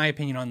me, in my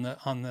opinion,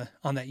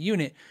 on that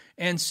unit.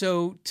 And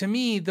so to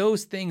me,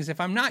 those things,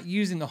 if I'm not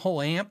using the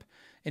whole amp,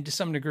 and to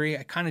some degree,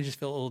 I kind of just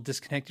feel a little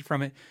disconnected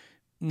from it.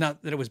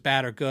 not that it was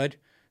bad or good.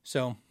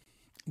 So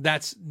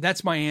that's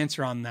my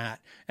answer on that.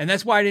 And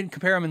that's why I didn't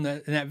compare them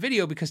in that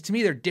video, because to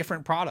me, they're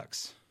different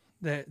products.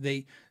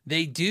 They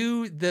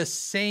do the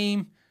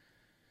same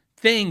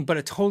thing, but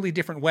a totally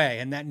different way.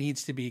 And that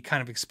needs to be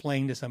kind of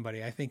explained to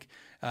somebody. I think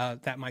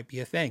that might be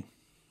a thing.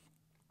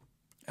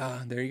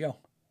 There you go.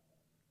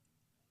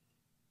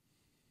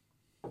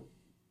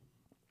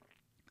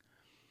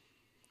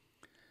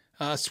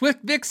 Swift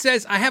Vic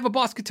says, I have a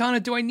Boss Katana.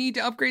 Do I need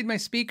to upgrade my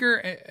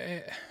speaker?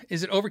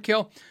 Is it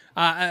overkill?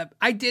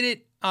 I did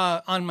it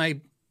on my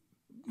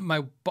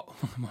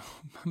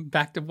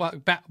back to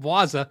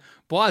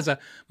Waza.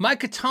 My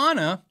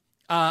Katana,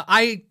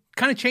 I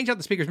kind of changed out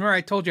the speakers. Remember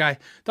I told you I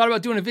thought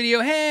about doing a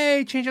video,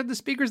 hey, change out the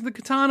speakers in the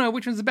Katana.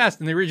 Which one's the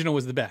best? And the original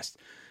was the best.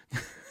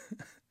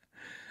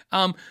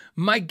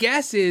 My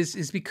guess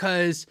is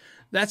because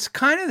that's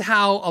kind of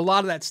how a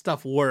lot of that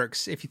stuff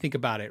works, if you think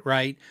about it,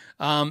 right?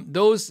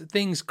 Those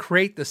things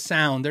create the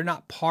sound. They're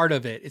not part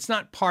of it. It's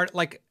not part,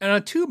 like on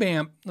a tube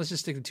amp, let's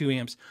just stick to 2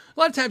 amps. A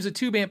lot of times a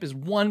tube amp is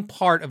one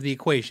part of the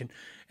equation,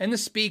 and the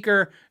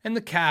speaker and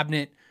the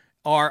cabinet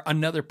are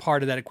another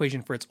part of that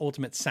equation for its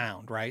ultimate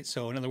sound, right?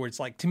 So in other words,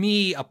 like to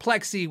me, a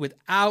Plexi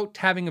without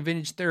having a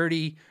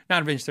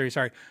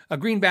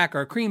Greenback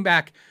or a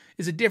Creamback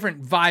is a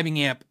different vibing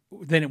amp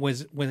than it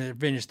was with a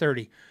Vintage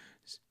 30.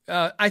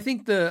 I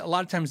think a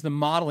lot of times the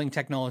modeling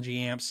technology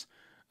amps,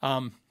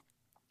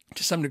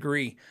 to some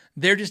degree,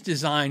 they're just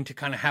designed to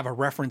kind of have a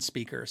reference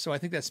speaker. So I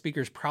think that speaker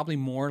is probably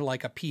more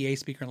like a PA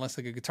speaker and less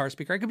like a guitar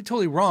speaker. I could be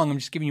totally wrong. I'm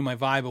just giving you my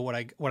vibe of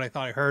what I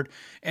thought I heard.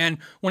 And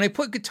when I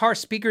put guitar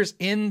speakers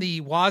in the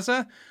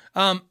Waza,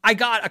 I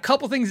got a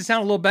couple things that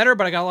sound a little better,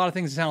 but I got a lot of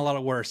things that sound a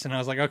lot worse. And I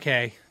was like,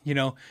 okay,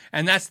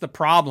 and that's the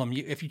problem.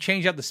 If you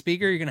change out the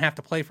speaker, you're going to have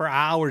to play for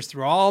hours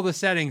through all the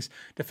settings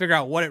to figure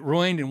out what it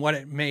ruined and what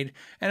it made.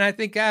 And I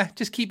think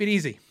just keep it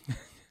easy.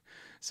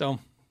 So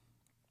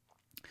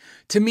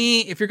to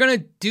me, if you're going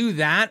to do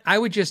that, I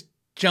would just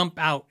jump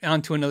out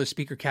onto another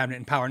speaker cabinet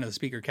and power another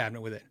speaker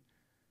cabinet with it.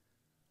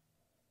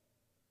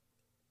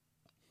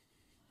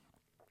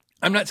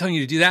 I'm not telling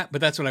you to do that, but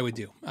that's what I would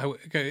do.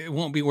 It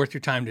won't be worth your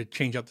time to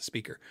change out the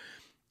speaker.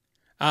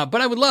 But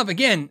I would love,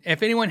 again,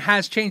 if anyone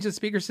has changed the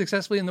speaker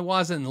successfully in the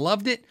Waza and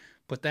loved it,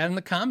 put that in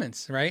the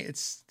comments, right?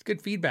 It's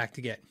good feedback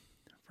to get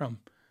from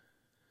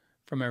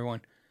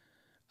everyone.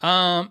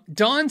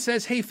 Dawn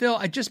says, hey, Phil,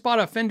 I just bought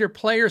a Fender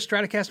Player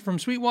Stratocaster from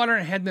Sweetwater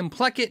and had them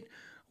pleck it.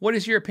 What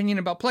is your opinion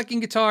about plecking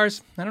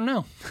guitars? I don't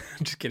know.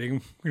 I'm just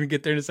kidding. We're going to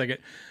get there in a second.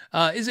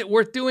 Is it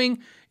worth doing?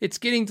 It's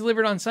getting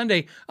delivered on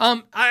Sunday.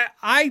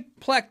 I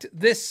plecked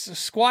this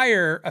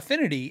Squier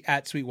Affinity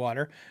at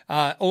Sweetwater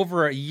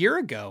over a year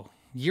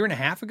and a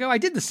half ago. I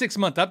did the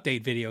 6-month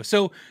update video.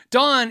 So,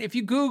 Dawn, if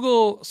you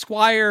Google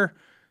Squier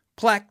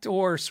plecked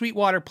or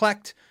Sweetwater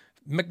plecked,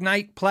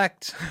 McKnight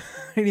plecked,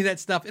 any of that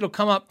stuff, it'll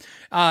come up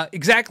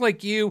exactly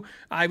like you.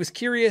 I was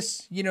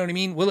curious, you know what I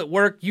mean? Will it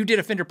work? You did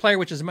a Fender Player,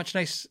 which is a much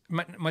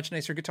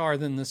nicer guitar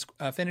than this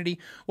Affinity.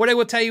 What I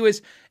will tell you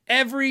is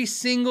every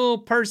single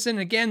person,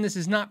 again, this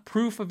is not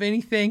proof of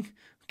anything,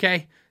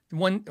 okay?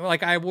 One,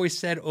 like I've always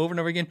said over and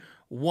over again,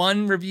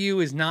 one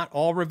review is not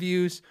all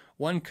reviews.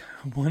 One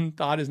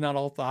thought is not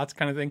all thoughts,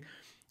 kind of thing.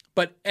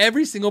 But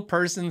every single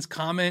person's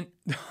comment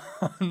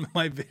on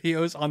my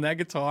videos on that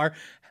guitar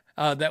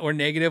that were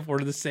negative were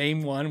the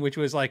same one, which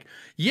was like,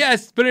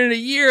 yes, but in a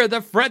year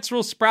the frets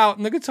will sprout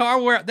and the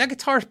guitar that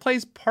guitar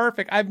plays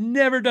perfect. I've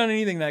never done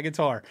anything that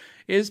guitar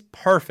is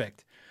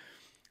perfect.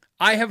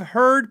 I have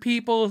heard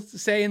people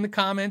say in the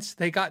comments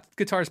they got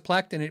guitars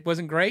plecked and it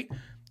wasn't great.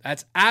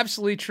 That's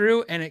absolutely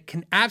true, and it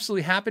can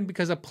absolutely happen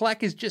because a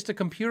pleck is just a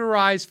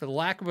computerized, for the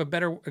lack of a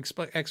better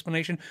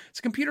explanation, it's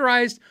a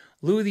computerized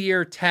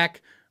Luthier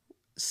tech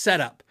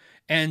setup.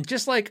 And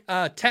just like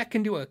tech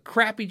can do a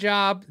crappy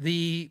job,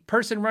 the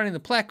person running the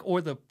pleck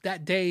or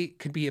that day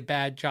could be a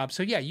bad job.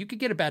 So yeah, you could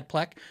get a bad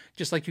pleck,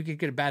 just like you could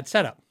get a bad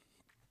setup.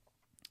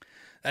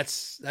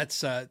 That's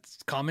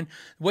common.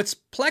 What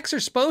plecs are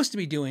supposed to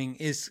be doing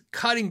is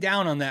cutting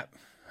down on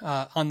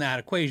that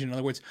equation. In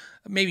other words,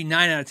 maybe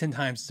 9 out of 10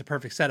 times is a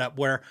perfect setup,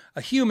 where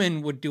a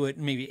human would do it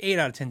maybe 8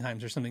 out of 10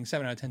 times or something,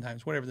 7 out of 10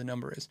 times, whatever the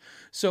number is.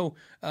 So,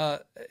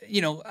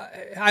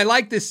 I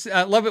like this.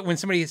 I love it when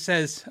somebody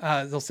says,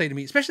 they'll say to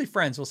me, especially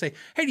friends, will say,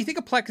 hey, do you think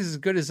a plex is as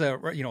good as a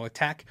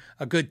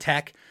good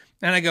tech?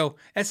 And I go,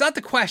 that's not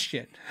the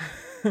question.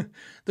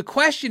 The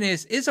question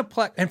is a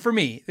plex, and for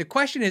me, the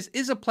question is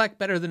a plex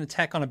better than a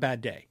tech on a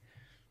bad day?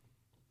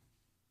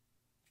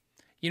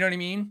 You know what I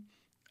mean?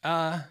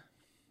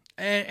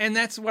 And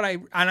that's what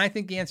I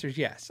think the answer is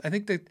yes. I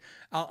think that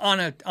on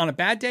a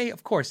bad day,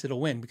 of course it'll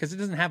win because it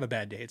doesn't have a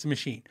bad day. It's a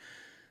machine.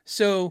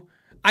 So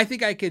I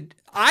think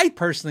I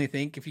personally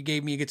think if you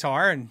gave me a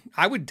guitar and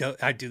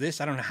I'd do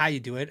this. I don't know how you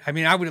do it. I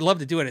mean, I would love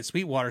to do it at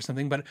Sweetwater or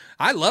something, but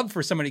I love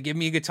for somebody to give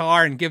me a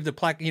guitar and give the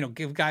pleck,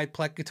 give guy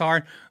pleck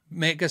guitar,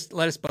 let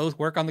us both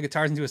work on the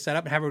guitars and do a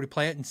setup and have everybody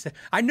play it. And say,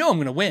 I know I'm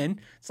going to win.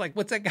 It's like,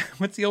 what's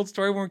the old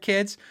story when we're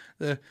kids?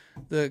 The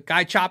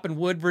guy chopping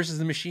wood versus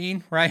the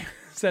machine, right?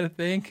 Is that a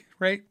thing,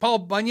 right? Paul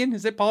Bunyan?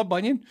 Is it Paul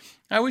Bunyan?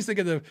 I always think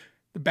of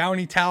the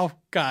bounty towel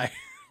guy,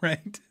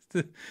 right?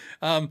 The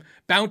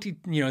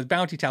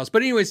bounty towels.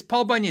 But anyways,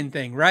 Paul Bunyan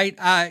thing, right?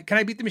 Can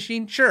I beat the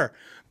machine? Sure.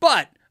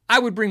 But I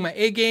would bring my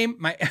A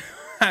game.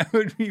 I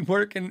would be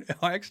working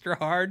extra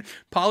hard,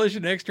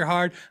 polishing extra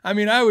hard. I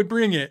mean, I would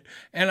bring it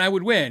and I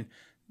would win.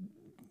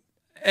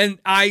 And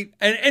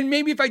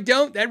maybe if I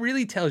don't, that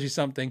really tells you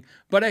something.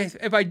 But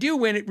if I do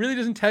win, it really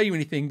doesn't tell you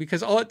anything,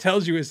 because all it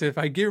tells you is that if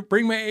I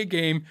bring my A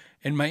game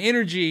and my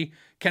energy,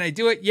 can I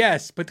do it?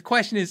 Yes. But the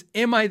question is,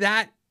 am I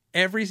that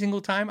every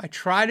single time? I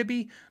try to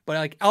be, but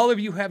like all of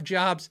you have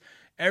jobs,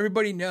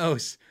 everybody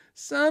knows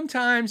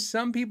sometimes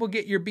some people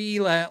get your B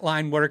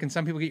line work and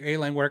some people get your A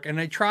line work. And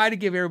I try to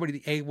give everybody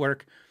the A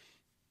work,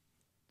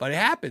 but it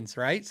happens,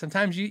 right?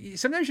 Sometimes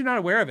you're not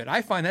aware of it.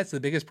 I find that's the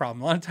biggest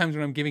problem. A lot of times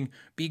when I'm giving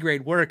B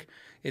grade work,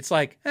 it's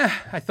like,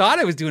 I thought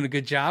I was doing a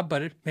good job,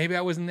 but maybe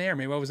I wasn't there.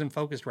 Maybe I wasn't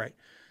focused right.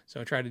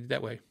 So I try to do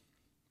that way.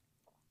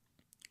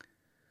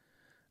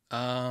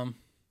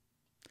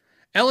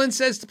 Ellen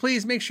says to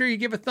please make sure you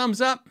give a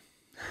thumbs up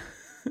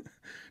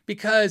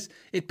because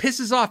it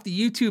pisses off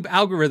the YouTube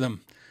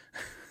algorithm.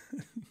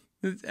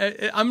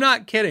 I'm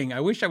not kidding. I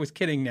wish I was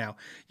kidding now.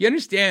 You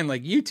understand,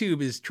 like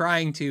YouTube is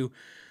trying to,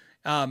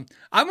 I'm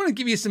going to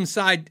give you some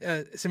insight,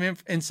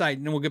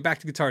 and then we'll get back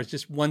to guitars.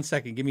 Just 1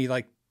 second. Give me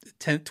like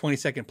 20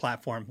 second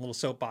platform, little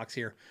soapbox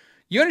here.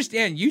 You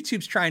understand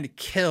YouTube's trying to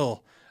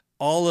kill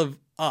all of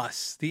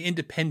us, the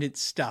independent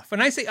stuff.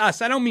 When I say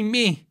us, I don't mean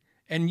me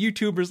and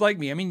YouTubers like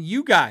me. I mean,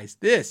 you guys,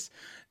 think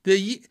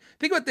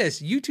about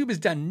this. YouTube has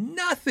done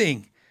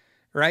nothing,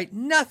 right?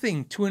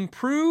 Nothing to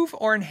improve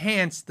or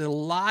enhance the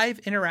live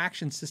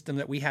interaction system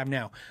that we have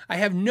now. I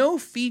have no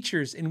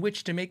features in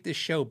which to make this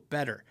show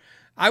better.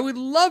 I would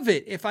love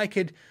it if I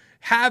could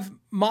have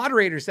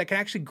moderators that can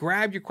actually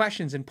grab your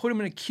questions and put them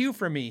in a queue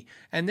for me.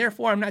 And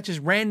therefore, I'm not just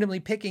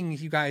randomly picking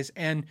you guys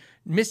and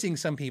missing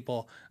some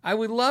people. I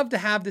would love to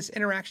have this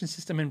interaction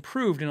system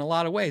improved in a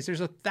lot of ways.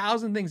 There's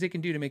 1,000 things they can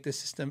do to make this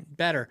system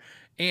better.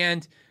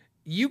 And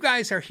you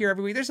guys are here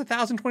every week. There's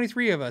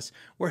 1,023 of us.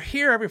 We're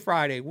here every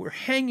Friday. We're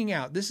hanging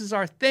out. This is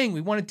our thing. We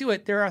want to do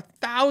it. There are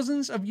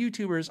thousands of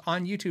YouTubers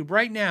on YouTube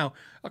right now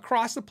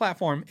across the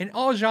platform in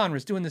all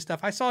genres doing this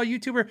stuff. I saw a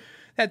YouTuber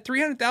that had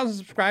 300,000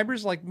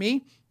 subscribers like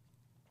me.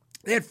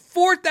 They had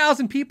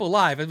 4,000 people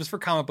live. It was for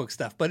comic book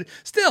stuff, but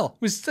still,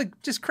 it was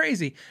like just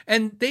crazy.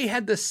 And they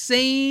had the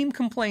same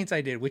complaints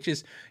I did, which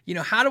is,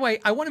 how do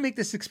I want to make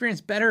this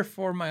experience better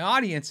for my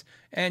audience,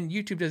 and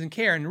YouTube doesn't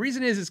care. And the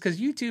reason is because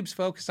YouTube's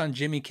focused on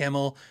Jimmy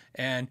Kimmel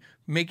and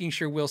making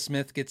sure Will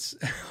Smith gets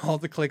all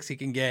the clicks he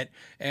can get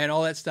and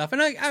all that stuff.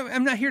 And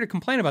I'm not here to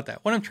complain about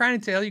that. What I'm trying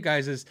to tell you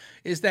guys is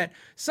that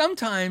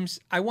sometimes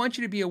I want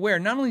you to be aware,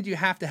 not only do you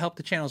have to help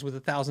the channels with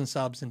 1,000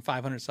 subs and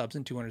 500 subs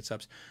and 200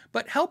 subs,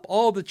 but help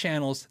all the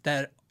channels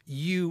that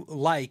you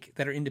like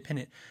that are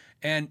independent.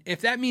 And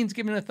if that means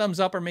giving a thumbs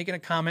up or making a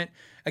comment,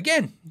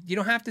 again, you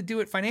don't have to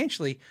do it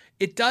financially.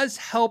 It does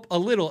help a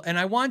little. And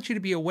I want you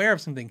to be aware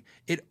of something.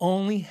 It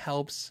only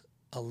helps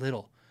a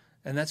little.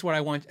 And that's what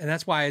I want. And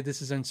that's why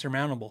this is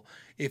insurmountable.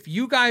 If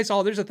you guys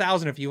there's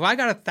 1,000 of you, I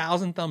got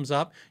 1,000 thumbs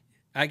up.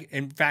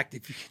 In fact,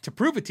 to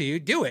prove it to you,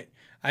 do it.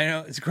 I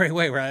know it's a great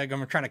way where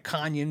I'm trying to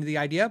con you into the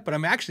idea, but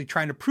I'm actually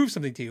trying to prove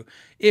something to you.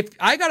 If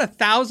I got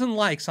 1,000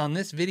 likes on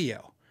this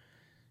video,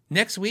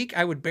 next week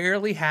I would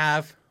barely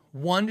have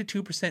 1%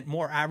 to 2%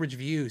 more average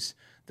views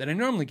than I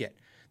normally get.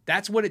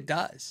 That's what it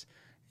does.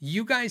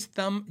 You guys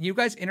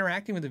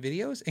interacting with the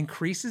videos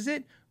increases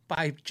it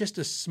by just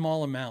a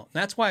small amount.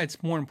 That's why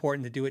it's more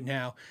important to do it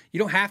now. You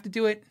don't have to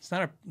do it. It's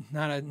not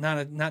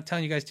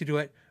telling you guys to do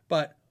it,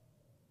 but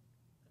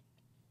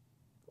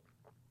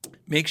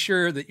make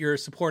sure that you're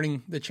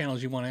supporting the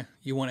channels you want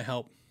to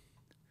help.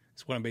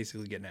 That's what I'm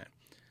basically getting at.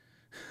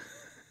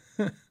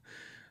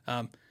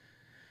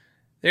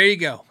 There you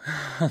go.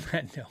 On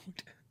that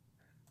note.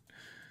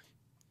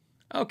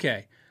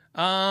 Okay.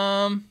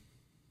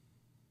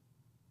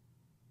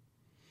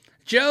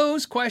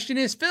 Joe's question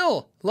is,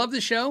 Phil, love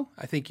the show.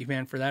 I thank you,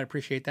 man, for that. I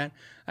appreciate that.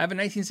 I have a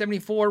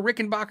 1974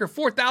 Rickenbacker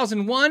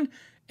 4001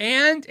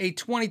 and a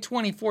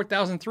 2020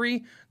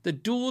 4003. The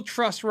dual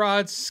truss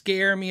rods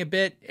scare me a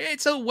bit.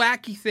 It's a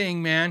wacky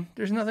thing, man.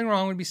 There's nothing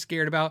wrong with be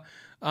scared about.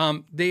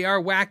 They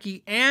are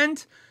wacky,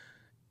 and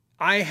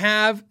I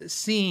have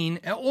seen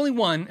only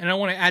one, and I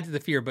want to add to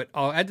the fear, but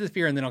I'll add to the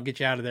fear and then I'll get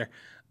you out of there.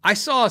 I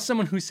saw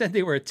someone who said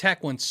they were a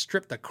tech once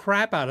strip the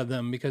crap out of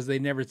them because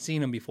they'd never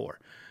seen them before.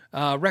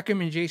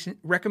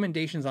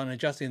 Recommendations on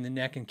adjusting the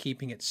neck and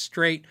keeping it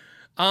straight.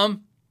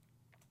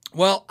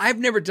 Well, I've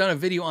never done a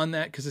video on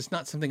that because it's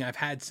not something I've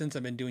had since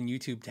I've been doing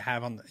YouTube to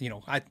have on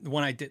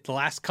the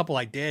last couple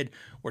I did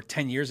were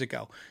 10 years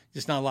ago.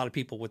 Just not a lot of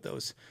people with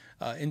those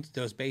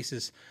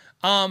bases.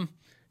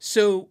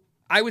 So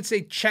I would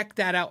say check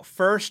that out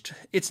first.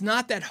 It's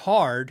not that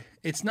hard.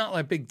 It's not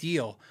a big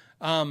deal.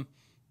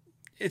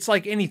 It's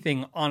like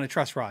anything on a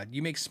truss rod.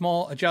 You make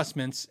small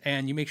adjustments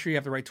and you make sure you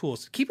have the right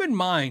tools. Keep in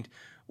mind,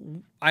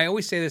 I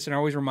always say this and I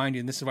always remind you,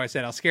 and this is what I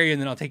said, I'll scare you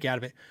and then I'll take you out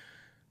of it.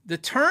 The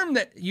term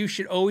that you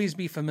should always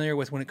be familiar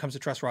with when it comes to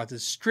truss rods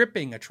is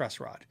stripping a truss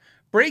rod.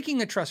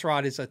 Breaking a truss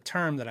rod is a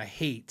term that I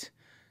hate.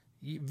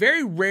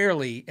 very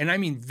rarely, and I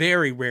mean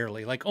very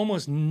rarely, like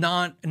almost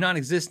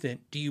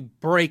non-existent, do you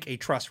break a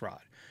truss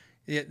rod.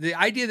 The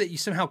idea that you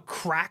somehow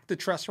crack the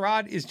truss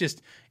rod is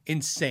just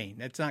insane.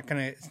 It's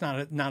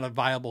not a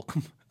viable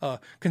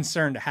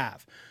concern to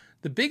have.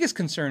 The biggest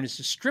concern is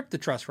to strip the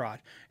truss rod.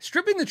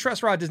 Stripping the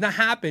truss rod does not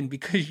happen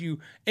because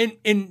in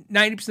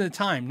 90% of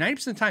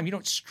the time, you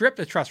don't strip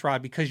the truss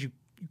rod because you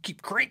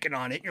keep cranking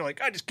on it. You're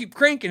like, I just keep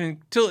cranking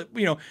until it,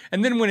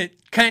 and then when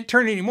it can't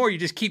turn anymore, you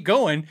just keep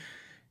going.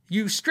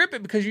 You strip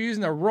it because you're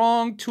using the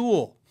wrong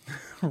tool.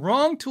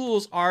 Wrong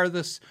tools are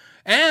this,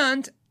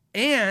 and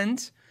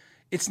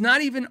it's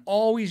not even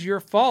always your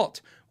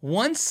fault.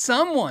 Once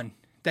someone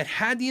that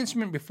had the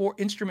instrument before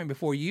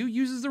you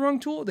uses the wrong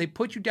tool, they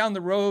put you down the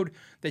road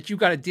that you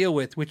got to deal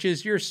with, which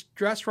is your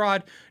truss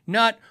rod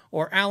nut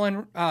or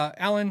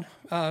Allen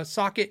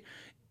socket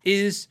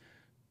is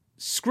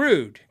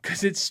screwed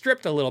because it's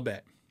stripped a little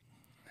bit,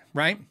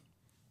 right?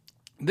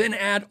 Then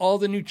add all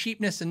the new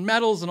cheapness and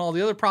metals and all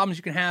the other problems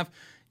you can have.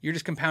 You're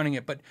just compounding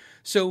it. But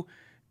so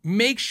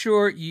make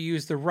sure you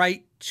use the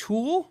right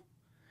tool.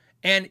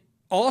 And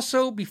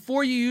also,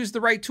 before you use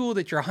the right tool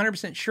that you're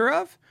 100% sure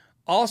of,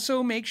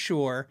 also make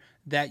sure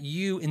that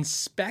you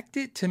inspect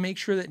it to make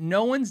sure that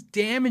no one's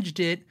damaged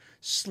it,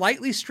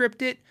 slightly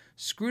stripped it,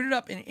 screwed it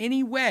up in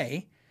any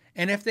way.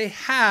 And if they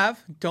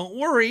have, don't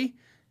worry.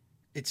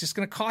 It's just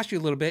going to cost you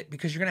a little bit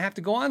because you're going to have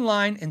to go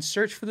online and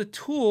search for the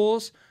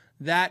tools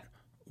that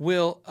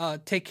will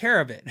take care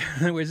of it.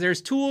 In other words,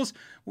 there's tools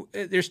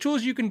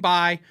you can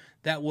buy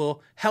that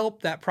will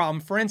help that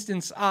problem. For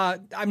instance,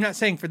 I'm not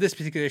saying for this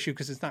particular issue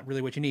because it's not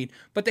really what you need,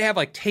 but they have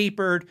like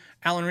tapered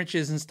Allen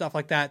wrenches and stuff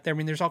like that. I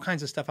mean, there's all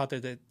kinds of stuff out there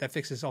that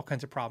fixes all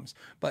kinds of problems.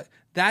 But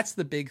that's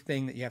the big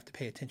thing that you have to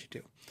pay attention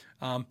to.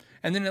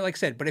 And then, like I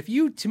said, but if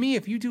you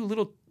do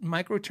little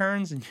micro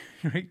turns and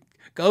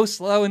go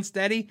slow and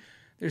steady,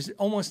 there's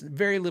almost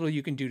very little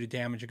you can do to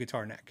damage a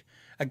guitar neck.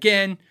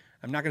 Again,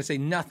 I'm not going to say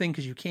nothing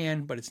because you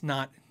can, but it's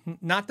not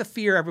the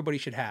fear everybody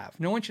should have.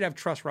 No one should have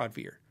truss rod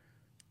fear.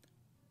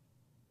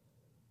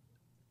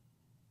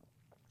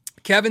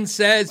 Kevin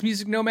says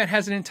Music Nomad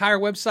has an entire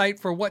website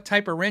for what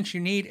type of wrench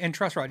you need and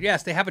truss rod.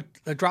 Yes, they have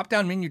a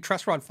drop-down menu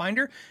truss rod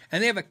finder,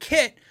 and they have a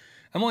kit.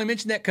 I'm only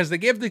mentioning that because they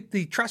give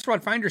the truss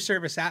rod finder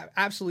service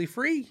absolutely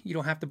free. You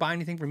don't have to buy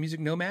anything from Music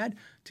Nomad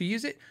to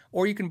use it,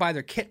 or you can buy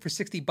their kit for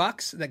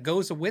 $60 that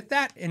goes with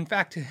that. In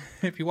fact,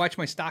 if you watch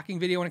my stocking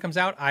video when it comes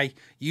out, I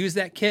use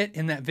that kit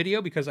in that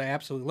video because I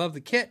absolutely love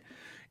the kit.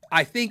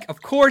 I think,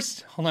 of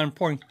course, hold on, I'm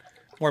pouring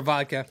more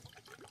vodka.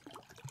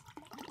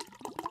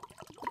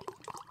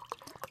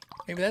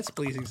 Maybe that's a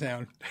pleasing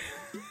sound.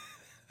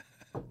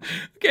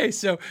 Okay,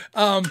 so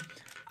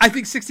I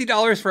think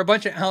 $60 for a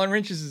bunch of Allen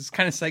wrenches is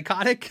kind of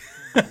psychotic.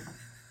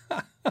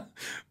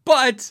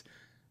 But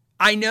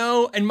I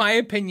know, in my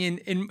opinion,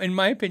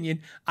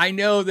 I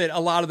know that a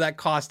lot of that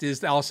cost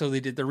is also they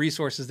did the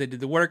resources, they did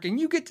the work, and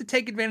you get to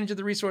take advantage of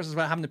the resources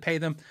without having to pay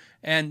them.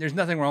 And there's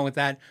nothing wrong with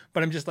that.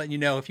 But I'm just letting you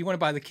know, if you want to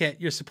buy the kit,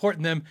 you're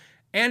supporting them,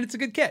 and it's a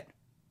good kit.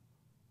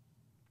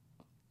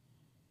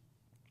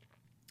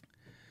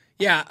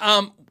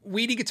 Yeah,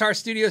 Weedy Guitar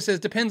Studio says,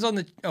 depends on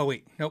the... Oh,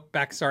 wait. Nope,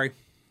 back. Sorry.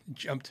 It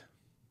jumped.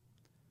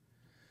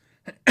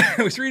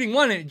 I was reading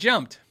one and it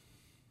jumped.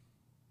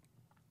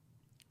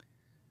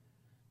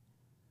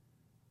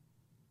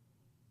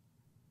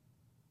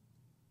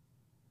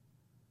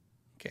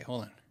 Okay,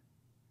 hold on.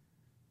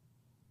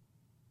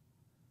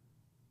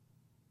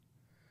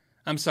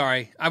 I'm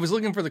sorry. I was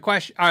looking for the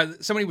question.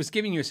 Somebody was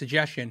giving you a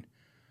suggestion.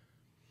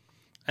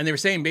 And they were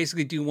saying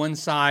basically do one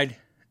side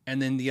and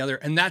then the other.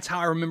 And that's how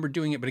I remember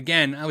doing it. But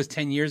again, that was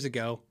 10 years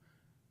ago.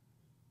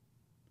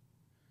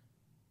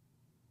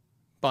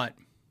 But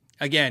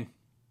again,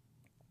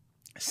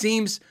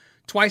 seems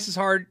twice as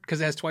hard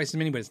because it has twice as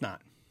many, but it's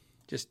not.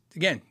 Just,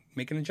 again,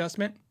 make an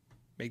adjustment,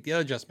 make the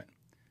other adjustment.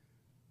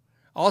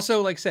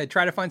 Also, like I said,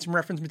 try to find some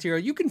reference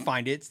material. You can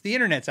find it. It's the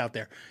internet's out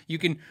there. You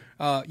can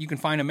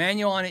find a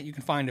manual on it. You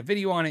can find a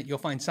video on it. You'll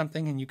find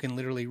something, and you can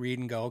literally read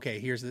and go, okay,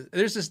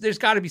 there's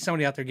got to be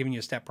somebody out there giving you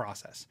a step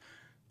process.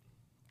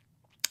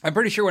 I'm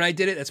pretty sure when I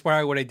did it, that's what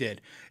I did.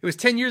 It was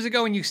 10 years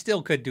ago, and you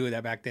still could do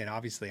that back then,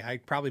 obviously. I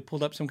probably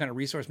pulled up some kind of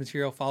resource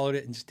material, followed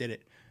it, and just did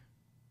it.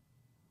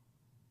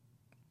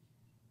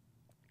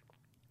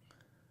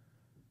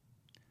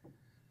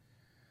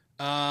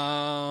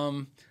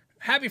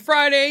 Happy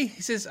Friday.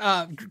 He says,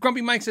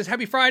 Grumpy Mike says,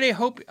 happy Friday.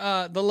 Hope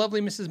the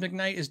lovely Mrs.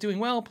 McKnight is doing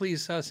well.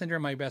 Please send her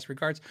my best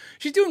regards.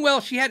 She's doing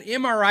well. She had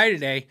MRI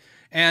today,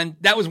 and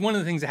that was one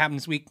of the things that happened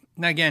this week.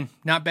 Now, again,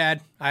 not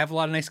bad. I have a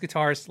lot of nice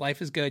guitars.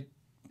 Life is good.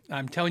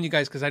 I'm telling you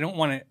guys because I don't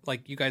want to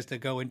you guys to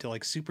go into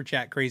super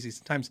chat crazy.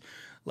 Sometimes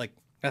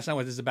that's not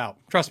what this is about.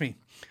 Trust me.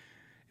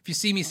 If you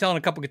see me selling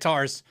a couple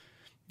guitars,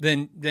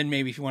 then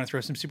maybe if you want to throw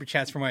some super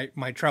chats for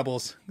my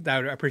troubles, I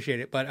would appreciate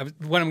it. But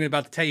what I'm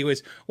about to tell you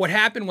is what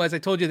happened was I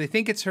told you they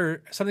think it's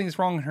something that's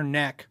wrong in her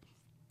neck,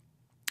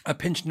 a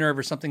pinched nerve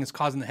or something that's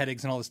causing the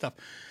headaches and all this stuff.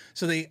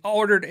 So they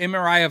ordered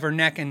MRI of her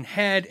neck and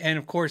head. And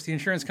of course, the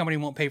insurance company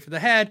won't pay for the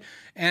head.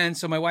 And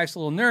so my wife's a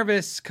little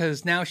nervous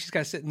because now she's got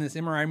to sit in this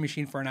MRI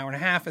machine for an hour and a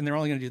half and they're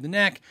only going to do the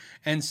neck.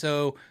 And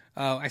so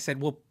I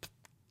said, well,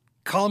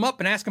 call them up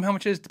and ask them how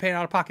much it is to pay it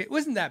out of pocket. It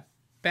wasn't that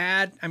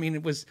bad. I mean,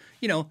 it was,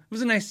 it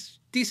was a nice,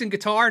 decent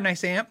guitar,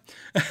 nice amp,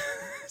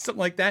 something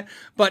like that.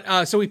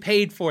 But so we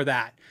paid for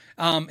that.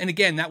 And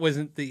again, that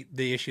wasn't the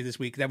issue this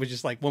week. That was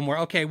just like one more,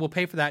 okay, we'll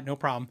pay for that, no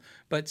problem.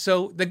 But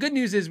so the good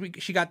news is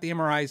she got the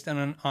MRIs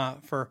done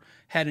on, for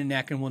head and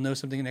neck, and we'll know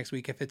something next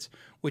week if it's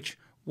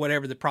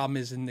whatever the problem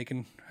is, and they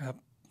can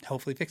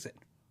hopefully fix it.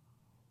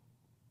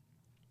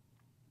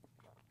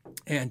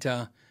 And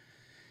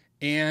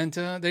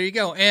there you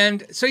go.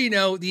 And so,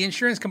 the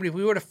insurance company, if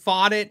we would have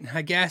fought it,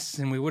 I guess,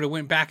 and we would have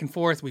went back and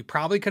forth, we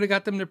probably could have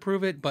got them to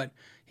prove it. But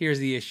here's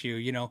the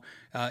issue.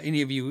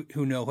 Any of you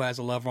who has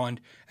a loved one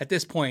at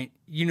this point,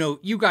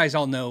 you guys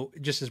all know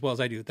just as well as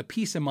I do, the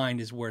peace of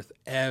mind is worth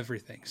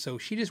everything. So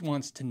she just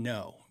wants to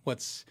know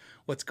what's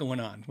going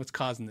on, what's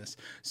causing this.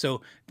 So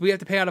we have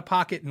to pay out of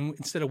pocket, and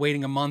instead of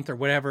waiting a month or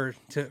whatever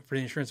for the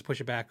insurance to push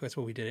it back, that's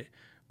what we did it.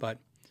 But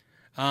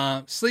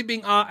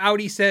Sleeping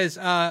Audi says,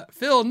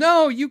 Phil,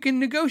 no, you can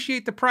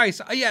negotiate the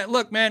price. Yeah,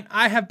 look, man,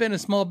 I have been a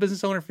small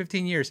business owner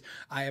 15 years.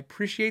 I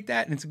appreciate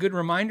that. And it's a good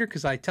reminder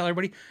because I tell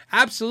everybody,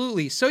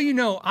 absolutely. So, we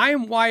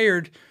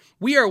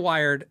are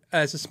wired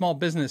as a small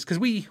business because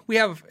we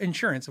have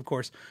insurance, of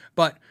course,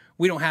 but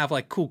we don't have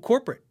like cool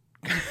corporate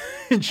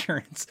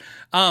insurance.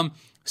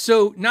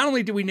 So not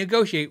only do we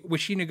negotiate,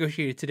 which she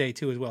negotiated today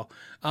too as well,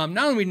 not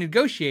only we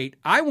negotiate,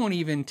 I won't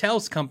even tell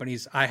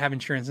companies I have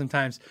insurance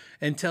sometimes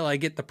until I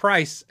get the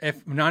price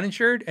if I'm not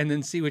insured and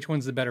then see which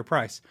one's the better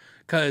price.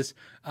 Because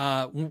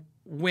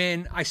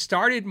when I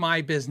started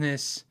my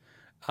business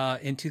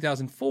in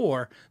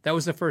 2004, that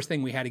was the first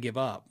thing we had to give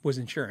up was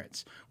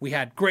insurance. We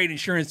had great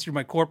insurance through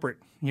my corporate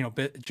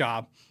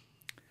job.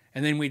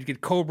 And then we'd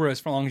get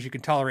Cobras for as long as you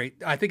can tolerate.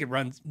 I think it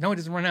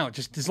doesn't run out,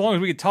 just as long as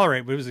we could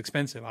tolerate, but it was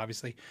expensive,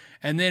 obviously.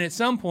 And then at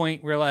some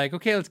point, we're like,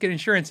 okay, let's get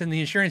insurance. And the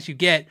insurance you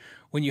get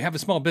when you have a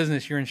small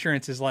business, your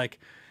insurance is like,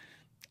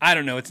 I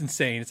don't know, it's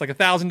insane. It's like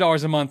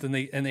 $1,000 a month, and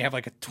they have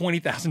like a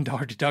 $20,000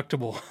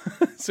 deductible.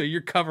 So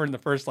you're covering the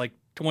first like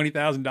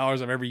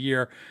 $20,000 of every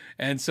year.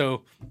 And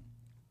so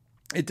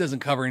it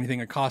doesn't cover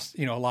anything. It costs,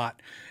 a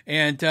lot.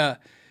 And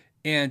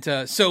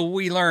so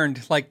we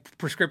learned like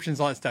prescriptions,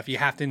 all that stuff, you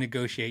have to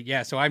negotiate.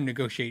 Yeah. So I'll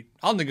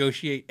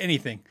negotiate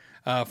anything,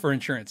 for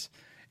insurance,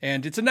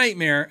 and it's a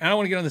nightmare. I don't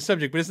want to get on the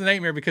subject, but it's a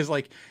nightmare because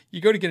like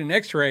you go to get an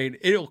x-ray,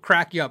 it'll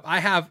crack you up.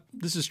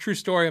 This is a true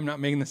story. I'm not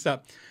making this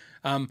up.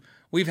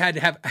 We've had to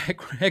have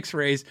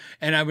x-rays,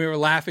 and we were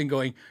laughing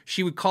going,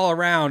 she would call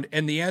around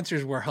and the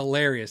answers were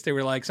hilarious. They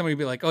were like, somebody would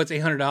be like, oh, it's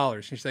 $800.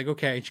 And she's like,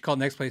 okay. And she called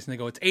the next place and they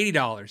go, it's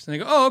 $80. And they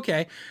go, oh, okay.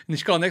 And then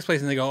she called the next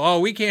place and they go, oh,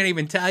 we can't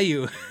even tell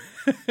you.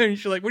 And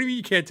she's like, what do you mean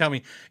you can't tell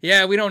me?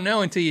 Yeah, we don't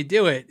know until you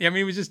do it. I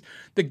mean, it was just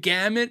the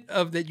gamut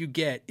of that you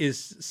get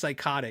is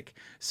psychotic.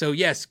 So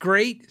yes,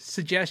 great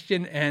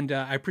suggestion. And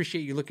I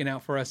appreciate you looking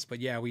out for us.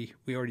 But yeah, we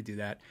already do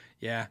that.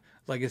 Yeah.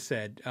 Like I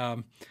said,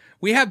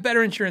 we have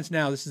better insurance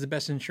now. This is the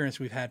best insurance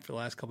we've had for the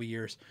last couple of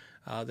years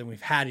than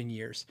we've had in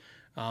years.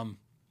 Yeah,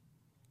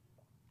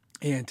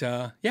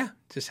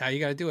 just how you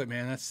got to do it,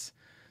 man. It's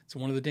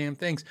one of the damn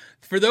things.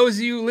 For those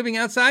of you living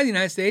outside the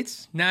United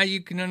States, now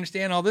you can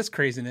understand all this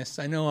craziness.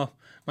 I know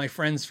my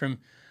friends from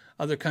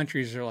other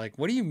countries are like,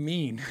 what do you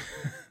mean?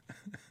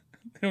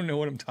 They don't know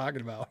what I'm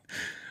talking about.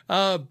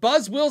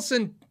 Buzz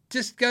Wilson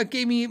just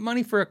gave me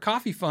money for a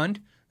coffee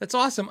fund. That's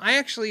awesome. I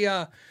actually,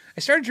 I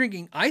started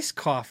drinking iced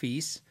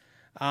coffees,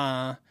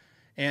 and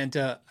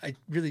I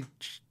really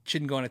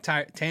shouldn't go on a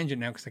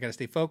tangent now because I got to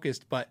stay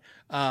focused, but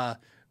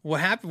what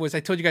happened was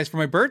I told you guys for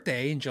my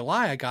birthday in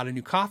July, I got a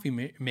new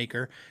coffee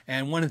maker.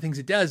 And one of the things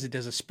it does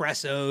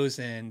espressos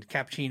and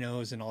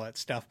cappuccinos and all that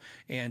stuff.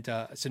 And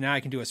so now I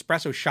can do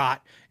espresso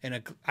shot in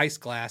an ice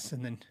glass,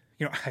 and then,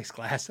 a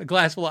glass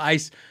full of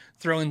ice,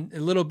 throw in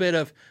a little bit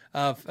of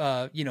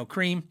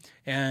cream,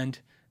 and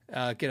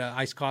get an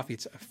iced coffee.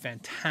 It's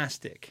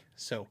fantastic.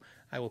 So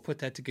I will put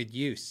that to good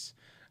use.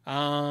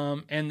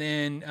 And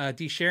then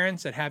D. Sharon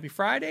said, happy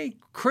Friday.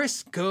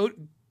 Chris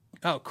Goodwin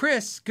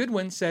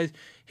says,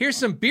 here's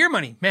some beer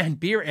money. Man,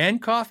 beer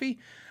and coffee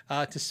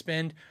to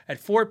spend at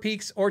Four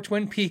Peaks or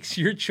Twin Peaks,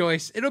 your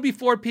choice. It'll be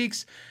Four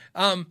Peaks.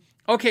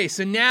 Okay,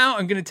 so now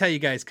I'm going to tell you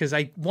guys, because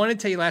I wanted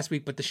to tell you last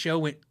week, but the show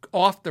went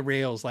off the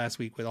rails last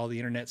week with all the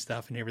internet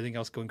stuff and everything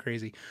else going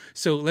crazy.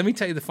 So let me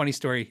tell you the funny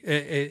story.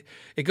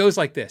 It goes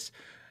like this.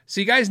 So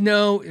you guys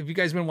know, if you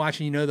guys have been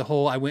watching, you know the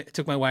whole,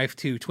 took my wife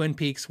to Twin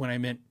Peaks when I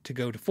meant to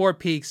go to Four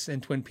Peaks,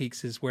 and Twin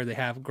Peaks is where they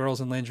have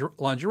girls in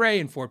lingerie,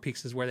 and Four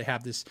Peaks is where they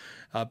have this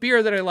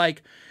beer that I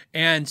like.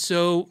 And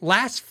so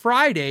last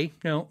Saturday,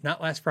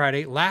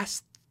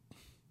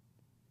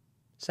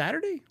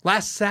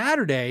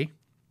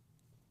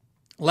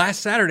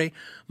 last Saturday,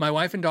 my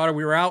wife and daughter,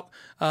 we were out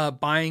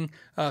buying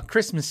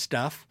Christmas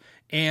stuff,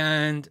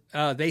 and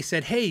they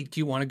said, hey, do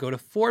you want to go to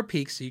Four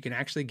Peaks so you can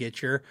actually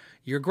get your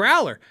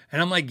growler?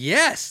 And I'm like,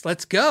 yes,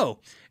 let's go.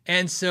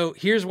 And so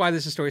here's why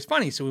this story is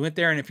funny. So we went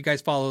there, and if you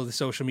guys follow the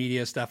social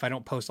media stuff, I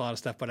don't post a lot of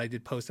stuff, but I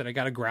did post that I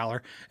got a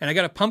growler, and I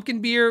got a pumpkin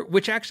beer,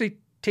 which actually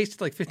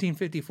tasted like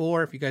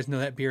 1554. If you guys know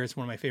that beer, it's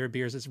one of my favorite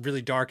beers. It's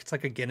really dark. It's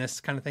like a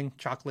Guinness kind of thing,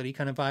 chocolatey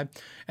kind of vibe.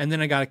 And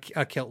then I got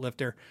a Kilt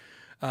Lifter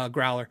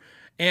growler.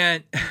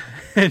 And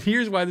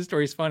here's why the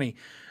story is funny.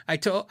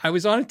 I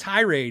was on a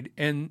tirade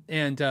and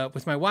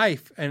with my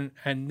wife, and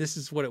this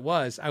is what it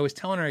was. I was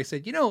telling her, I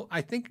said,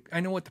 I think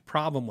I know what the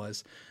problem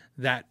was,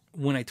 that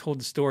when I told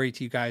the story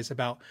to you guys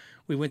about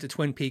we went to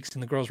Twin Peaks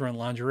and the girls were in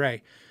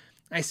lingerie.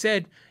 I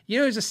said,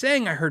 there's a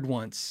saying I heard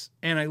once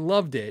and I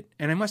loved it,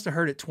 and I must have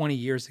heard it 20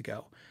 years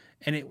ago.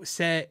 And it was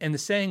said, and the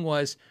saying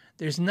was,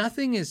 there's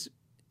nothing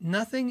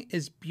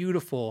as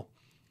beautiful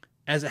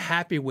as a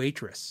happy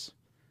waitress.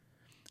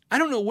 I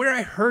don't know where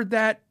I heard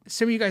that.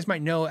 Some of you guys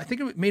might know. I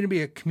think it may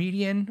be a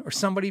comedian or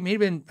somebody,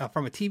 maybe been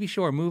from a TV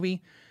show or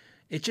movie.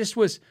 It just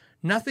was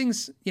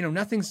nothing's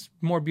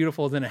more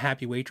beautiful than a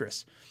happy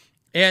waitress.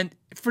 And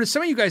for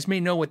some of you guys may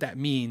know what that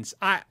means.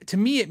 To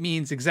me, it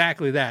means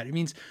exactly that. It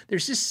means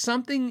there's just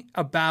something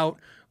about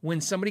when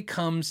somebody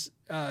comes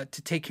to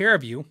take care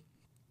of you,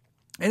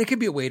 and it could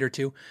be a waiter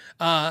too,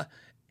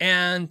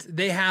 and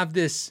they have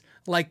this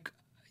like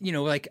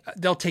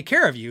they'll take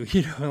care of you,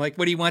 like,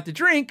 what do you want to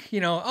drink?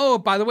 Oh,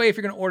 by the way, if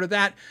you're going to order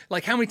that,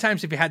 like, how many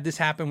times have you had this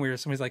happen where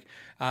somebody's like,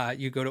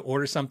 you go to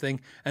order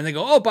something and they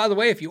go, oh, by the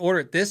way, if you order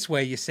it this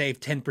way, you save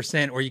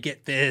 10% or you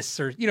get this,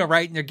 or,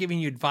 right. And they're giving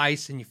you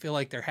advice and you feel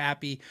like they're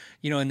happy,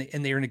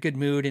 and they're in a good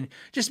mood, and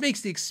just makes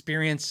the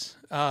experience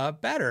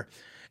better.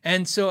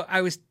 And so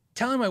I was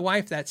telling my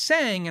wife that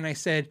saying, and I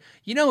said,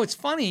 it's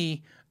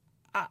funny.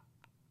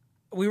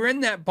 We were in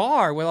that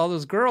bar with all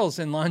those girls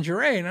in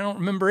lingerie, and I don't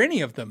remember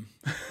any of them,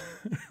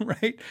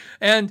 right?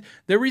 And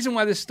the reason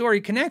why this story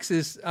connects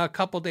is a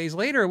couple days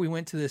later, we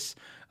went to this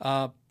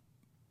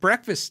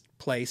breakfast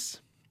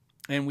place,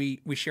 and we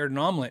shared an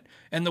omelet.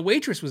 And the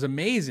waitress was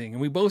amazing, and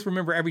we both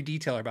remember every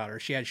detail about her.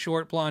 She had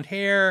short blonde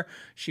hair.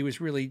 She was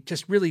really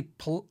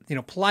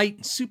polite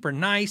and super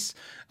nice.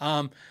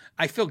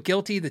 I feel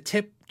guilty. The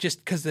tip, just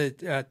because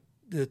the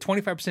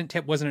 25%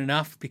 tip wasn't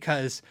enough,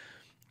 because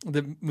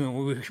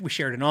we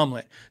shared an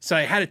omelet. So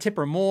I had to tip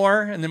her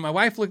more. And then my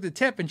wife looked at the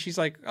tip and she's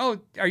like, oh,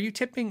 are you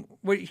tipping?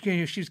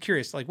 She was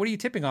curious, like, what are you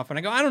tipping off? And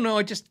I go, I don't know.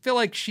 I just feel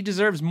like she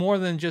deserves more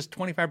than just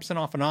 25%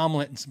 off an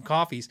omelet and some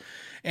coffees,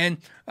 and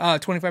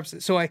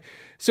 25%.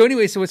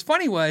 So what's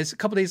funny was a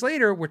couple days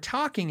later, we're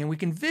talking and we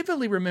can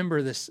vividly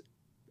remember this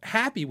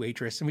happy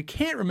waitress, and we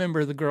can't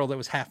remember the girl that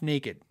was half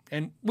naked,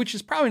 and which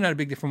is probably not a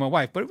big deal for my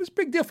wife, but it was a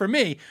big deal for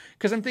me,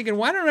 because I'm thinking,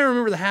 why don't I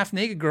remember the half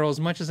naked girl as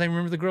much as I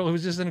remember the girl who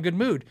was just in a good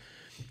mood?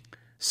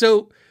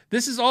 So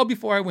this is all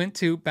before I went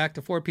back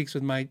to Four Peaks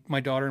with my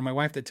daughter and my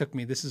wife that took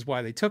me. This is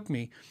why they took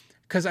me,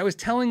 because I was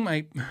telling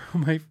my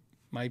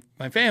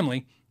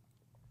family,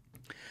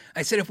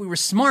 I said, if we were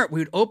smart, we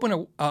would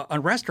open a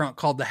restaurant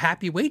called The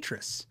Happy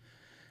Waitress.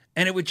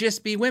 And it would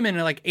just be women,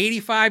 like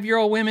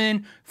 85-year-old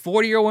women,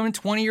 40-year-old women,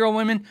 20-year-old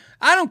women.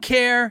 I don't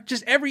care.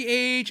 Just every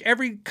age,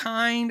 every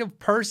kind of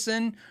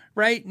person,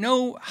 right?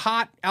 No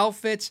hot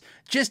outfits.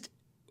 Just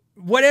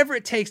whatever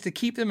it takes to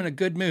keep them in a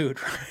good mood,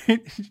 right?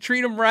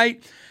 Treat them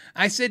right.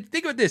 I said,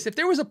 think about this. If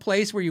there was a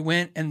place where you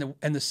went and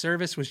the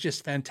service was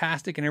just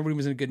fantastic and everybody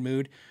was in a good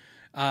mood,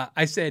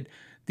 I said,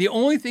 the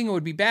only thing that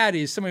would be bad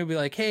is somebody would be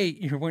like, hey,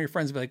 one of your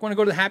friends would be like, want to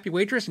go to the Happy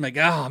Waitress? I'm like,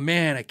 oh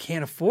man, I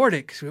can't afford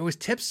it because we always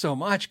tip so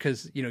much,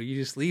 because you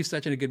just leave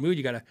such in a good mood.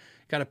 You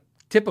gotta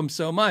tip them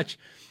so much.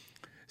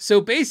 So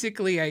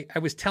basically, I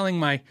was telling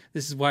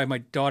this is why my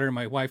daughter and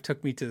my wife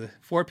took me to the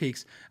Four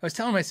Peaks. I was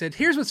telling them, I said,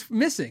 here's what's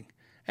missing.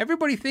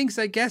 Everybody thinks,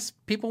 I guess,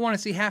 people want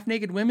to see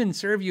half-naked women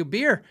serve you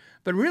beer,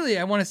 but really,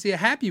 I want to see a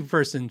happy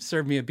person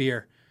serve me a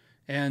beer,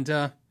 and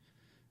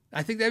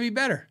I think that'd be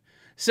better.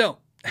 So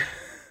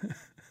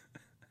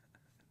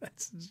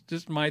that's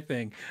just my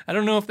thing. I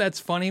don't know if that's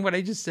funny what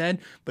I just said,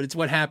 but it's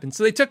what happened.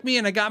 So they took me,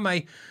 and I got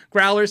my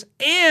growlers,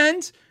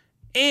 and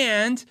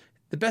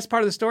the best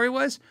part of the story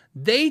was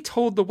they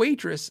told the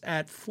waitress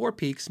at Four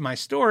Peaks my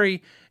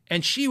story.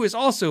 And she was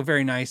also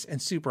very nice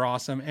and super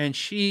awesome. And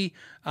she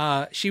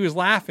was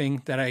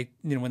laughing that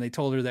when they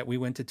told her that we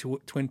went to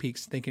Twin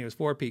Peaks thinking it was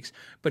Four Peaks.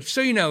 But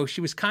so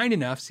she was kind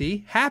enough,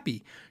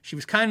 happy. She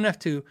was kind enough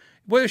to,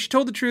 whether she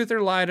told the truth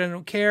or lied, I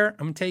don't care.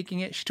 I'm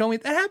taking it. She told me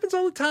that happens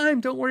all the time.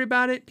 Don't worry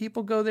about it.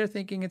 People go there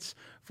thinking it's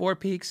Four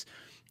Peaks.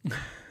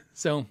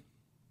 So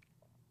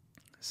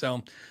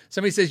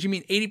somebody says, you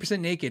mean 80%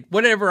 naked?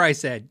 Whatever I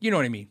said, you know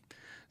what I mean.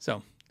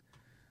 So,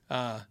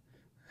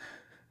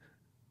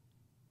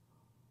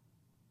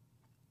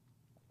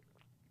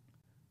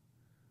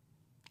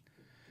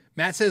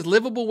 Matt says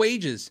livable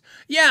wages.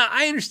 Yeah,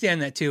 I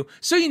understand that too.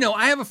 So,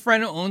 I have a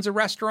friend who owns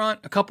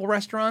a couple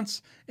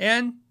restaurants,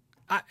 and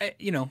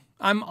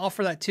I'm all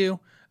for that too.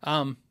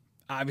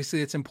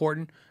 Obviously it's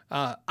important.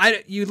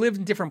 You live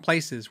in different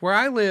places. Where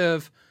I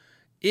live,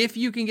 if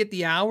you can get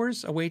the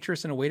hours, a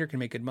waitress and a waiter can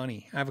make good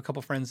money. I have a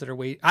couple friends that are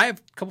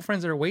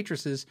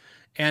waitresses,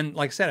 and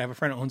like I said, I have a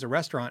friend that owns a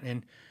restaurant,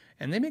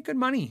 and they make good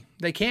money.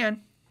 They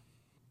can.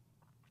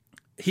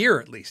 Here,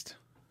 at least.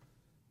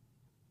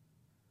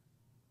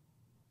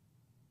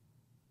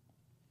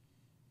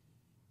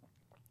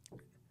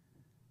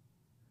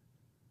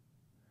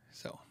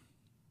 So,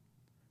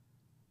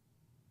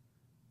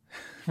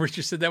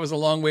 Richard said that was a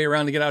long way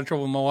around to get out of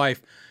trouble with my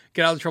wife.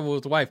 Get out of trouble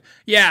with the wife.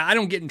 Yeah, I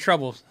don't get in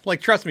trouble. Like,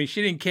 trust me,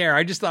 she didn't care.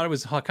 I just thought it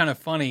was kind of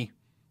funny.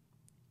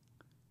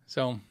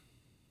 So,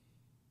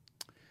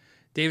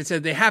 David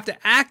said they have to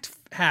act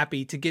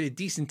happy to get a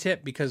decent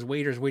tip because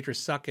waitress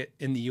suck it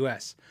in the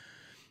U.S.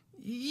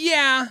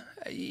 Yeah,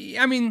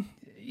 I mean,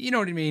 you know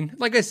what I mean.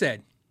 Like I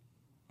said,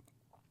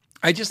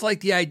 I just like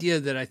the idea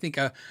that I think,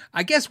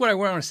 I guess what I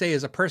want to say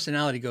is a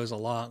personality goes a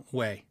long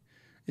way,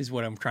 is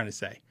what I'm trying to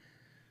say.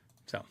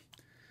 So,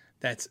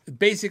 that's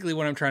basically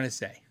what I'm trying to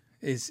say.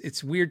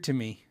 It's weird to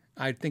me.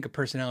 I think a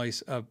personality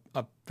is a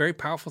very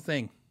powerful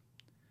thing.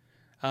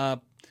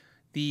 What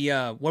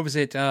was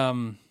it?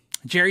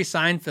 Jerry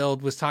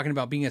Seinfeld was talking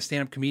about being a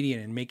stand-up comedian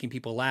and making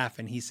people laugh,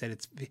 and he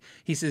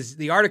says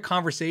the art of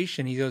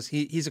conversation. He goes,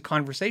 he's a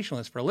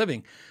conversationalist for a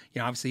living. You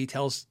know, obviously he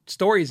tells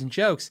stories and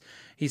jokes.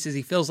 He says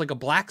he feels like a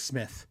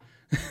blacksmith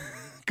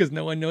because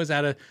no one knows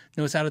how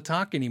to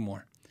talk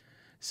anymore.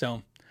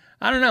 So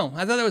I don't know.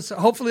 I thought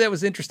hopefully that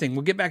was interesting.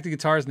 We'll get back to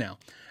guitars now.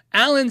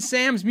 Alan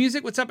Sam's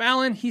Music. What's up,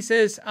 Alan? He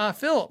says,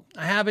 Phil,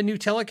 I have a new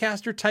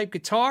Telecaster type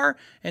guitar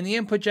and the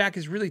input jack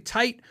is really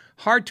tight,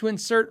 hard to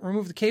insert,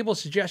 remove the cable.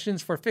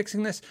 Suggestions for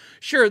fixing this?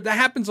 Sure, that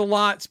happens a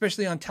lot,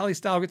 especially on Tele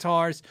style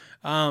guitars,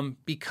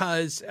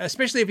 because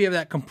especially if you have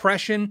that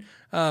compression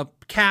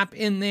cap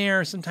in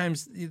there,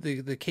 sometimes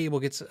the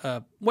cable gets,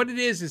 what it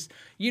is,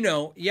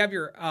 you have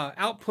your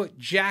output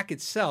jack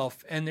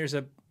itself, and there's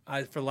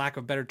for lack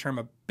of a better term,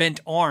 a bent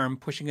arm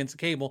pushing against the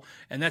cable,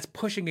 and that's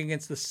pushing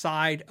against the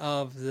side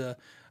of the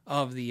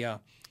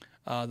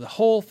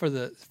hole for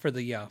the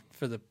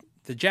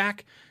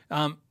jack.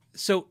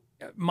 So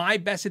my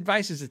best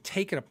advice is to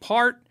take it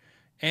apart,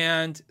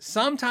 and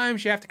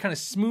sometimes you have to kind of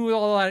smooth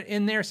all that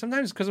in there.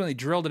 Sometimes because when they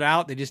drilled it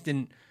out, they just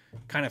didn't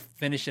kind of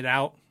finish it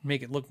out,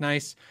 make it look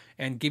nice,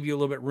 and give you a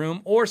little bit of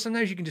room. Or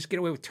sometimes you can just get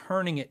away with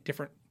turning it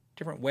different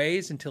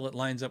ways until it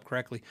lines up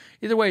correctly.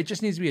 Either way, it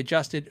just needs to be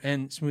adjusted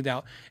and smoothed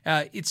out.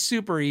 It's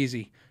super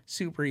easy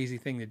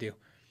thing to do,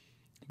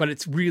 but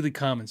it's really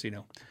common, so you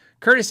know.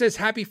 Curtis says,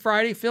 happy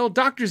Friday, Phil.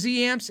 Dr.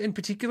 Z amps, in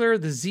particular,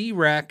 the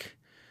Z-Rec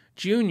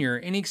Junior.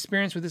 Any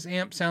experience with this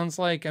amp? Sounds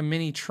like a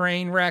mini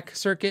train wreck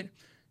circuit.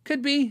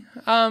 Could be.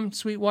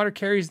 Sweetwater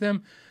carries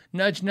them.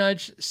 Nudge,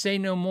 nudge, say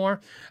no more.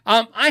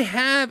 I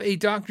have a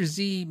Dr.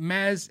 Z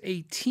Maz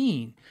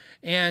 18,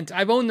 and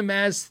I've owned the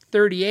Maz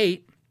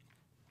 38.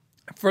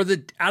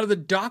 Out of the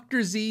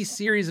Dr. Z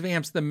series of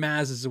amps, the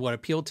Maz is what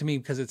appealed to me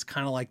because it's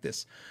kind of like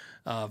this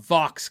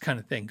Vox kind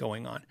of thing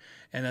going on.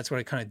 And that's what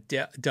I kind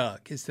of dug,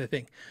 is the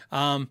thing.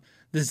 The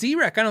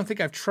Z-Rec, I don't think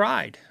I've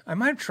tried. I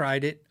might have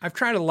tried it. I've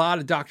tried a lot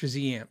of Dr.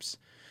 Z amps.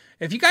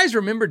 If you guys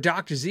remember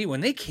Dr. Z,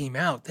 when they came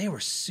out, they were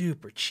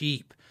super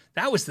cheap.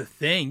 That was the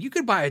thing. You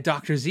could buy a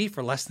Dr. Z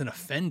for less than a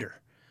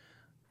Fender.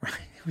 Right?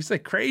 It was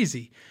like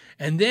crazy.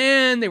 And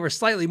then they were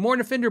slightly more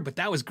than a Fender, but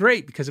that was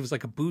great because it was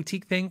like a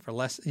boutique thing for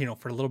less,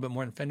 for a little bit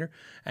more than Fender.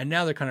 And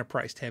now they're kind of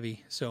priced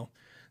heavy. So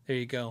there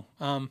you go.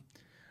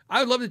 I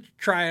would love to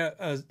try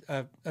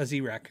a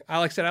Z-Rec.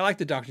 Like I said, I like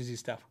the Dr. Z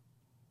stuff.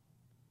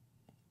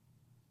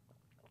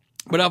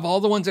 But of all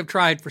the ones I've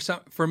tried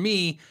for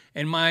me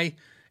and my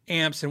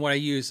amps and what I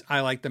use, I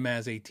like the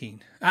Maz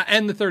 18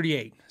 and the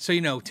 38.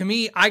 So, to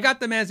me, I got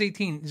the Maz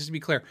 18, just to be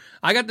clear.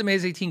 I got the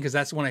Maz 18 because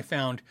that's the one I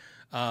found.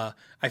 I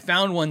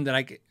found one that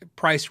I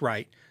priced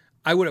right.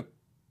 I would have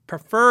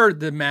preferred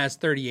the Maz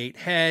 38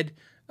 head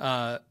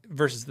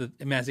versus the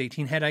Maz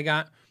 18 head I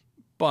got.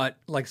 But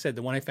like I said,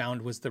 the one I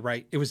found was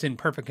it was in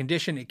perfect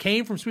condition. It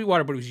came from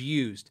Sweetwater, but it was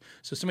used.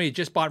 So somebody had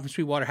just bought it from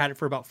Sweetwater, had it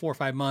for about 4 or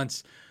 5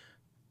 months.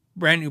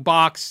 Brand new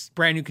box,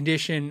 brand new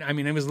condition. I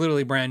mean, it was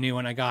literally brand new,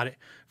 and I got it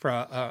for,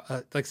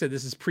 like I said,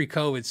 this is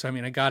pre-COVID. So,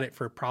 I got it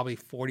for probably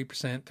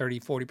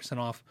 40%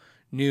 off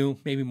new,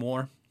 maybe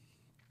more.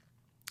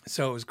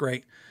 So it was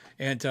great.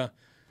 And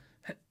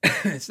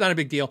it's not a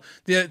big deal.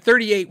 The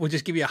 38 will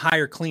just give you a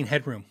higher clean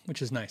headroom,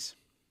 which is nice.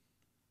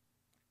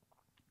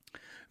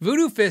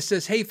 Voodoo Fist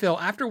says, hey, Phil,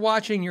 after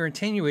watching your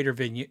attenuator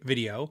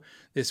video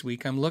this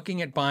week, I'm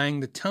looking at buying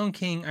the Tone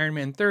King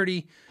Ironman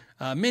 30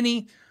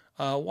 Mini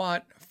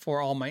watt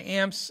for all my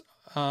amps.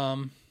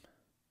 Can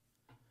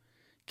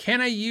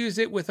I use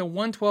it with a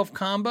 112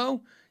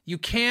 combo? You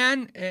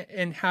can,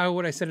 and how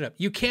would I set it up?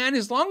 You can,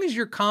 as long as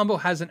your combo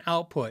has an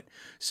output.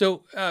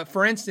 So,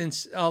 for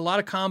instance, a lot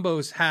of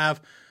combos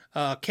have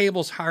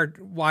cables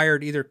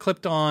hardwired, either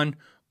clipped on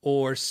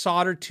or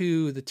soldered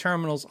to the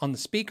terminals on the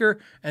speaker,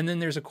 and then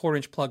there's a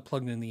 1/4-inch plug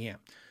plugged in the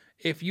amp.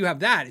 If you have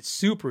that, it's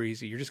super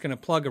easy. You're just going to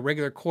plug a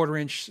regular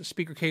 1/4-inch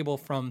speaker cable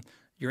from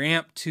your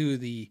amp to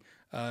the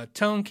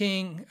Tone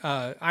King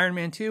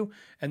Ironman 2,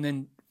 and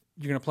then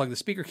you're going to plug the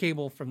speaker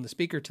cable from the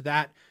speaker to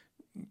that,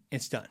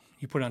 it's done.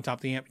 You put it on top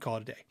of the amp, call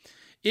it a day.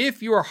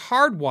 If you are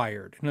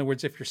hardwired, in other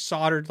words, if you're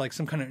soldered, like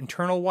some kind of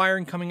internal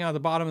wiring coming out of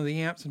the bottom of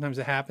the amp, sometimes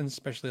it happens,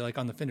 especially like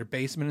on the Fender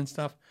Bassman and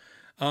stuff.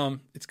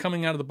 It's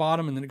coming out of the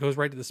bottom and then it goes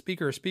right to the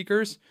speaker or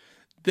speakers.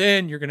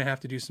 Then you're going to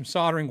have to do some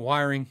soldering,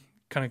 wiring,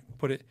 kind of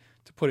put it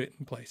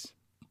in place.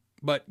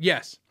 But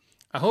yes,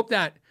 I hope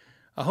that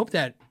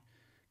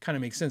kind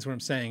of makes sense what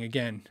I'm saying.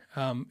 Again,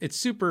 it's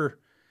super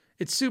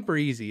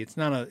easy. It's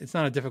not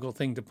a difficult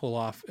thing to pull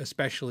off,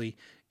 especially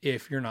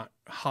if you're not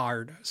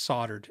hard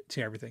soldered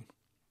to everything.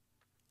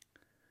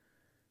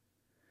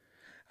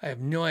 I have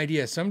no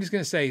idea. So I'm just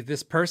going to say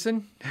this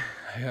person,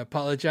 I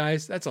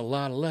apologize. That's a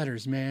lot of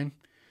letters, man.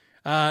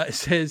 It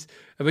says,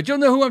 but you'll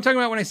know who I'm talking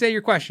about when I say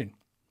your question.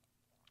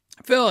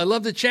 Phil, I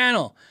love the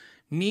channel.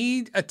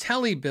 Need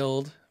Telly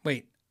build,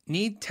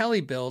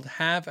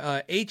 have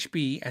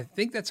HB. I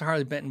think that's a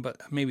Harley Benton,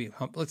 but maybe,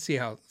 let's see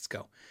how, let's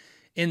go.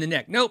 In the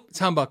neck. Nope, it's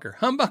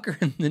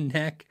humbucker in the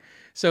neck.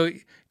 So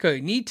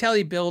need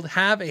Telly build,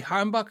 have a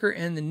humbucker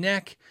in the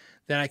neck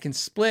that I can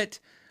split.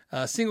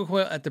 Single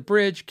coil at the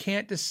bridge,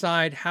 can't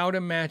decide how to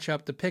match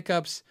up the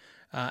pickups,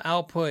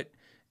 output,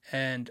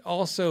 and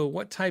also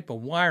what type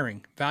of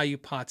wiring, value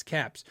pots,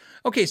 caps.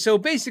 Okay, so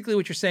basically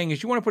what you're saying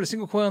is you want to put a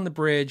single coil on the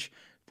bridge,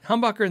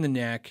 humbucker in the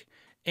neck,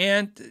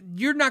 and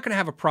you're not going to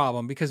have a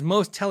problem because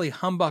most Telly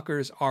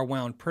humbuckers are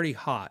wound pretty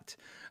hot.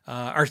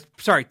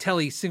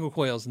 Telly single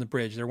coils in the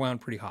bridge, they're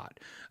wound pretty hot.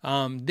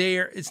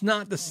 It's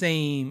not the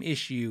same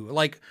issue.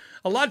 Like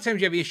a lot of times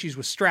you have issues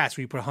with Strats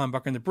where you put a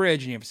humbucker in the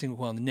bridge and you have a single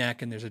coil in the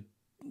neck and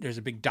there's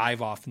a big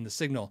dive off in the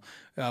signal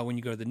when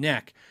you go to the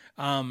neck,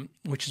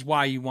 which is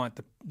why you want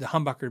the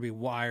humbucker to be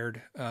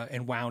wired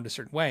and wound a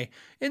certain way.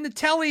 In the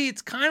Telly,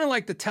 it's kind of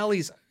like the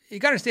Tellys. You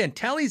got to understand,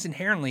 Tellys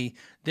inherently,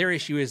 their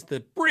issue is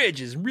the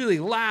bridge is really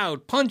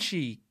loud,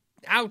 punchy,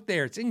 out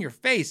there. It's in your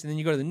face, and then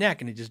you go to the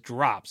neck, and it just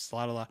drops. A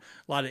lot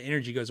of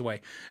energy goes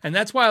away, and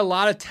that's why a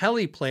lot of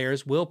Telly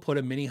players will put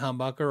a mini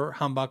humbucker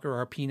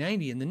or a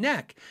P90 in the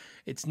neck.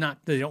 It's not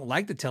they don't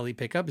like the Telly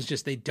pickup. It's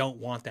just they don't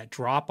want that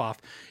drop off.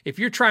 If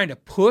you're trying to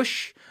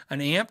push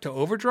an amp to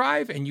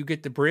overdrive and you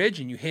get the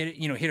bridge and you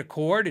hit a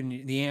chord and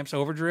the amp's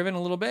overdriven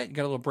a little bit, you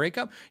got a little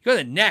breakup, you go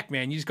to the neck,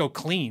 man, you just go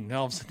clean.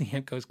 All of a sudden the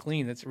amp goes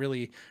clean. That's a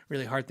really,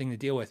 really hard thing to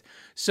deal with.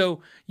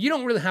 So you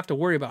don't really have to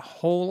worry about a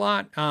whole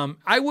lot.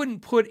 I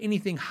wouldn't put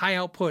anything high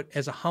output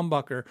as a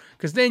humbucker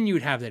because then you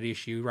would have that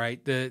issue,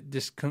 right?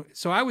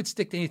 So I would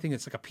stick to anything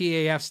that's like a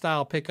PAF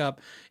style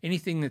pickup,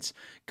 anything that's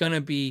going to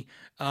be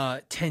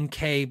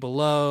 10K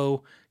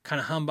below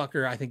kind of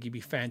humbucker. I think you'd be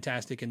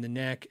fantastic in the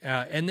neck.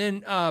 And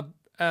then,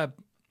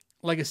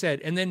 like I said,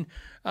 and then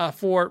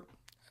for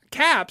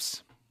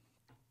caps,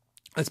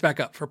 let's back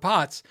up for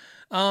pots.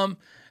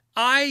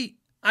 I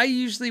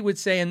usually would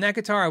say in that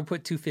guitar, I would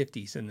put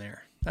 250s in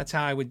there. That's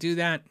how I would do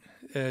that.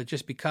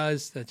 Just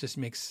because that just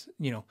makes,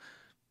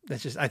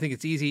 I think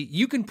it's easy.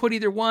 You can put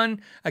either one.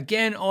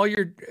 Again,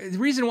 the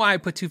reason why I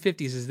put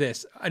 250s is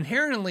this.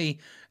 Inherently,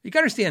 you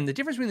got to understand the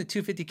difference between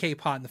the 250K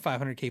pot and the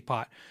 500K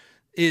pot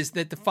is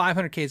that the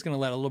 500K is going to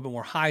let a little bit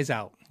more highs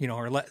out,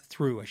 or let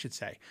through, I should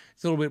say.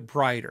 It's a little bit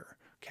brighter,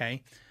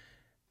 okay?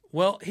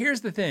 Well,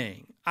 here's the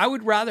thing. I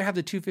would rather have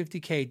the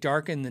 250K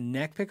darken the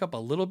neck pickup a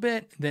little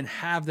bit than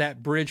have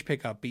that bridge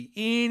pickup be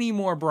any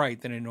more bright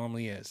than it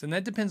normally is. And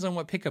that depends on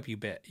what pickup you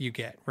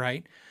get,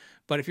 right?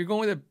 But if you're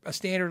going with a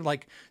standard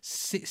like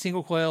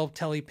single coil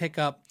Telly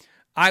pickup,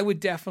 I would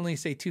definitely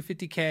say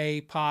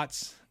 250K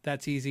pots.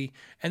 That's easy.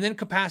 And then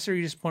capacitor,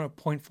 you just put a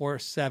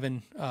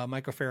 0.47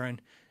 microfarad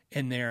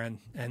in there,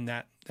 and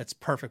that's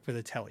perfect for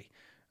the Telly.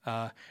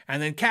 And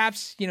then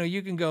caps,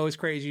 you can go as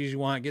crazy as you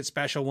want. Get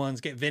special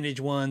ones, get vintage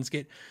ones,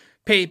 get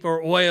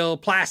paper, oil,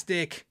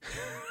 plastic,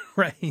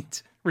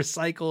 right?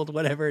 Recycled,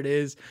 whatever it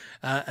is.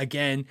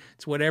 Again,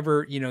 it's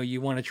whatever,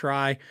 you want to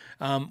try.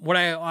 What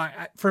I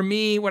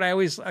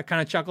always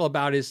kind of chuckle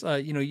about is,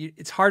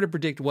 it's hard to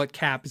predict what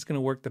cap is going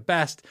to work the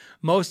best.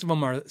 Most of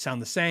them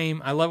sound the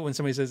same. I love it when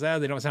somebody says,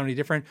 they don't sound any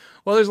different.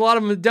 Well, there's a lot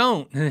of them that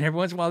don't. And every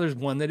once in a while, there's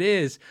one that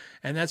is.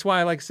 And that's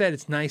why, like I said,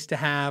 it's nice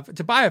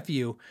to buy a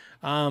few.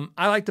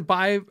 I like to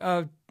buy,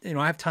 I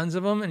have tons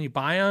of them, and you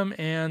buy them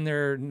and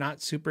they're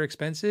not super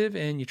expensive,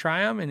 and you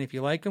try them. And if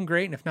you like them,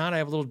 great. And if not, I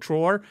have a little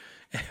drawer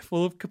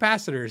full of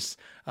capacitors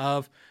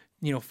of,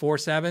 4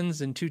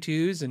 7s and 2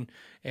 2s.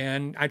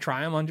 And I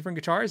try them on different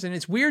guitars. And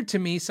it's weird to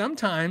me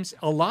sometimes,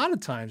 a lot of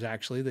times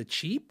actually, the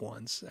cheap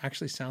ones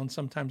actually sound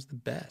sometimes the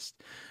best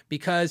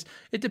because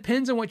it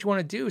depends on what you want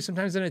to do.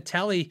 Sometimes in a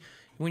Telly,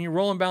 when you're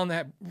rolling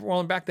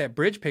back that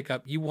bridge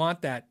pickup, you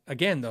want that,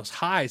 again, those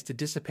highs to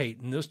dissipate,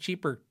 and those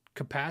cheaper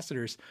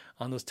capacitors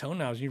on those tone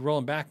knobs, you roll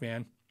them back,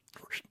 man,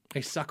 they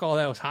suck all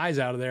those highs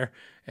out of there,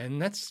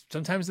 and that's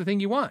sometimes the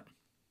thing you want.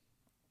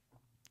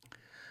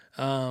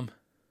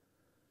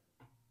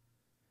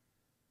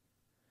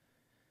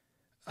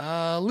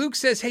 Luke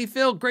says, "Hey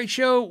Phil, great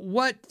show.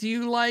 What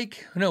do I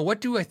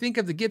think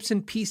of the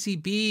Gibson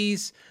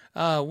PCBs?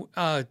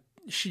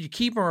 Should you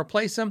keep them or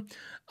replace them?"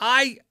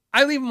 I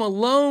leave them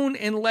alone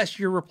unless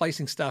you're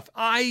replacing stuff.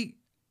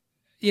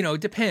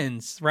 it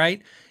depends,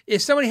 right?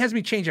 If somebody has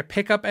me change a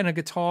pickup and a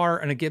guitar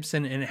and a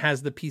Gibson and it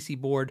has the PC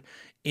board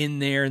in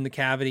there in the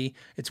cavity,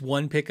 it's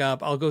one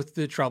pickup, I'll go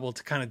through the trouble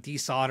to kind of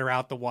desolder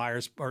out the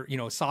wires or,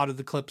 solder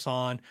the clips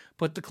on,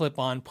 put the clip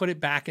on, put it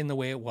back in the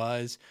way it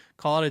was,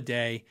 call it a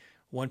day.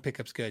 One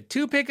pickup's good.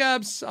 Two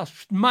pickups, I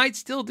might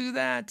still do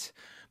that.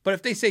 But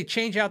if they say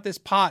change out this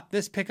pot,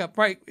 this pickup,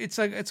 right, it's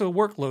a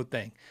workload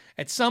thing.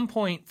 At some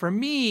point, for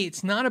me,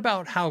 it's not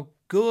about how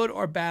good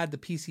or bad the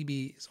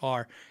PCBs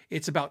are.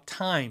 It's about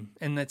time.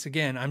 And that's,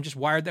 again, I'm just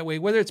wired that way.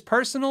 Whether it's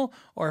personal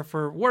or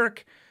for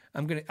work,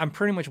 I'm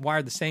pretty much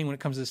wired the same when it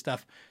comes to this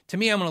stuff. To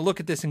me, I'm going to look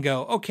at this and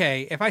go,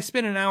 okay, if I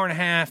spend an hour and a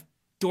half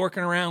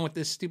dorking around with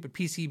this stupid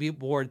PCB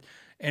board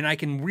and I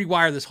can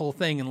rewire this whole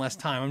thing in less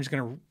time, I'm just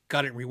going to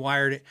gut it,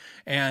 rewired it.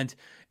 And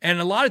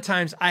a lot of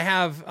times I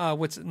have,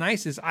 what's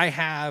nice is I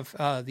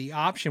have the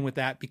option with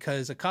that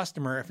because a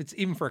customer, if it's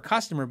even for a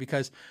customer,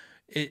 because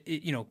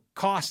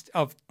cost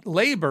of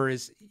labor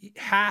is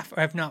half,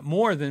 if not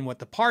more than what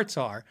the parts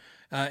are.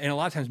 And a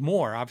lot of times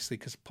more, obviously,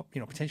 because,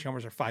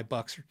 potentiometers are $5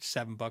 or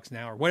 $7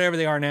 now, or whatever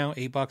they are now,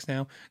 $8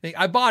 now.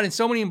 I bought in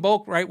so many in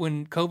bulk right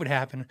when COVID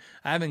happened.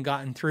 I haven't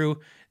gotten through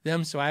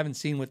them, so I haven't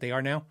seen what they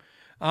are now.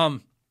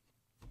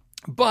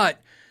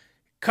 But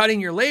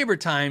cutting your labor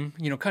time,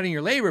 cutting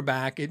your labor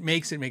back, it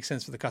makes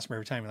sense for the customer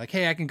every time. You're like,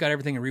 hey, I can cut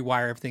everything and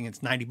rewire everything. It's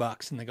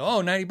 $90. And they go,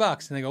 oh,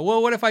 $90. And they go,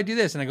 well, what if I do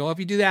this? And I go, well, if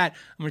you do that,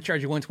 I'm going to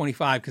charge you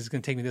 $125 because it's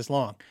going to take me this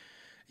long.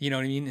 You know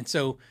what I mean? And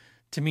so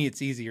to me,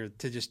 it's easier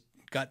to just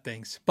gut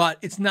things, but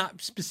it's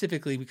not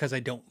specifically because I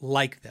don't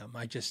like them.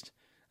 I just,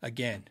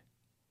 again,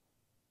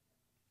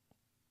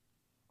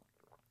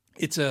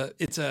 it's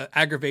a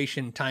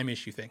aggravation time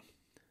issue thing.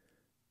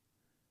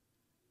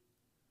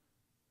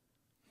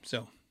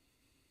 So,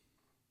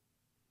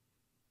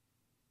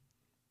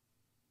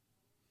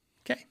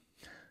 okay.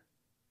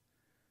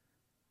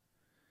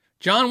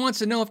 John wants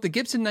to know if the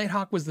Gibson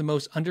Nighthawk was the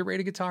most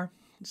underrated guitar.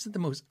 Is it the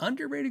most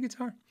underrated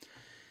guitar?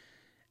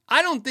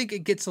 I don't think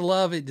it gets the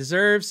love it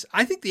deserves.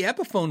 I think the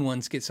Epiphone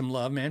ones get some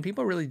love, man.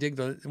 People really dig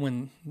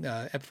when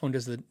Epiphone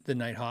does the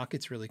Nighthawk.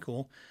 It's really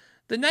cool.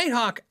 The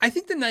Nighthawk, I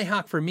think the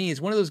Nighthawk for me is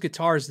one of those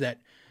guitars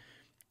that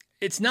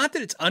it's not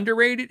that it's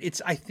underrated.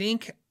 It's, I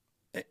think,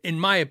 in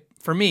my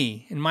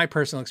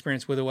personal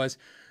experience with it was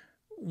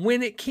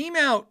when it came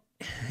out,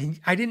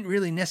 I didn't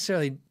really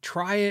necessarily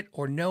try it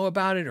or know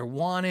about it or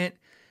want it.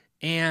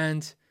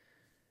 And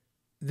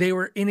they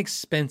were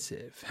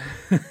inexpensive.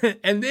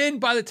 And then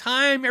by the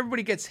time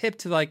everybody gets hip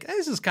to like,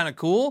 this is kind of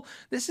cool.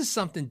 This is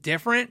something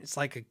different. It's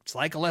like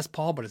a Les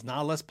Paul, but it's not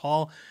a Les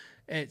Paul.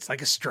 It's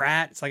like a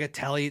Strat. It's like a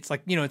Tele. It's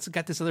like, it's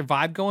got this other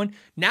vibe going.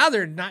 Now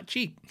they're not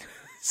cheap.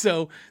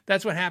 So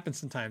that's what happens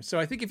sometimes. So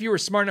I think if you were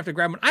smart enough to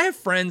grab one, I have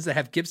friends that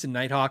have Gibson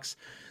Nighthawks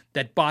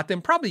that bought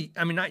them probably,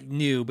 not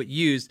new, but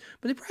used,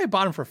 but they probably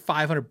bought them for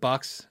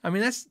 $500.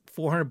 That's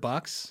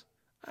 $400.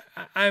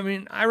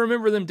 I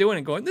remember them doing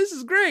it going, this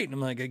is great. And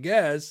I'm like, I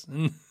guess.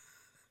 And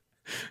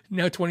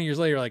now 20 years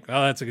later, like,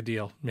 oh, that's a good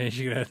deal. Man,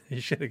 you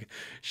should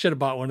have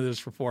bought one of those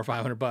for $400 or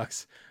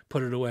 $500,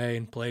 put it away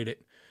and played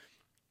it.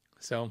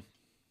 So,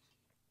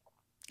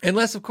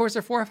 unless of course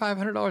they're $400 or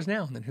 $500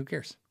 now, then who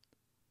cares?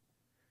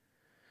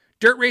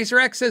 Dirt Racer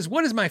X says,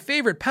 what is my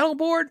favorite pedal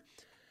board?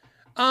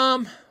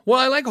 Well,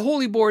 I like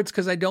Holy boards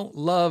because I don't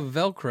love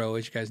Velcro,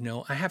 as you guys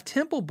know. I have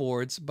Temple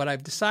boards, but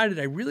I've decided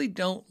I really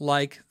don't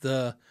like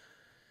the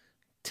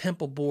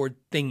Temple board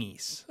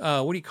thingies.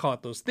 What do you call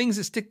it? Those things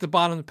that stick to the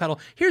bottom of the pedal.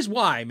 Here's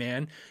why,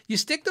 man. You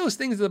stick those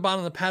things to the bottom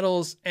of the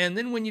pedals, and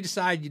then when you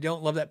decide you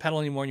don't love that pedal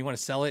anymore and you want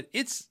to sell it,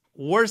 it's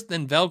worse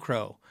than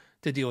Velcro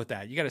to deal with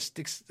that. You got to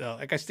stick,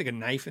 I stick a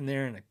knife in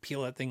there and I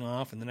peel that thing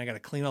off, and then I got to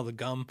clean all the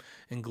gum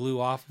and glue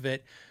off of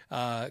it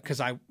because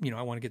I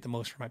want to get the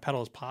most for my pedal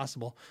as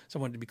possible. So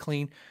I want it to be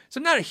clean. So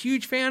I'm not a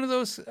huge fan of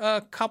those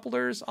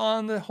couplers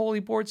on the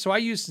Holy boards. So I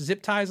use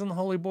zip ties on the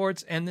Holy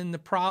boards, and then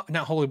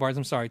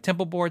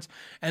Temple boards.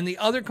 And the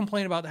other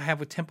complaint about that I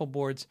have with Temple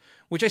boards,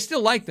 which I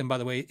still like them, by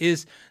the way,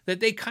 is that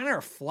they kind of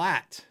are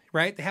flat.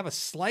 Right? They have a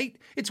slight,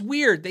 it's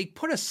weird. They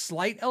put a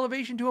slight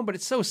elevation to them, but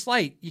it's so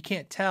slight, you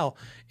can't tell.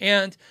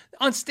 And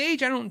on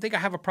stage, I don't think I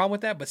have a problem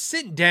with that, but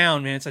sitting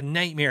down, man, it's a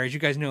nightmare. As you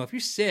guys know, if you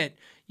sit,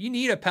 you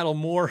need a pedal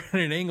more at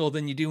an angle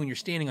than you do when you're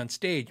standing on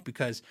stage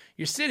because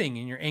you're sitting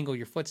and your angle,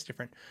 your foot's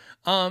different.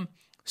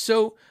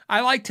 So I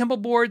like Temple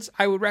boards.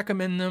 I would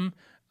recommend them.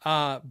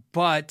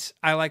 But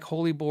I like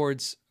Holy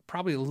boards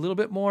probably a little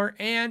bit more.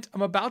 And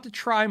I'm about to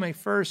try my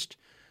first,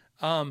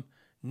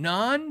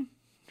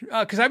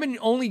 because I've been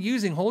only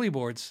using Holy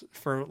boards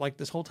for like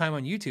this whole time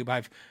on YouTube.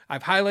 I've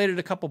highlighted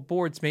a couple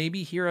boards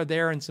maybe here or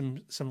there in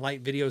some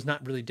light videos,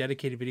 not really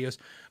dedicated videos.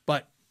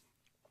 But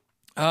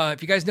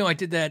if you guys know, I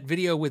did that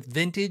video with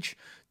Vintage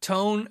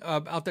Tone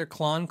about their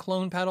clone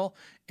pedal.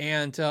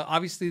 And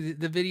obviously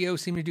the video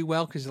seemed to do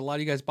well because a lot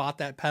of you guys bought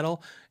that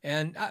pedal.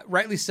 And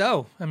rightly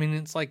so.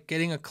 It's like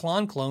getting a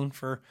clone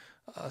for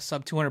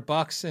sub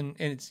 $200 and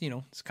it's,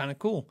 it's kind of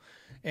cool.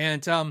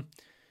 And what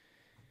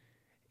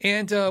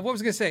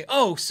was I going to say?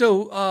 Oh,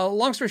 so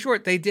long story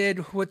short, they did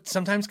what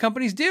sometimes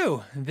companies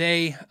do.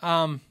 They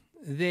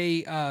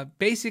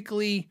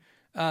basically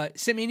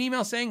sent me an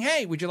email saying,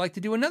 hey, would you like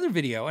to do another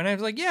video? And I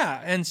was like,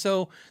 yeah. And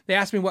so they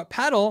asked me what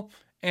pedal.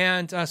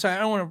 And so I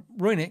don't want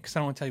to ruin it because I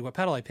don't want to tell you what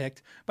pedal I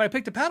picked. But I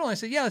picked a pedal and I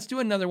said, yeah, let's do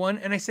another one.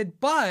 And I said,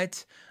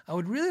 but I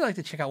would really like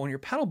to check out one of your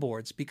pedal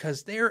boards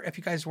because if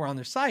you guys were on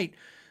their site,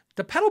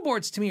 the pedal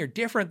boards to me are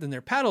different than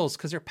their pedals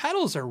because their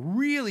pedals are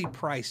really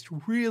priced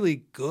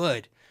really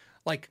good.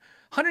 Like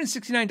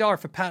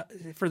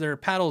 $169 for their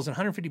pedals and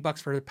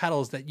 $150 for their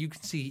pedals that you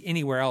can see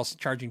anywhere else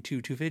charging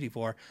 $250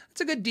 for.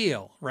 It's a good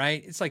deal,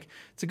 right? It's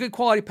a good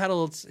quality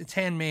pedal. It's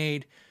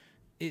handmade.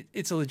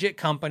 It's a legit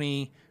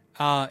company.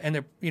 And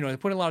they're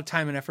putting a lot of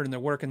time and effort in their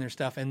work and their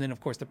stuff. And then of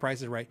course the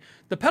price is right.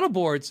 The pedal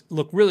boards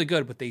look really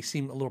good, but they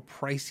seem a little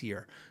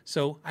pricier.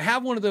 So I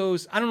have one of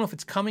those. I don't know if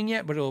it's coming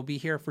yet, but it'll be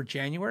here for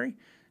January.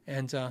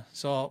 And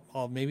so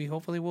I'll maybe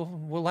hopefully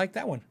we'll like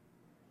that one.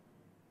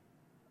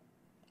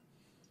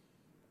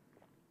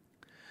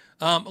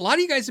 A lot of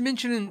you guys have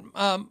mentioned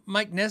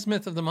Mike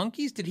Nesmith of the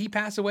Monkees. Did he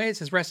pass away? It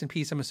says rest in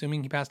peace. I'm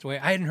assuming he passed away.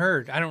 I hadn't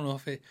heard. I don't know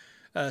if it.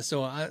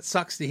 So it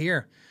sucks to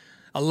hear.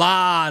 A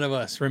lot of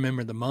us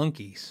remember the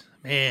Monkees.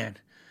 Man,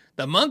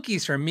 the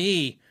Monkees for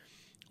me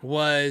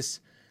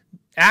was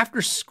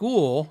after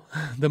school.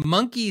 The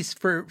Monkees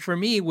for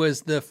me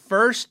was the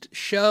first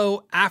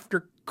show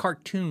after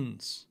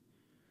cartoons.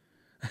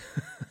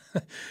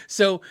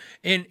 So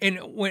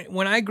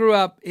when I grew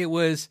up, it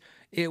was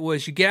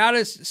you get out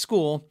of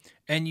school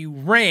and you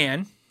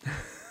ran,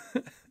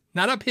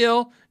 not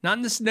uphill, not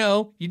in the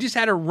snow. You just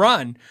had to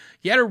run.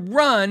 You had to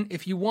run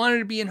if you wanted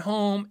to be in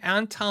home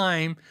on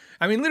time.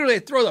 I mean, literally,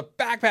 I'd throw the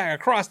backpack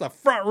across the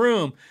front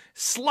room,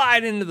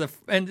 slide into the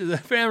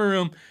family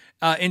room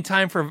in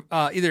time for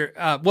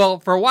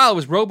for a while it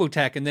was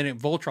Robotech, and then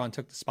Voltron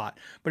took the spot.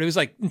 But it was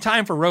like in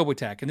time for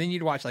Robotech, and then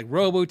you'd watch like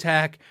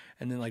Robotech,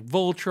 and then like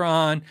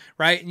Voltron,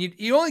 right? And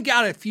you only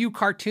got a few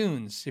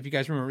cartoons, if you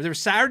guys remember. There were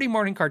Saturday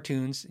morning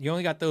cartoons. You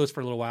only got those for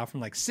a little while from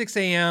like 6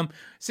 a.m.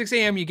 6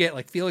 a.m. you get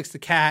like Felix the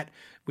Cat,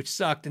 which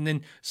sucked, and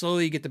then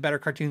slowly you get the better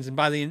cartoons. And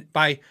by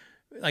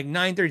like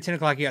 9:30, 10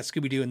 o'clock, you got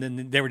Scooby-Doo, and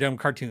then they were done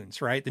with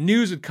cartoons, right? The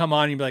news would come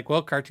on, and you'd be like,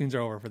 well, cartoons are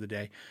over for the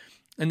day.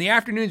 In the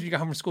afternoons, when you got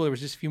home from school, there was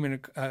just a few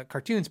minute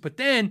cartoons. But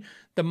then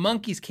the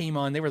Monkees came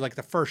on. They were like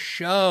the first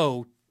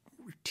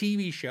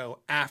TV show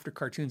after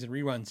cartoons and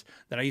reruns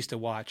that I used to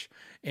watch.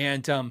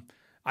 And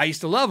I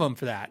used to love them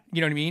for that.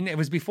 You know what I mean? It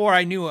was before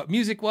I knew what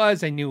music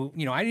was. I knew,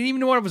 I didn't even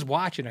know what I was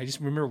watching. I just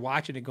remember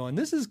watching it going,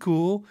 this is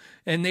cool.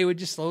 And they would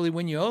just slowly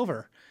win you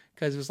over.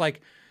 Because it was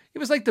like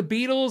the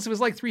Beatles. It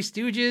was like Three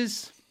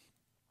Stooges.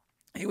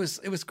 It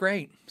was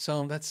great.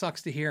 So that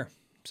sucks to hear.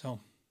 So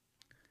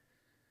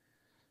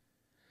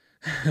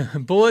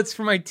Bullets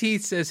for My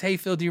Teeth says, hey,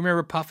 Phil, do you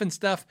remember Puffin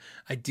Stuff?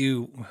 I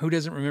do. Who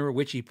doesn't remember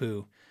Witchy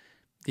Poo?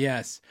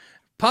 Yes.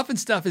 Puffin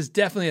Stuff is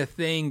definitely a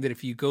thing that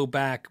if you go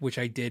back, which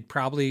I did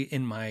probably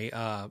in my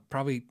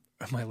late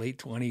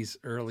 20s,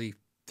 early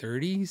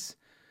 30s,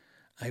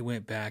 I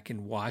went back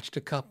and watched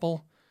a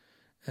couple.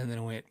 And then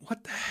I went,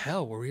 what the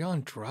hell? Were we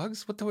on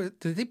drugs? Did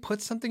they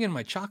put something in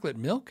my chocolate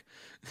milk?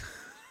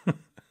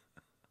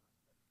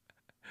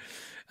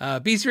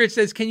 Beast Rich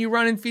says, can you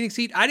run in Phoenix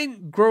heat? I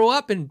didn't grow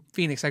up in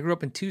Phoenix. I grew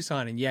up in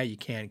Tucson, and yeah, you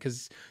can,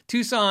 because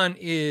Tucson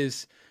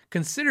is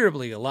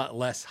considerably a lot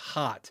less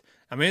hot.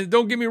 I mean,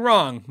 don't get me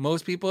wrong.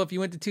 Most people, if you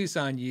went to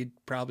Tucson, you'd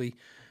probably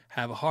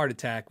have a heart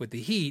attack with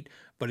the heat,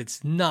 but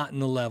it's not in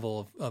the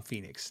level of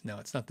Phoenix. No,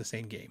 it's not the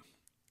same game.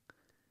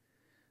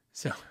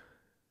 So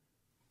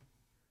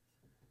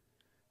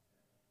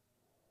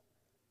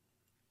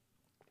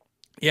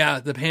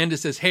yeah, the Panda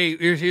says, hey,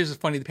 here's what's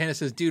funny. The Panda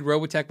says, dude,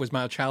 Robotech was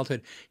my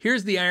childhood.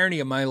 Here's the irony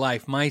of my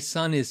life. My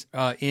son is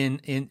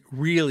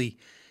really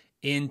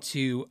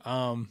into,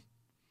 I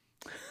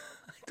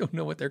don't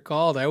know what they're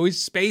called. I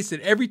always space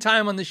it every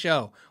time on the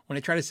show when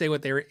I try to say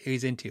what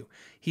he's into.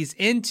 He's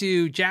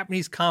into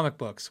Japanese comic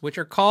books, which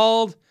are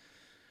called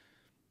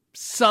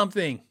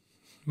something.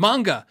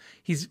 Manga.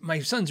 My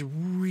son's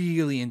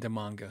really into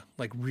manga,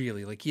 like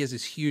really. Like he has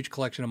this huge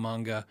collection of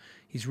manga.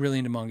 He's really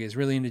into manga. He's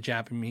really into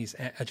Japanese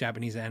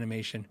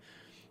animation.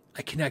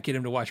 I cannot get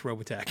him to watch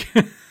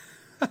Robotech.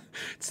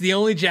 It's the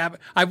only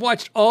I've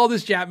watched all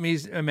this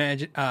Japanese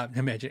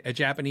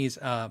Japanese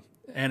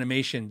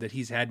animation that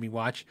he's had me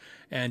watch,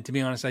 and to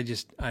be honest, I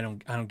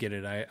don't get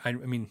it. I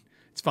mean,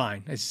 it's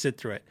fine. I just sit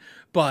through it,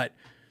 but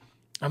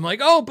I'm like,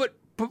 oh, but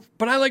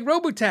I like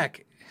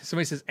Robotech.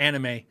 Somebody says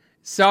anime.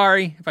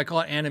 Sorry if I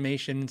call it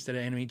animation instead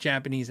of anime,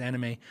 Japanese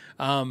anime.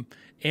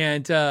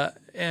 And like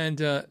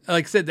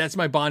I said, that's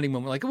my bonding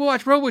moment. Like, we'll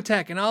watch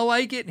Robotech and I'll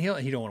like it. And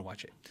he don't want to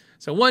watch it.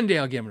 So one day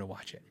I'll get him to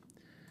watch it.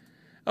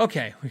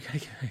 Okay. We got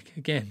to,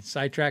 again,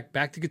 sidetrack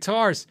back to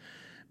guitars.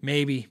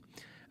 Maybe.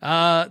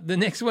 The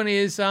next one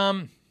is,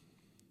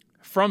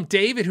 from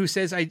David, who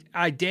says,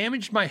 I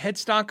damaged my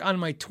headstock on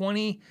my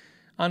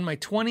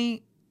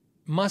 20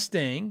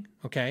 Mustang.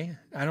 Okay.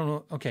 I don't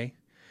know. Okay.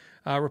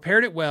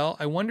 Repaired it well.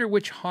 I wonder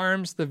which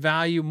harms the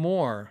value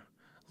more.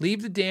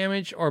 Leave the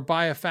damage or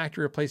buy a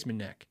factory replacement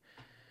neck.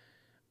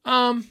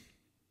 That's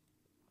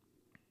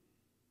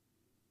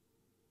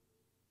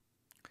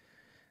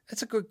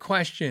a good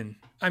question.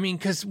 I mean,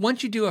 because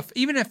once you do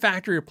even a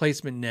factory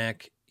replacement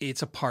neck,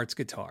 it's a parts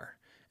guitar,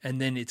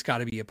 and then it's got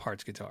to be a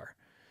parts guitar.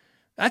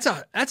 That's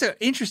an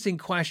interesting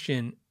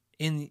question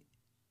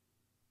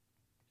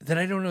that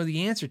I don't know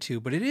the answer to,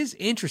 but it is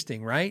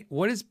interesting, right?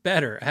 What is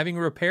better, having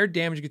a repaired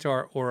damaged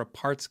guitar or a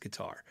parts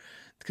guitar?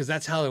 Because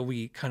that's how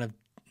we kind of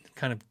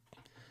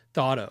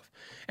thought of.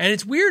 And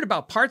it's weird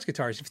about parts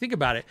guitars. If you think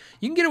about it,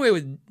 you can get away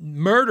with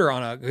murder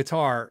on a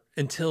guitar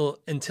until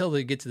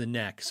they get to the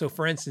neck. So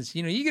for instance,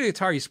 you get a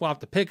guitar, you swap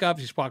the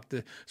pickups, you swap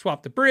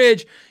the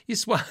bridge, you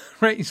swap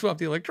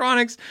the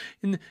electronics,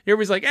 and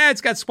everybody's like, it's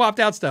got swapped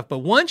out stuff. But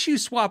once you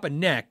swap a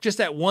neck, just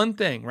that one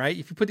thing, right?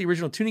 If you put the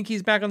original tuning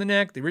keys back on the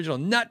neck, the original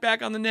nut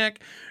back on the neck,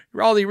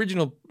 all the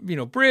original,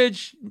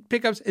 bridge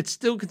pickups, it's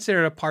still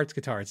considered a parts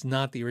guitar. It's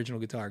not the original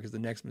guitar because the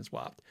neck's been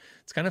swapped.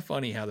 It's kind of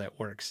funny how that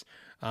works.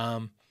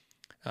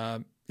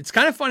 It's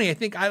kind of funny. I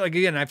think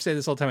I've said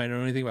this all the time. I don't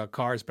know anything about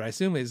cars, but I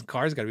assume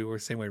cars got to be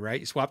worked the same way, right?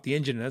 You swap the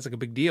engine and that's like a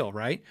big deal,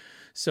 right?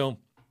 So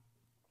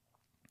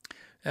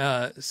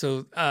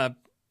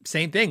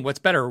same thing. What's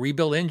better, a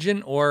rebuilt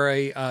engine or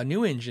a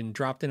new engine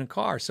dropped in a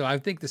car? So I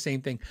think the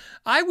same thing.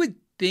 I would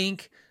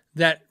think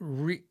that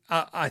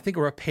I think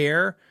a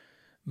repair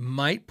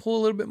might pull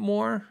a little bit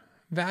more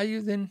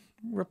value than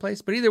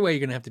replace, but either way, you're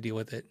going to have to deal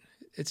with it.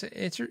 It's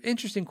an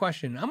interesting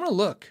question. I'm going to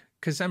look,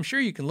 because I'm sure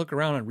you can look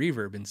around on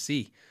Reverb and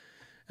see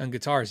on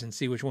guitars and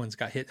see which ones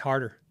got hit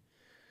harder.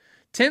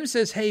 Tim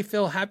says, hey,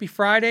 Phil, happy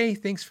Friday.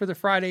 Thanks for the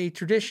Friday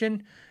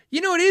tradition.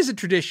 It is a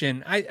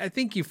tradition. I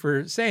thank you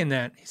for saying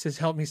that. He says,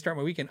 help me start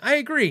my weekend. I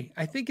agree.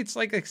 I think it's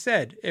like I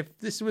said, if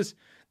this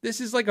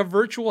is like a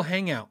virtual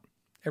hangout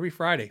every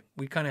Friday.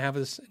 We kind of have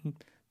this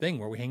thing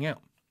where we hang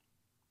out.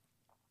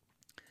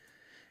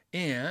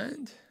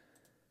 And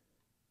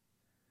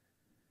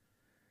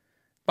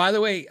by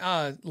the way,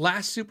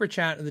 last super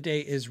chat of the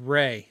day is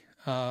Ray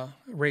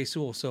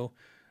Sewell. So,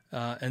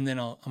 and then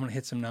I'm going to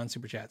hit some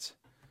non-super chats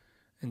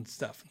and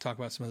stuff and talk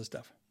about some other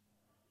stuff.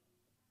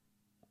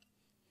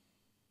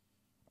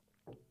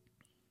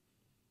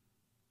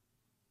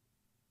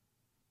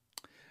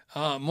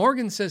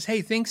 Morgan says,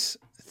 hey, thanks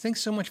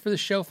so much for the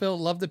show, Phil.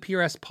 Love the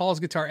PRS Paul's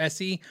Guitar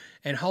SE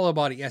and Hollow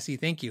Body SE.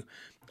 Thank you.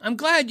 I'm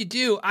glad you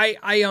do.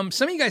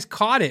 Some of you guys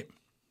caught it.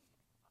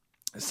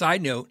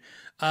 Side note,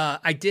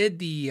 I did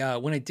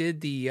when I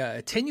did the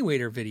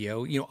attenuator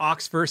video, aux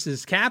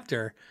versus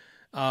captor.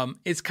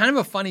 It's kind of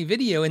a funny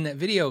video. In that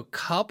video, a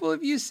couple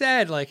of you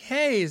said like,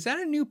 hey, is that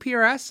a new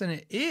PRS? And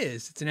it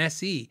is. It's an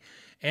SE.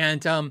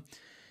 And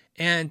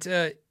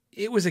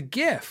it was a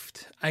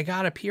gift. I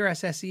got a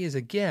PRS SE as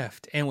a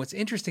gift. And what's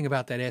interesting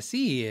about that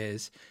SE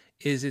is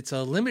it's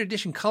a limited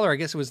edition color. I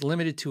guess it was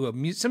limited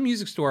to some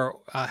music store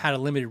had a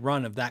limited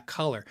run of that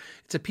color.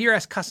 It's a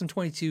PRS Custom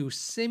 22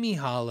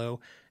 semi-hollow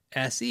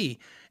SE.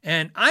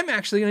 And I'm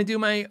actually going to do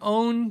my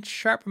own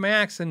sharpen my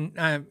axe and,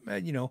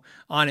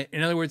 on it.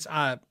 In other words,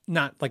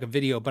 not like a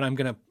video, but I'm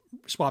going to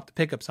swap the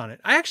pickups on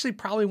it. I actually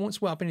probably won't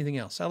swap anything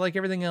else. I like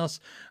everything else.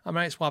 I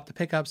might swap the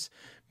pickups,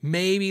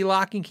 maybe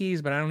locking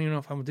keys, but I don't even know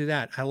if I'm going to do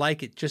that. I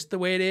like it just the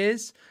way it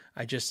is.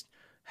 I just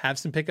have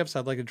some pickups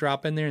I'd like to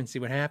drop in there and see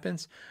what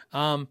happens.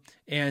 I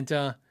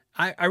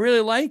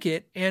really like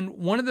it. And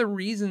one of the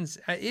reasons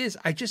is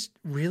I just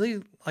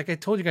really, like I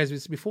told you guys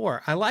this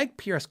before, I like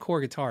PRS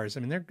core guitars.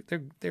 I mean,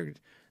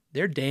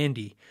 they're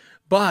dandy,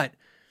 but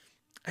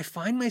I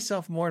find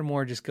myself more and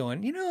more just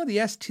going, the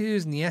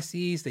S2s and the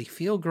SEs, they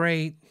feel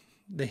great.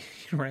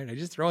 Right. I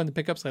just throw in the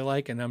pickups I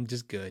like and I'm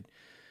just good.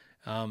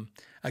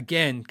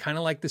 Again, kind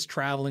of like this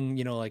traveling,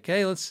 like,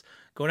 hey, let's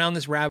go down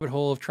this rabbit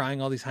hole of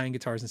trying all these high-end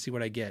guitars and see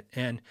what I get.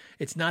 And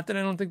it's not that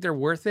I don't think they're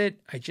worth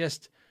it.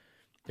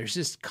 There's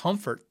just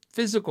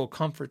physical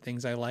comfort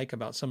things I like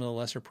about some of the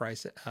lesser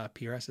price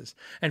PRSs.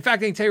 In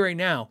fact, I can tell you right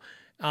now,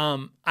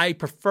 I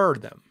prefer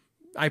them.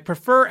 I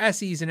prefer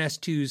SEs and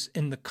S2s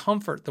in the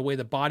comfort, the way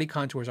the body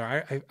contours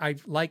are. I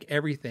like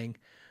everything.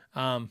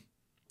 I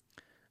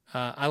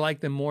like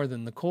them more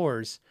than the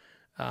cores.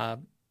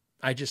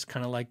 I just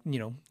kind of like,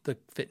 the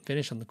fit and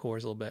finish on the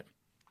cores a little bit.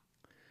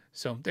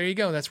 So there you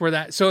go. That's where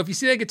that. So if you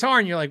see that guitar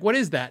and you're like, what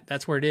is that?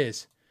 That's where it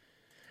is.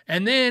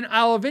 And then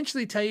I'll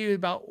eventually tell you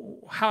about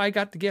how I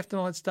got the gift and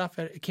all that stuff.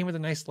 It came with a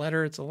nice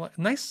letter. It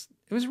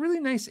was a really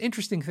nice,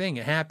 interesting thing.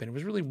 It happened. It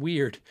was really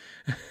weird.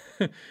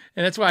 And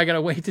that's why I got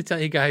to wait to tell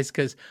you guys,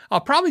 because I'll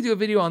probably do a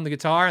video on the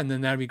guitar and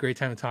then that'd be a great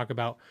time to talk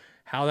about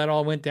how that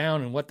all went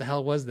down and what the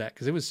hell was that?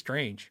 Because it was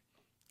strange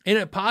in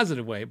a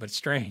positive way, but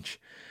strange.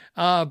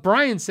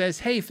 Brian says,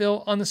 hey,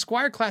 Phil, on the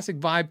Squier Classic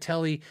Vibe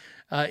Telly,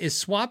 is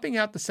swapping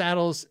out the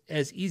saddles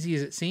as easy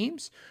as it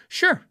seems?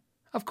 Sure,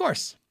 of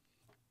course.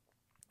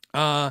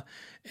 I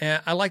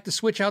like to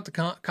switch out the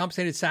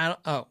compensated saddle.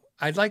 Oh,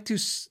 I'd like to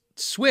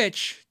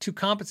switch to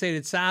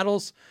compensated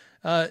saddles.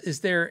 Is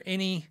there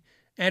any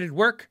added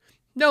work?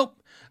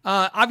 Nope.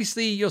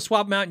 Obviously, you'll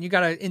swap them out and you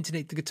got to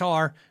intonate the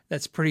guitar.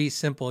 That's pretty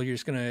simple. You're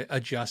just going to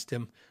adjust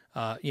them,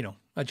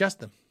 adjust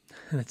them.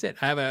 That's it.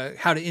 I have a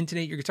how to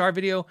intonate your guitar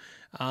video.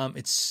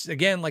 It's,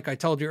 again, like I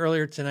told you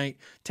earlier tonight,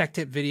 tech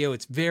tip video.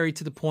 It's very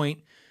to the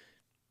point.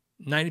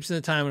 90% of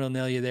the time it'll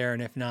nail you there.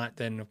 And if not,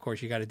 then of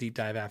course you got to deep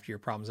dive after your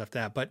problems after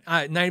that. But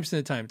 90% of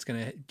the time it's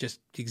going to just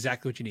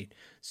exactly what you need.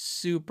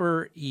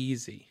 Super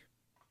easy.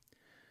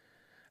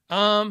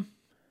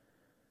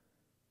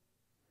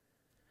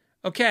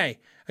 Okay.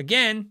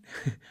 Again,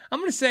 I'm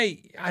going to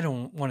say, I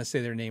don't want to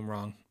say their name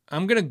wrong.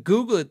 I'm going to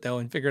Google it though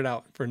and figure it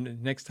out for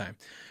next time.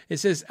 It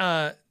says,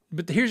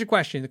 but here's your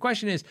question. The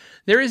question is,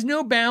 there is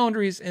no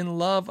boundaries in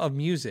love of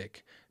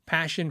music,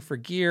 passion for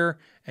gear,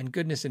 and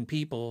goodness in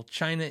people.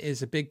 China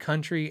is a big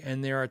country,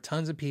 and there are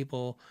tons of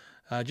people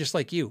just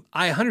like you.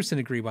 I 100%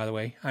 agree, by the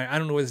way. I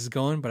don't know where this is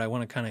going, but I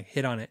want to kind of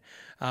hit on it.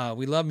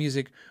 We love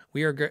music.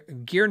 We are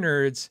gear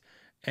nerds,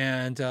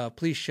 and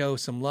please show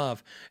some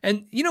love.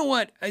 And you know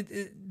what?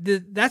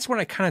 That's what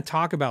I kind of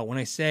talk about when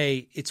I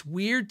say it's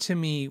weird to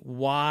me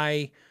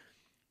why...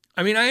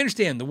 I mean, I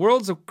understand the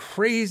world's a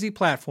crazy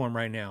platform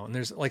right now. And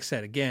there's, like I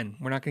said, again,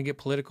 we're not going to get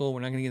political.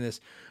 We're not going to get this.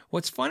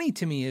 What's funny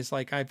to me is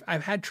like,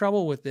 I've had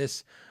trouble with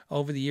this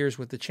over the years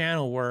with the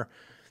channel where,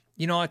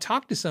 you know, I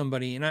talk to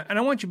somebody and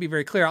I want you to be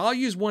very clear. I'll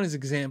use one as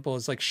example.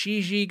 It's like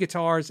Shiji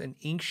guitars and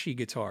Inkshi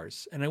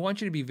guitars. And I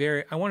want you to be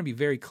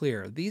very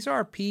clear. These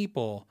are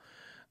people,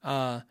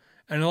 and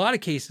in a lot of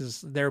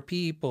cases, they're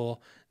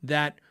people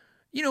that,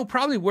 you know,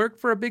 probably work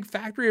for a big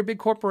factory or a big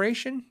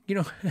corporation, you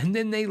know, and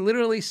then they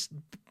literally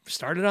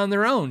started on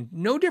their own,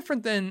 no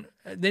different than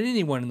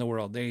anyone in the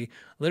world. They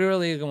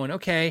literally are going,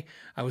 okay,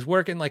 I was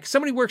working, like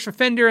somebody works for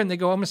Fender and they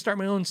go, I'm going to start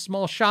my own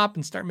small shop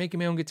and start making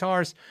my own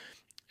guitars.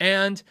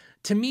 And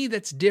to me,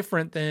 that's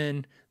different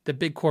than the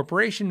big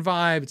corporation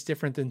vibe. It's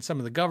different than some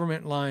of the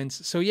government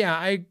lines. So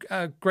yeah,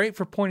 great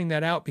for pointing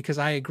that out because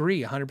I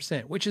agree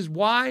 100%, which is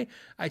why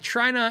I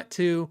try not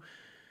to,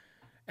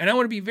 and I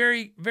want to be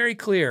very, very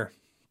clear.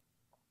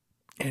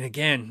 And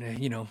again,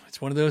 you know, it's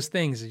one of those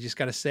things. You just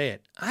got to say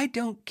it. I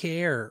don't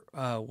care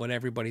what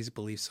everybody's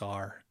beliefs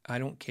are. I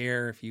don't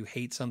care if you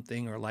hate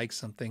something or like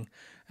something.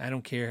 I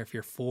don't care if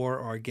you're for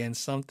or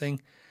against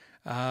something.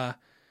 I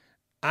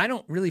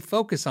don't really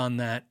focus on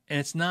that. And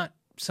it's not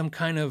some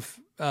kind of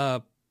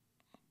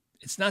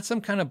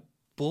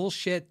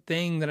bullshit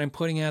thing that I'm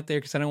putting out there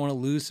because I don't want to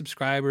lose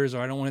subscribers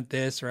or I don't want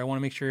this or I want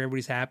to make sure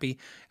everybody's happy.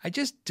 I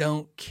just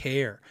don't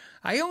care.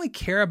 I only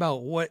care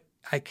about what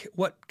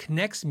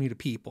connects me to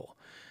people.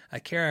 I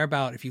care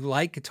about if you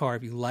like guitar,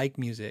 if you like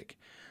music.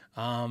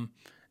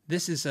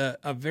 This is a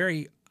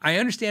very, I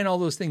understand all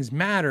those things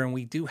matter and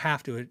we do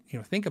have to, you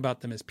know, think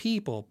about them as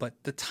people, but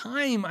the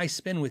time I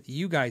spend with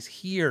you guys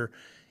here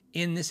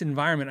in this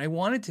environment, I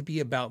want it to be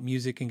about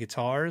music and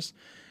guitars.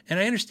 And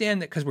I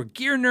understand that because we're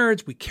gear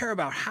nerds, we care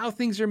about how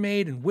things are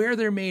made and where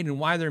they're made and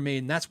why they're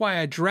made. And that's why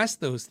I address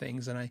those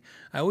things. And I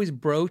always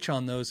broach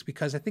on those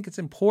because I think it's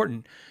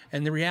important.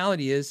 And the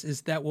reality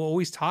is that we'll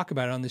always talk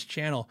about it on this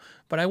channel.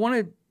 But I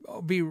want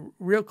to be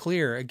real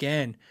clear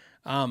again.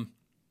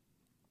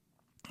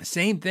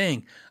 Same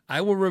thing.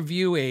 I will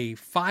review a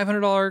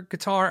 $500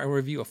 guitar. I will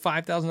review a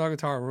 $5,000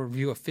 guitar. I will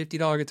review a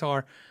 $50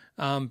 guitar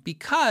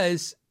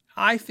because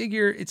I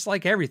figure it's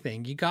like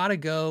everything. You got to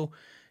go.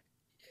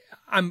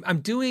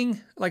 I'm doing,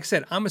 like I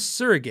said, I'm a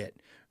surrogate.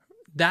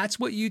 That's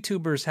what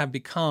YouTubers have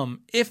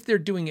become if they're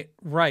doing it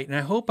right. And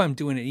I hope I'm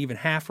doing it even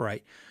half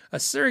right. A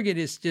surrogate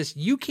is just,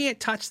 you can't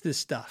touch this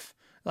stuff.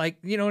 Like,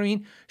 you know what I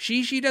mean?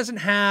 She doesn't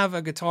have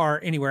a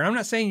guitar anywhere. And I'm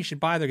not saying you should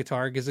buy the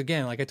guitar because,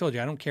 again, like I told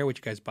you, I don't care what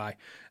you guys buy.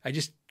 I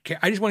just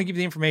want to give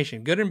you the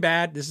information, good and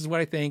bad. This is what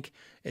I think.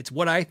 It's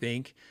what I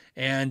think.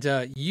 And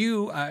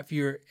if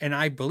you're, and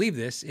I believe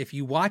this, if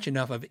you watch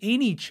enough of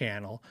any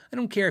channel, I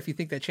don't care if you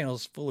think that channel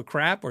is full of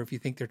crap or if you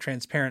think they're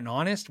transparent and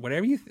honest,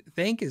 whatever you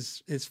think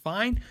is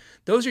fine.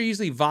 Those are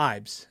usually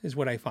vibes, is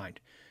what I find.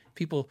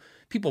 People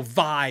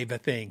vibe a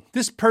thing.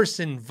 This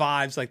person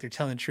vibes like they're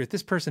telling the truth.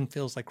 This person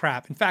feels like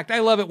crap. In fact, I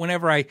love it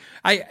whenever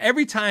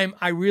every time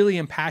I really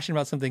am passionate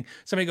about something,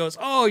 somebody goes,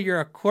 oh, you're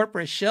a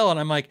corporate shill. And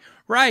I'm like,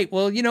 right.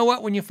 Well, you know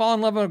what? When you fall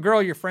in love with a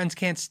girl, your friends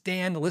can't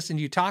stand to listen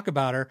to you talk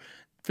about her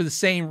for the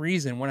same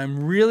reason. When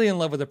I'm really in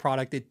love with a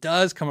product, it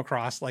does come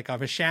across like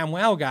I'm a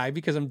ShamWow guy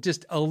because I'm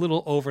just a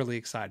little overly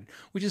excited,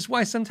 which is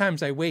why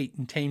sometimes I wait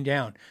and tame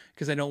down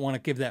because I don't want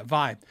to give that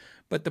vibe.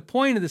 But the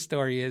point of the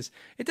story is,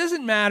 it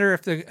doesn't matter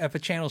if a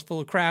channel is full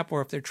of crap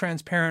or if they're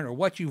transparent or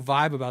what you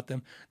vibe about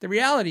them. The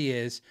reality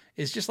is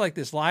just like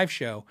this live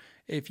show.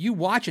 If you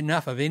watch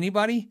enough of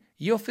anybody,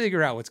 you'll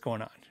figure out what's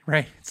going on,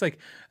 right? It's like,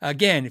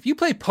 again, if you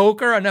play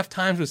poker enough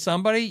times with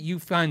somebody, you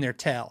find their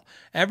tell.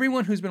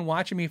 Everyone who's been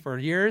watching me for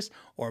years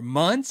or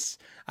months,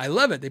 I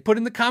love it. They put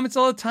in the comments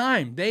all the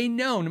time. They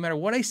know no matter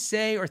what I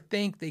say or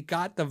think, they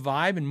got the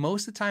vibe. And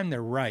most of the time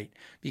they're right.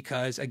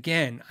 Because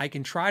again, I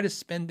can try to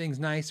spin things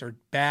nice or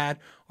bad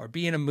or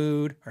be in a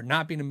mood or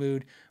not be in a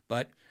mood.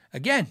 But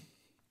again,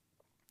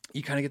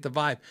 you kind of get the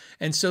vibe.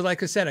 And so,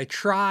 like I said,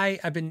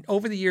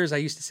 over the years, I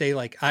used to say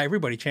like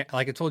everybody,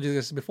 like I told you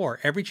this before,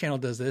 every channel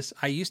does this.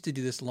 I used to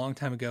do this a long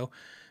time ago.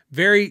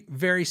 Very,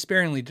 very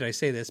sparingly did I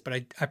say this, but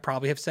I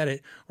probably have said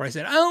it where I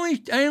said, I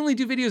only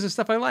do videos of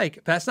stuff I like.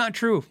 But that's not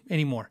true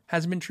anymore.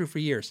 Hasn't been true for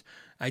years.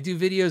 I do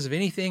videos of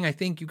anything I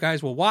think you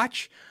guys will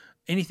watch.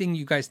 anything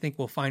you guys think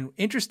will find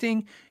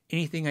interesting,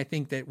 anything I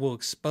think that will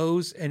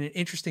expose in an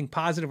interesting,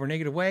 positive or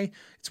negative way.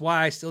 It's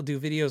why I still do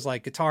videos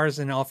like guitars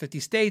in all 50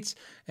 states,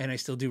 and I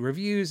still do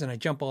reviews, and I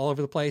jump all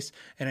over the place,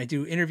 and I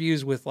do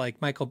interviews with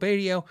like Michael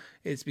Badio.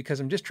 It's because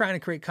I'm just trying to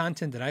create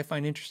content that I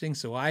find interesting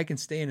so I can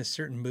stay in a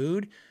certain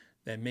mood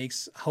that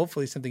makes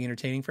hopefully something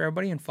entertaining for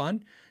everybody and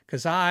fun.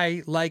 Because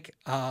I, like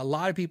a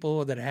lot of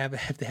people that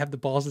have to have the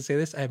balls to say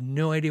this, I have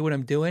no idea what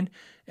I'm doing,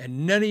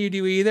 and none of you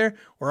do either.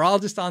 We're all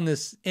just on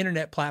this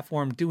internet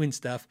platform doing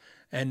stuff.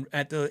 And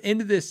at the end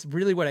of this,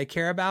 really what I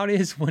care about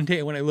is one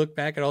day when I look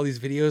back at all these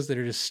videos that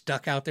are just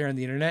stuck out there on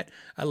the internet,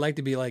 I'd like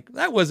to be like,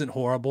 that wasn't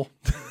horrible.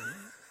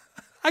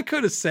 I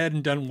could have said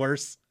and done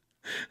worse.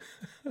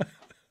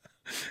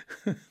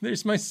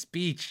 There's my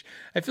speech.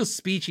 I feel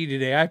speechy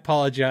today. I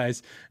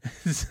apologize.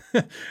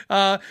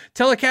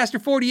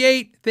 Telecaster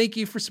 48, thank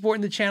you for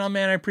supporting the channel,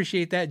 man. I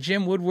appreciate that.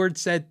 Jim Woodward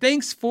said,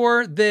 thanks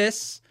for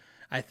this.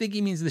 I think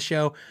he means the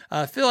show.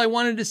 Phil, I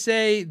wanted to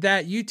say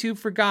that YouTube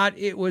forgot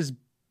it was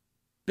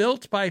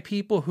built by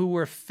people who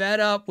were fed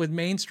up with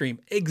mainstream.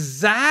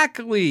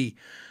 Exactly.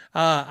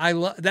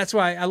 That's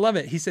why I love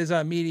it. He says,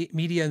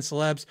 media and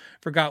celebs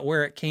forgot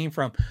where it came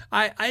from.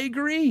 I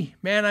agree,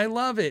 man. I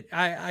love it.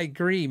 I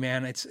agree,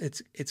 man. It's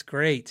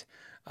great.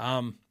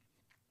 I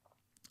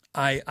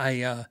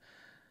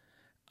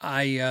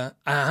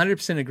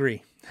 100%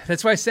 agree.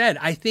 That's why I said,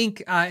 I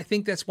think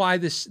that's why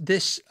this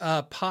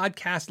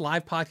podcast,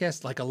 live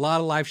podcast, like a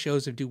lot of live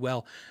shows that do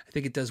well, I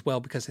think it does well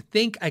because I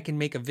think I can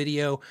make a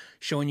video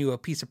showing you a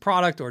piece of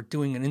product or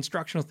doing an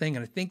instructional thing.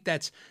 And I think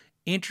that's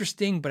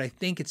interesting, but I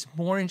think it's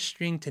more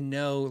interesting to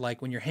know,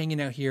 like when you're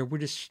hanging out here, we're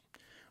just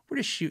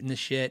shooting the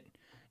shit.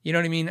 You know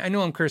what I mean? I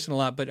know I'm cursing a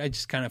lot, but I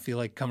just kind of feel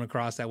like coming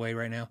across that way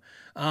right now.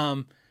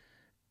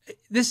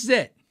 This is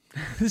it.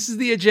 This is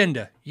the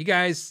agenda. You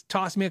guys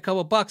toss me a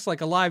couple bucks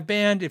like a live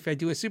band. If I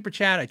do a super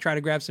chat, I try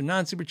to grab some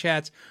non-super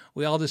chats.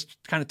 We all just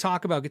kind of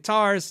talk about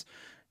guitars.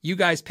 You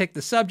guys pick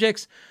the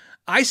subjects.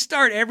 I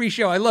start every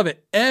show. I love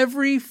it.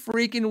 Every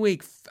freaking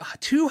week,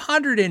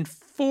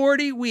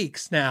 240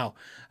 weeks now.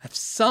 If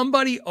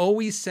somebody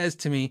always says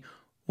to me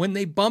when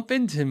they bump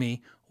into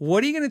me,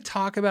 what are you going to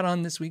talk about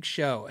on this week's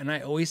show? And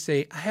I always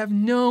say, I have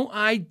no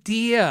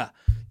idea.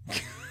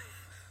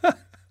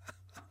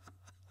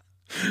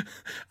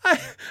 I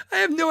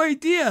have no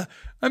idea.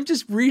 I'm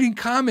just reading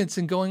comments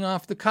and going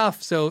off the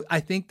cuff. So I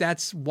think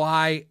that's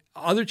why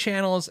other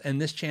channels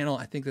and this channel,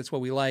 I think that's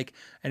what we like.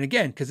 And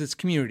again, because it's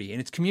community, and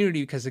it's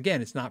community because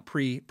again, it's not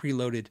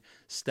preloaded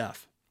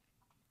stuff.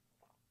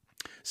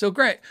 So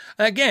great.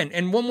 Again,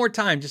 and one more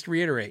time, just to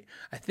reiterate,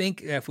 I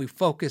think if we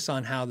focus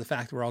on how the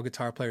fact that we're all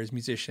guitar players,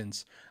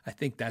 musicians, I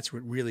think that's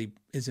what really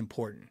is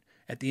important.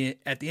 At the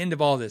end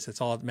of all this,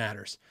 that's all that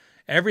matters.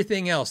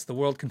 Everything else the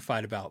world can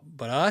fight about.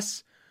 But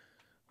us,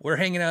 we're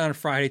hanging out on a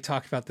Friday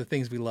talking about the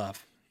things we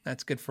love.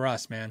 That's good for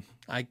us, man.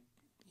 I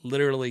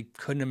literally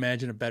couldn't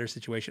imagine a better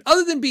situation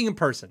other than being in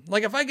person.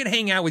 Like if I could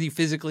hang out with you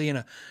physically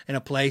in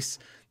a place,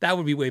 that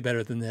would be way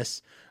better than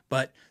this.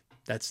 But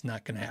that's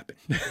not going to happen.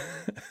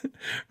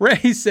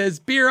 Ray says,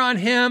 beer on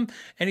him.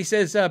 And he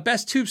says,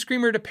 best tube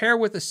screamer to pair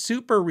with a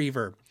super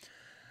reverb.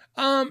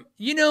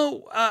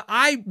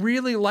 I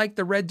really like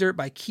the Red Dirt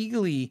by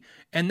Keeley.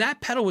 And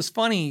that pedal was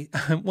funny.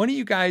 One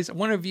of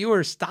a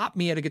viewer stopped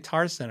me at a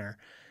Guitar Center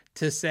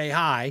to say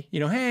hi,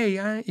 hey,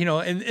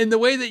 and the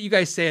way that you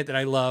guys say it that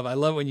I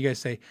love when you guys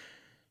say,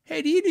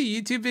 hey, do you do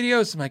YouTube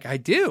videos? I'm like, I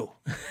do.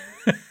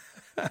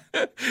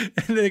 And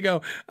then they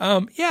go,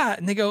 yeah.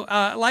 And they go,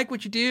 I like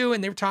what you do.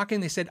 And they were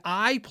talking, they said,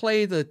 I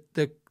play the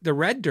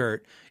Red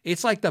Dirt.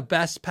 It's like the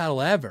best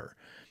pedal ever.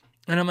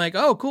 And I'm like,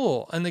 oh,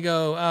 cool. And they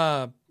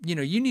go, you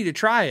need to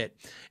try it.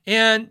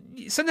 And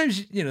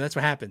sometimes, that's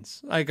what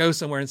happens. I go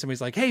somewhere and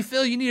somebody's like, hey,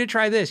 Phil, you need to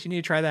try this. You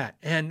need to try that.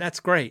 And that's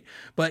great.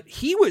 But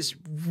he was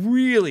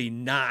really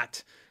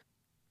not,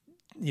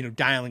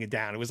 dialing it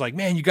down. It was like,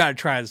 man, you got to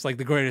try it. It's like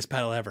the greatest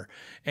pedal ever.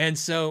 And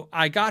so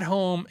I got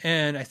home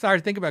and I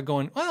started thinking about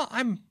going, well,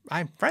 I'm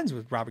friends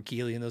with Robert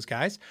Keeley and those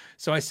guys.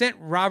 So I sent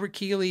Robert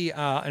Keeley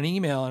an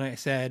email and I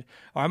said,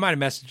 or I might have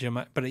messaged him,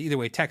 but either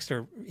way, text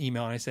or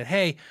email. And I said,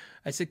 hey,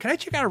 can I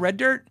check out a Red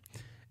Dirt?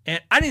 And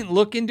I didn't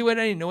look into it.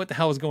 I didn't know what the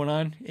hell was going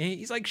on. And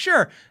he's like,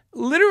 sure.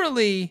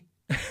 Literally,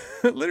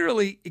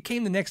 it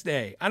came the next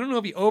day. I don't know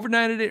if he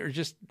overnighted it or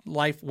just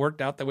life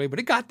worked out that way, but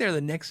it got there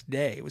the next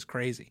day. It was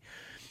crazy.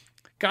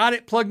 Got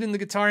it plugged in the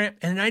guitar amp,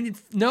 and I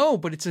didn't know,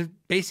 but it's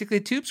basically a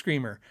tube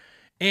screamer.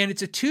 And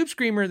it's a tube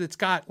screamer that's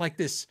got like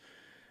this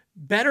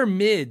better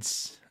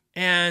mids.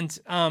 And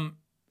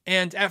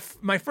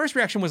my first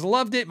reaction was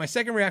loved it. My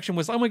second reaction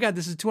was, oh my God,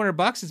 this is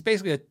 $200. It's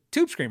basically a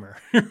tube screamer.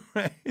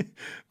 Right?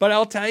 But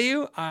I'll tell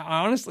you,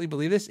 I honestly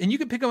believe this. And you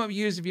can pick them up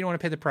used if you don't want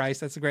to pay the price.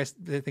 That's the great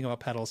thing about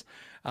pedals.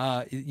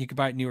 You can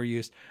buy it new or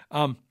used.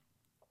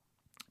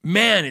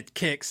 Man, it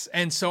kicks.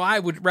 And so I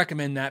would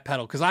recommend that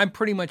pedal because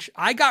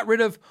I got rid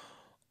of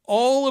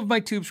all of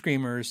my tube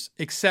screamers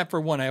except for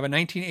one. I have a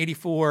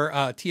 1984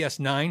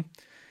 TS9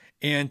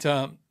 and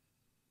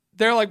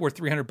they're like worth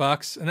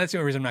 $300. And that's the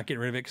only reason I'm not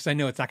getting rid of it because I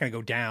know it's not going to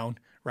go down,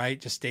 right?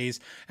 It just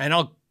stays. And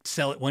I'll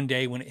sell it one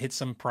day when it hits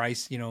some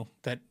price,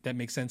 that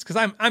makes sense. Cause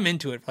I'm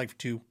into it for like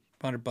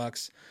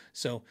 $200.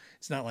 So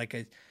it's not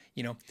like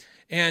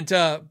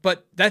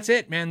but that's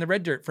it, man. The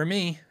red dirt for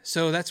me.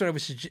 So that's what I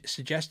would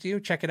suggest to you.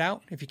 Check it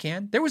out if you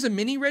can. There was a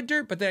mini red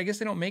dirt, but I guess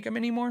they don't make them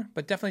anymore,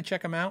 but definitely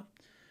check them out.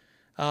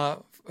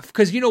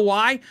 Cause you know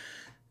why?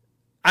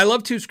 I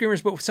love Tube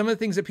Screamers, but some of the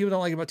things that people don't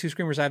like about Tube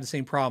Screamers, I have the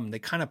same problem. They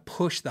kind of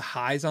push the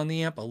highs on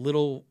the amp a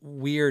little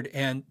weird.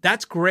 And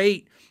that's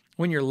great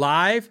when you're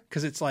live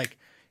because it's like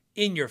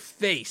in your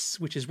face,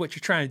 which is what you're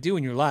trying to do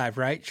when you're live,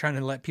 right? You're trying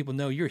to let people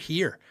know you're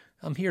here.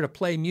 I'm here to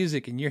play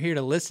music and you're here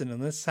to listen.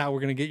 And this is how we're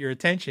going to get your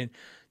attention.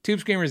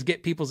 Tube Screamers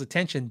get people's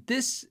attention.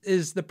 This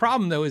is the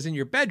problem, though, is in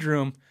your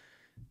bedroom.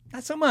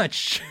 Not so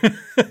much.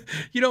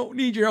 You don't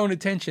need your own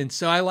attention.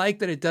 So I like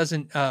that it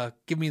doesn't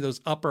give me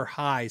those upper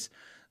highs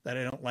that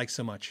I don't like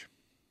so much.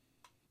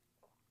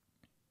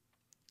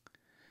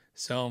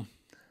 So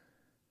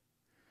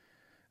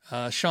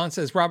Sean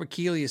says, Robert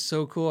Keeley is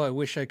so cool. I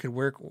wish I could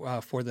work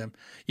for them.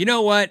 You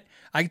know what?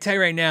 I can tell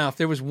you right now, if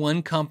there was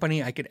one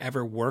company I could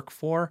ever work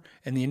for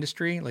in the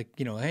industry, like,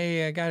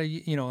 hey, I got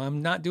to,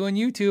 I'm not doing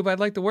YouTube. I'd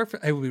like to work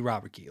for, it would be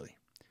Robert Keeley.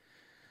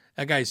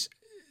 That guy's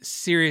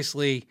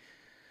seriously,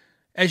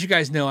 as you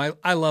guys know,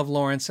 I love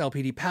Lawrence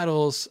LPD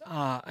pedals.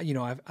 I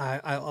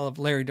love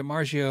Larry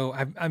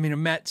DiMarzio. I've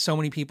met so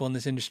many people in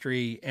this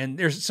industry, and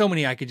there's so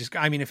many I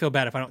feel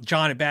bad if I don't.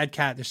 John at Bad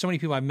Cat. There's so many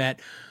people I've met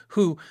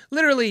who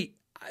literally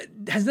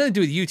has nothing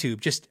to do with YouTube,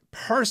 just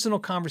personal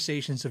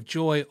conversations of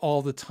joy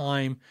all the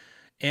time.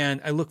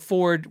 And I look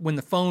forward when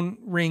the phone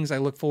rings. I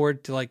look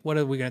forward to what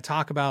are we going to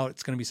talk about?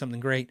 It's going to be something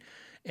great.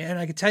 And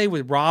I can tell you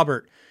with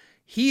Robert,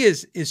 he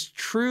is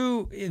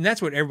true, and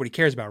that's what everybody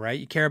cares about, right?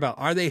 You care about,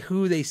 are they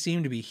who they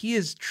seem to be? He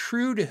is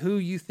true to who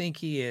you think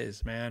he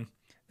is, man.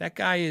 That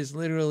guy is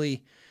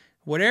literally,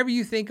 whatever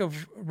you think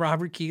of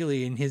Robert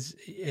Keeley and as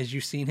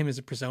you've seen him as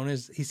a persona,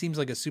 he seems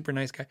like a super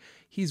nice guy.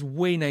 He's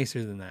way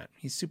nicer than that.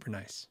 He's super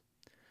nice.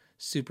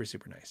 Super,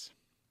 super nice.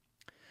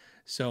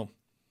 So,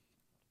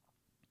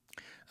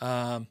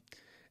 and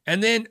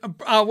then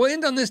we'll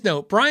end on this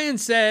note. Brian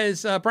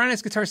says, Brian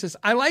S. Guitar says,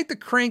 I like the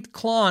cranked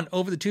Klon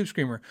over the Tube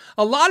Screamer.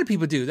 A lot of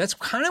people do. That's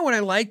kind of what I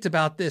liked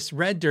about this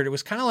red dirt. It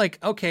was kind of like,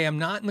 okay, I'm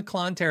not in the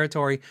Klon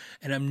territory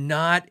and I'm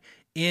not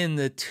in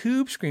the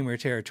Tube Screamer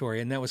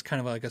territory. And that was kind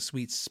of like a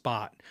sweet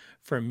spot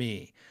for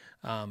me.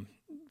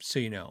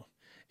 So,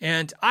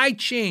 and I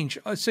change.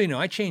 I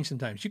change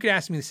sometimes. You could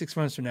ask me 6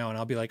 months from now and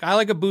I'll be like, I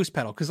like a boost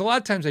pedal. Because a lot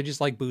of times I just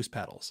like boost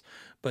pedals.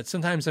 But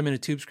sometimes I'm in a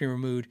Tube Screamer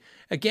mood.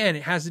 Again,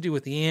 it has to do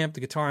with the amp, the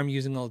guitar I'm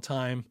using all the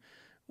time.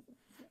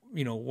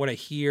 What I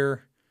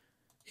hear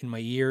in my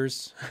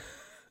ears.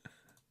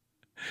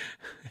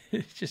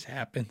 It just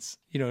happens,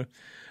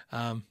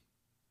 but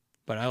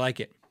I like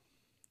it.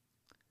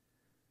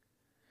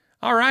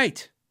 All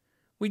right.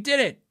 We did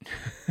it.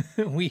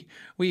 we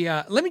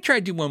let me try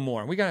to do one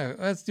more.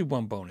 Let's do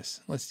one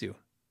bonus. Let's do.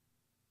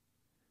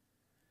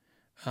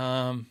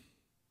 Fret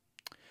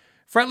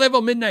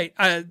Level Midnight.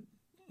 I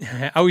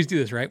always do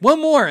this, right?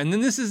 One more, and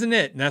then this isn't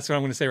it. And that's what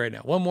I'm going to say right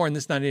now. One more, and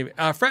this is not it.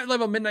 Fret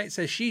Level Midnight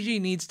says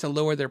Shiji needs to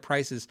lower their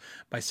prices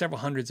by several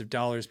hundreds of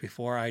dollars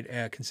before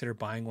I'd consider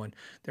buying one.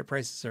 Their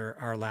prices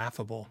are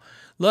laughable.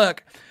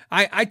 Look,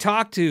 I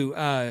talked to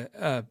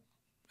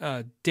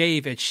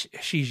Dave at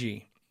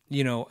Shiji.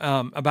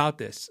 About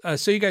this.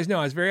 So you guys know,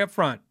 I was very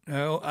upfront.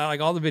 I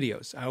like all the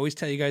videos. I always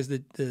tell you guys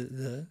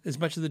the as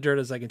much of the dirt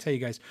as I can tell you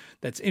guys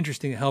that's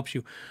interesting, that helps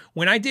you.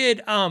 When I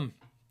did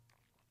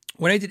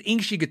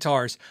Inkshi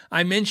Guitars,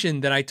 I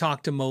mentioned that I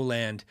talked to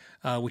Moland,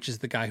 which is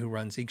the guy who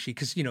runs Inkshi,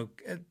 because,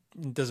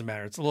 it doesn't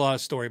matter. It's a lot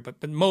of story,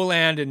 but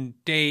Moland and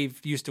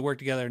Dave used to work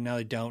together, and now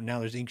they don't. Now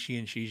there's Inkshi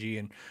and Shiji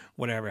and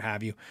whatever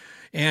have you.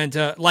 And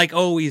like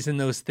always in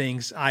those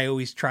things, I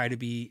always try to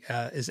be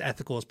as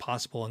ethical as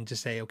possible and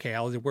just say, okay,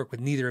 I'll either work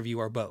with neither of you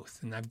or both.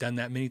 And I've done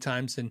that many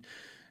times, and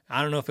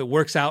I don't know if it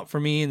works out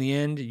for me in the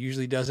end. It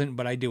usually doesn't,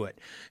 but I do it.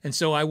 And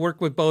so I work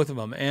with both of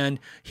them.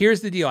 And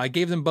here's the deal. I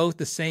gave them both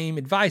the same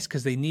advice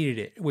because they needed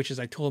it, which is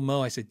I told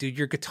Mo, I said, dude,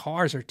 your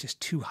guitars are just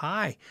too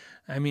high.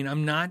 I mean,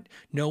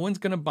 no one's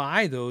going to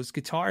buy those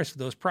guitars for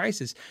those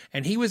prices.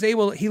 And he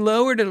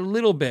lowered it a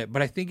little bit,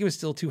 but I think it was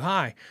still too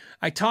high.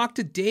 I talked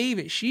to Dave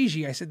at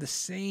Shiji. I said the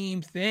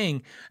same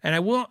thing. And I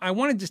want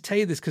to just tell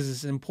you this because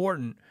it's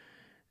important.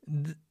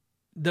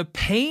 The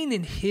pain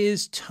in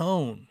his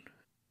tone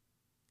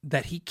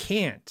that he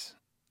can't.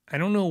 I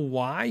don't know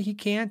why he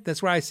can't.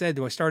 That's what I said.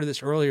 I started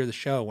this earlier in the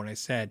show when I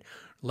said,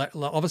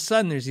 all of a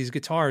sudden there's these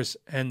guitars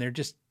and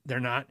they're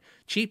not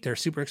cheap. They're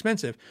super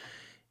expensive.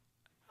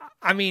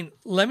 I mean,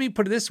 let me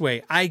put it this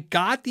way. I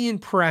got the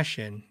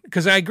impression,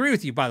 because I agree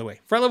with you, by the way,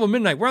 Fret Level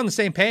Midnight, we're on the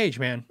same page,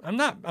 man. I'm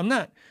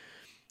not.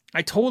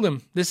 I told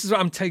him,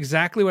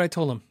 exactly what I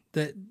told him.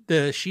 The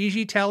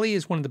Shiji Telly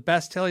is one of the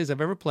best Tellys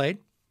I've ever played.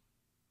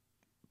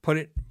 Put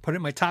it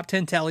in my top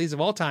 10 Tellys of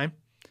all time.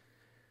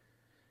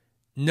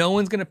 No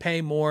one's going to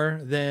pay more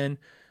than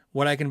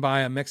what I can buy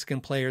a Mexican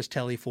player's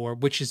Telly for,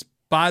 which is,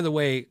 by the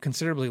way,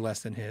 considerably less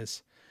than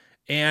his.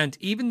 And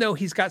even though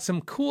he's got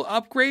some cool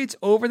upgrades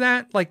over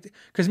that, like,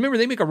 because remember,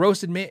 they make a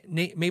roasted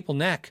maple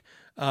neck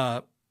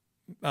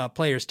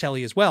player's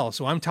telly as well.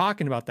 So I'm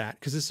talking about that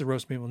because this is a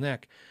roast maple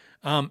neck.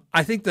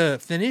 I think the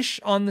finish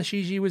on the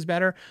Shiji was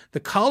better. The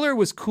color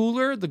was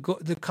cooler.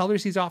 The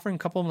colors he's offering, a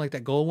couple of them, like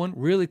that gold one,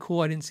 really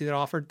cool. I didn't see that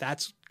offered.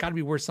 That's got to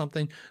be worth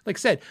something. Like I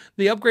said,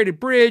 the upgraded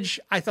bridge,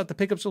 I thought the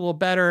pickups were a little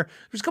better.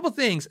 There's a couple of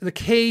things. The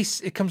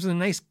case, it comes with a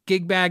nice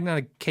gig bag, not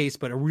a case,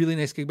 but a really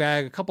nice gig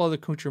bag, a couple other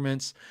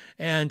accoutrements.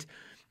 And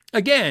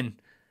again,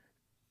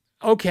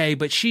 okay,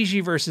 but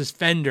Shiji versus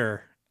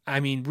Fender, I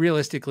mean,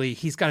 realistically,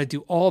 he's got to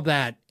do all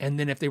that. And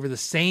then if they were the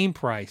same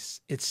price,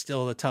 it's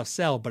still a tough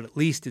sell. But at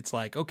least it's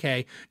like,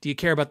 okay, do you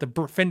care about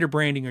the Fender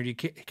branding or do you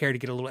care to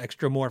get a little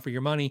extra more for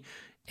your money?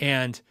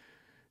 And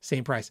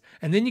same price.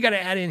 And then you got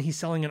to add in, he's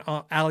selling an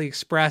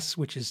AliExpress,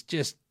 which is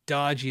just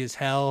dodgy as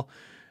hell.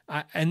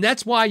 And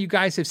that's why you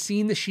guys have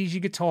seen the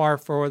Shiji guitar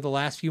for the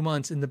last few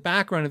months in the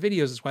background of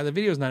videos. That's why the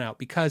video's not out.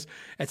 Because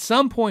at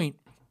some point,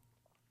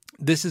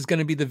 this is going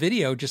to be the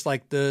video, just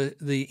like the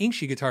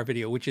Inkshi guitar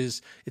video, which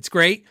is, it's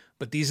great,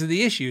 but these are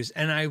the issues.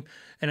 And I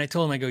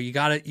told him, I go, you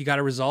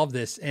gotta resolve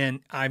this. And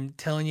I'm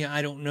telling you,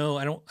 I don't know.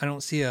 I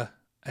don't see a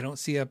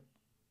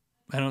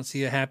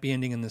happy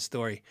ending in this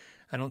story.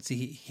 I don't see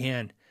he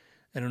can.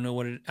 I don't know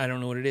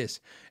what it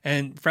is.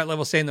 And Fret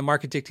Level saying the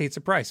market dictates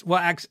the price.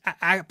 Well,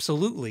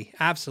 absolutely.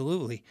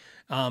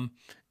 And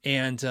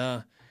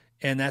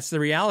that's the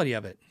reality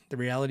of it. The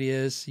reality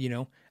is,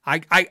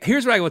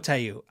 here's what I will tell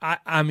you.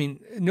 I mean,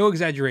 no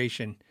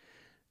exaggeration.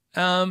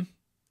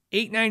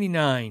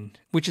 $899,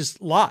 which is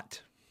a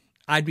lot.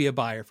 I'd be a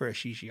buyer for a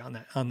Shiji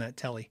on that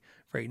telly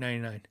for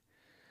 $899.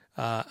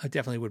 I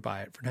definitely would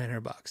buy it for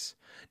 $900.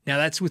 Now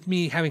that's with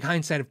me having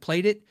hindsight of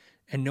played it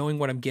and knowing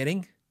what I'm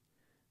getting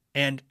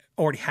and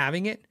already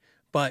having it.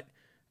 But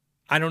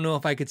I don't know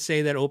if I could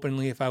say that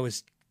openly if I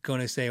was going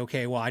to say,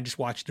 okay, well, I just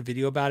watched a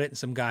video about it and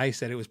some guy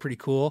said it was pretty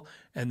cool.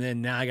 And then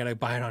now I got to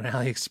buy it on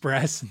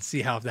AliExpress and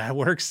see how that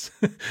works.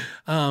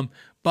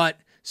 But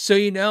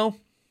so,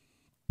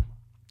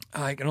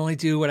 I can only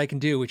do what I can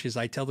do, which is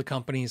I tell the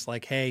companies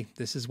like, hey,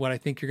 this is what I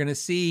think you're going to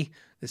see.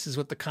 This is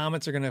what the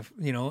comments are going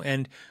to,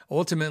 and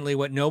ultimately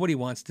what nobody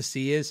wants to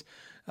see is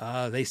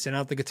they send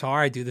out the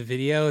guitar. I do the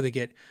video. They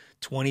get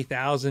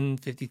 20,000,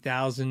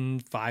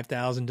 50,000,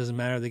 5,000, doesn't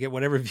matter. They get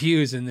whatever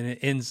views and then it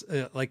ends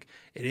it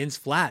ends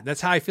flat. That's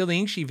how I feel the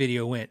Inkshi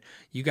video went.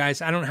 You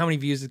guys, I don't know how many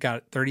views it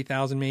got,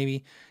 30,000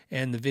 maybe.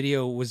 And the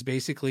video was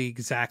basically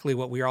exactly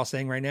what we're all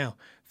saying right now.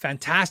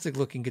 Fantastic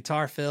looking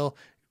guitar fill.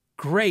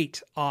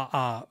 Great,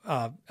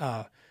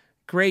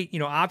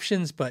 great,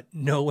 options, but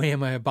no way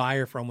am I a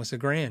buyer for almost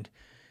 $1,000.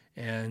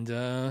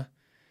 And,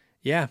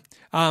 yeah.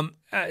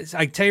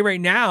 I tell you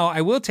right now,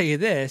 I will tell you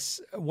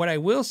this, what I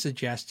will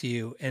suggest to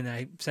you, and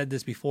I said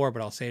this before,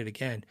 but I'll say it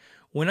again.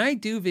 When I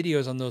do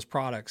videos on those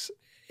products,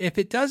 if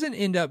it doesn't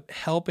end up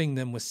helping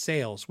them with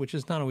sales, which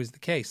is not always the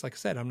case, like I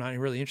said, I'm not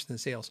really interested in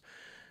sales.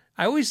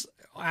 I always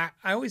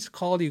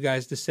call to you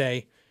guys to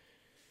say,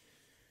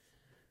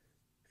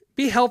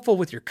 be helpful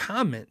with your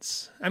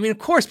comments. I mean, of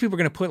course, people are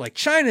going to put like,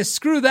 China,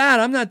 screw that.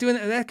 I'm not doing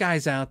that. That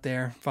guy's out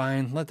there.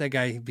 Fine. Let that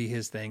guy be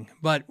his thing.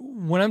 But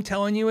what I'm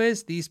telling you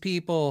is these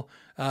people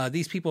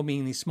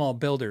being these small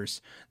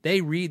builders,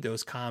 they read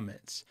those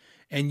comments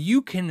and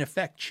you can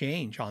affect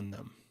change on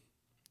them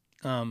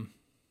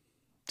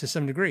to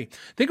some degree.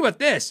 Think about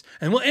this.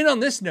 And we'll end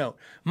on this note.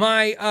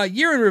 My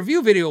year in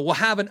review video will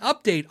have an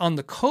update on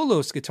the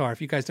Kolos guitar.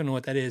 If you guys don't know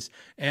what that is.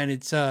 And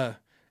it's,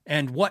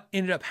 and what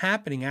ended up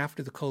happening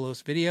after the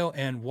Kolos video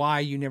and why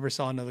you never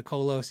saw another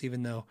Kolos,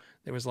 even though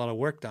there was a lot of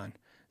work done.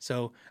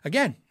 So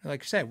again,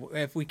 like I said,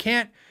 if we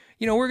can't,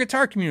 we're a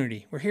guitar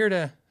community. We're here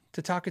to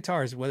talk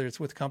guitars, whether it's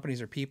with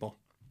companies or people.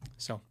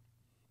 So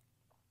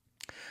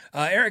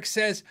Eric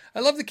says,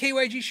 I love the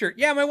KYG shirt.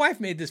 Yeah, my wife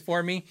made this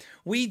for me.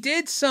 We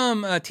did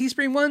some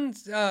Teespring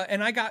ones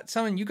and I got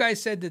some, and you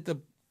guys said that the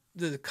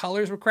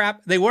colors were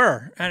crap. They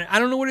were. And I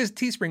don't know what is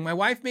Teespring. My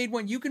wife made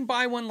one. You can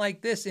buy one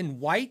like this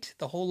in white.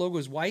 The whole logo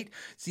is white.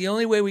 It's the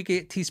only way we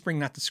get Teespring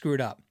not to screw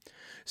it up.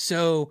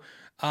 So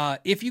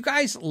if you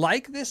guys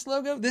like this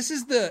logo, this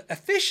is the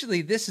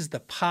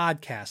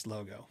podcast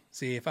logo.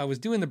 See, if I was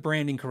doing the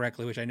branding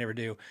correctly, which I never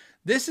do,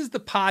 this is the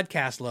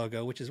podcast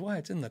logo, which is why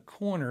it's in the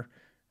corner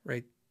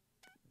right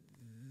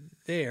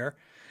there.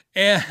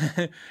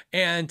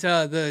 And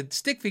the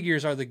stick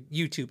figures are the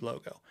YouTube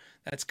logo.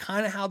 That's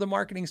kind of how the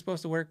marketing is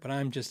supposed to work, but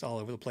I'm just all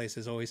over the place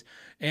as always.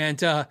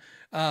 And what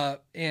am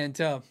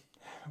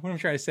I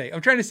trying to say?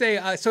 I'm trying to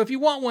say, so if you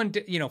want one,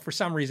 for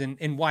some reason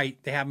in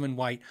white, they have them in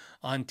white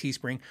on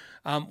Teespring.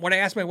 What I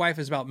asked my wife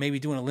is about maybe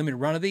doing a limited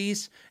run of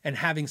these and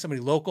having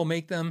somebody local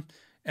make them.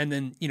 And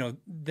then,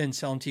 then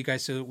sell them to you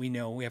guys so that we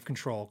know we have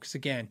control. Because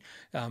again,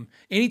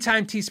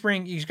 anytime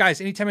Teespring, you guys,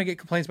 anytime I get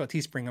complaints about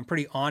Teespring, I'm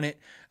pretty on it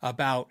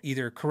about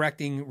either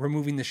correcting,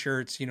 removing the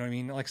shirts. You know what I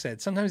mean? Like I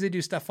said, sometimes they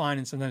do stuff fine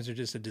and sometimes they're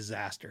just a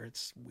disaster.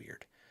 It's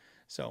weird.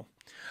 So,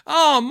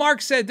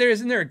 Mark said,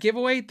 isn't there a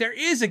giveaway? There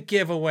is a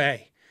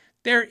giveaway.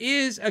 there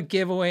is a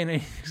giveaway, and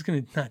I'm just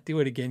going to not do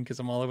it again because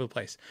I'm all over the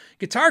place.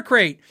 Guitar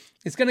Crate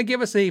is going to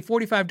give us a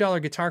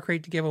 $45 Guitar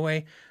Crate to give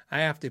away. I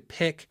have to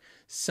pick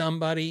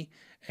somebody,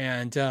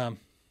 and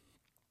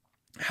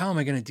how am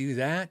I going to do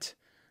that?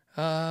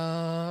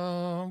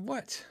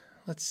 What?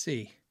 Let's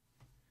see.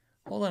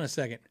 Hold on a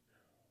second.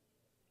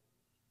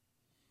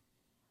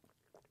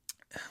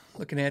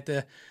 Looking at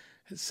I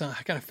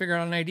got to figure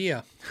out an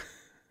idea.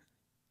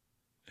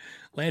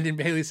 Landon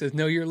Bailey says,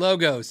 know your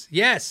logos.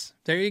 Yes,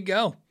 there you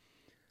go.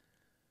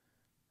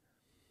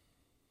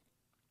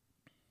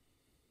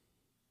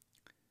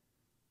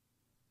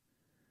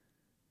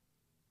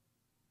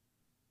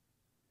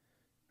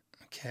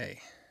 Okay.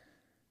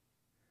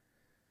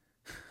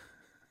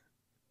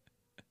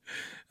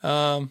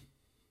 All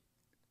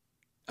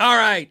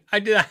right. I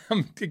did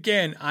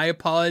again. I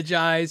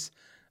apologize.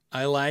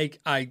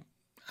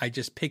 I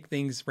just pick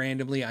things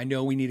randomly. I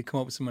know we need to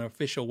come up with some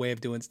official way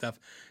of doing stuff.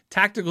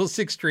 Tactical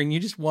 6-string, you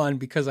just won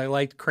because I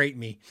liked Crate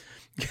Me.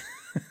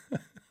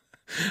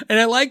 And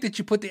I like that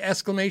you put the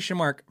exclamation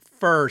mark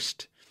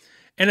first.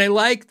 And I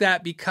like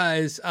that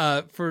because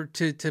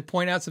to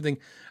point out something.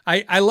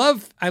 I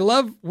love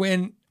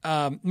when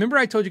remember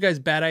I told you guys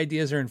bad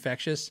ideas are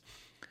infectious.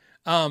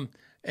 And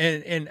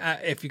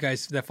if you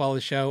guys that follow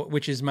the show,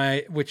 which is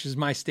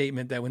my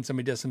statement that when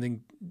somebody does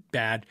something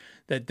bad,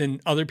 that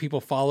then other people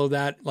follow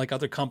that, like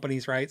other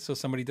companies, right? So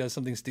somebody does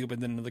something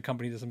stupid, then another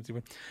company does something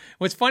stupid.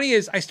 What's funny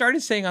is I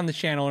started saying on the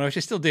channel, and I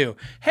still do,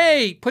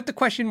 hey, put the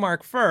question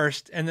mark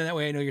first, and then that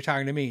way I know you're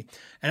talking to me.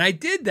 And I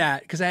did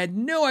that because I had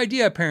no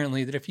idea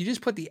apparently that if you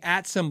just put the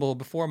 @ symbol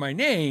before my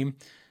name,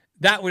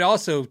 that would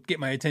also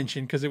get my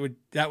attention because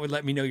that would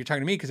let me know you're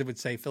talking to me because it would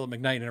say Philip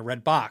McKnight in a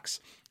red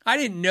box. I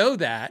didn't know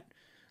that.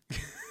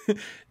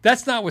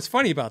 That's not what's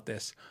funny about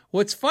this.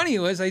 What's funny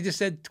was I just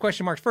said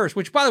question marks first,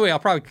 which by the way, I'll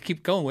probably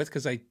keep going with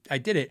because I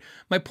did it.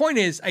 My point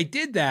is I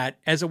did that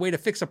as a way to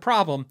fix a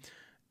problem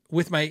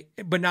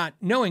but not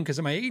knowing because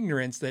of my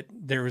ignorance that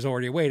there was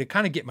already a way to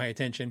kind of get my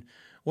attention.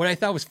 What I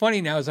thought was funny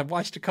now is I've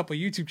watched a couple of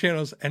YouTube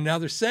channels and now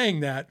they're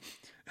saying that.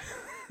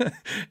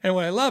 And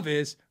what I love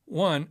is,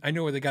 one, I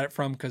know where they got it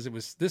from because it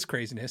was this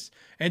craziness.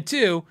 And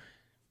two,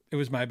 it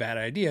was my bad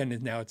idea,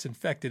 and now it's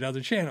infected other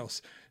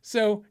channels.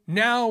 So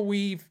now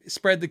we've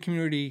spread the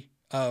community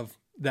of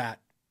that,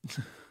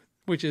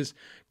 which is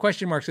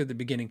question marks at the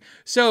beginning.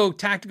 So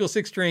Tactical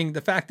 6-string,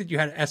 the fact that you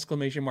had an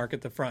exclamation mark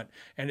at the front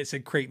and it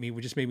said Crate Me,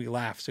 which just made me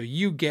laugh. So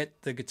you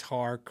get the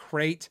Guitar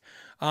Crate.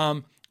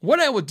 What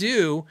I will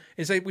do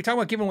is we talk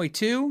about giving away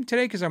 2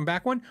 today because I'm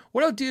back one.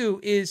 What I'll do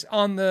is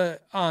on the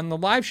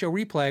live show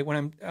replay, when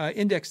I'm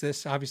index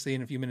this, obviously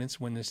in a few minutes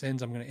when this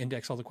ends, I'm going to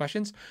index all the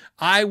questions.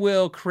 I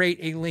will create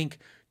a link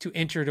to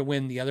enter to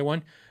win the other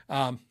one,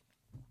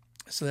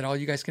 so that all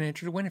you guys can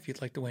enter to win if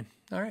you'd like to win.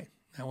 All right.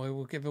 That way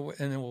we'll give it,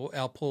 and then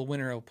I'll pull a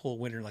winner. I'll pull a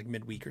winner like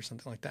midweek or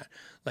something like that.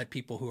 Let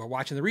people who are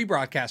watching the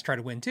rebroadcast try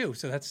to win too.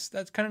 So that's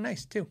kind of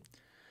nice too.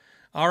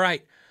 All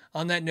right.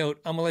 On that note,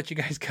 I'm going to let you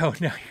guys go.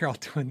 Now you're all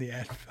doing the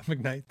Ed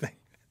McKnight thing.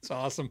 It's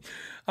awesome.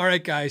 All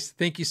right, guys.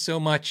 Thank you so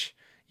much.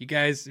 You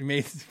guys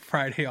made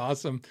Friday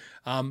awesome.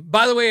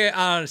 By the way,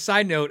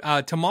 side note,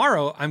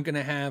 tomorrow I'm going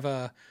to have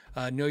a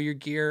Know Your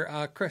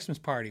Gear Christmas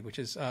party, which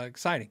is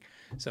exciting.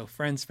 So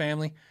friends,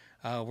 family,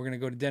 we're going to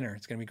go to dinner.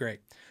 It's going to be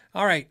great.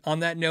 All right. On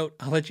that note,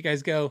 I'll let you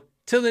guys go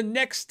till the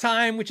next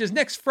time, which is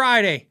next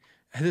Friday,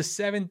 the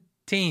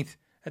 17th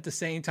at the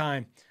same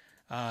time.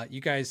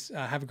 You guys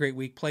have a great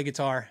week. Play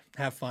guitar,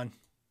 have fun,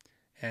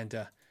 and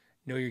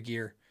know your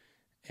gear.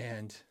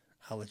 And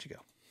I'll let you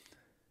go.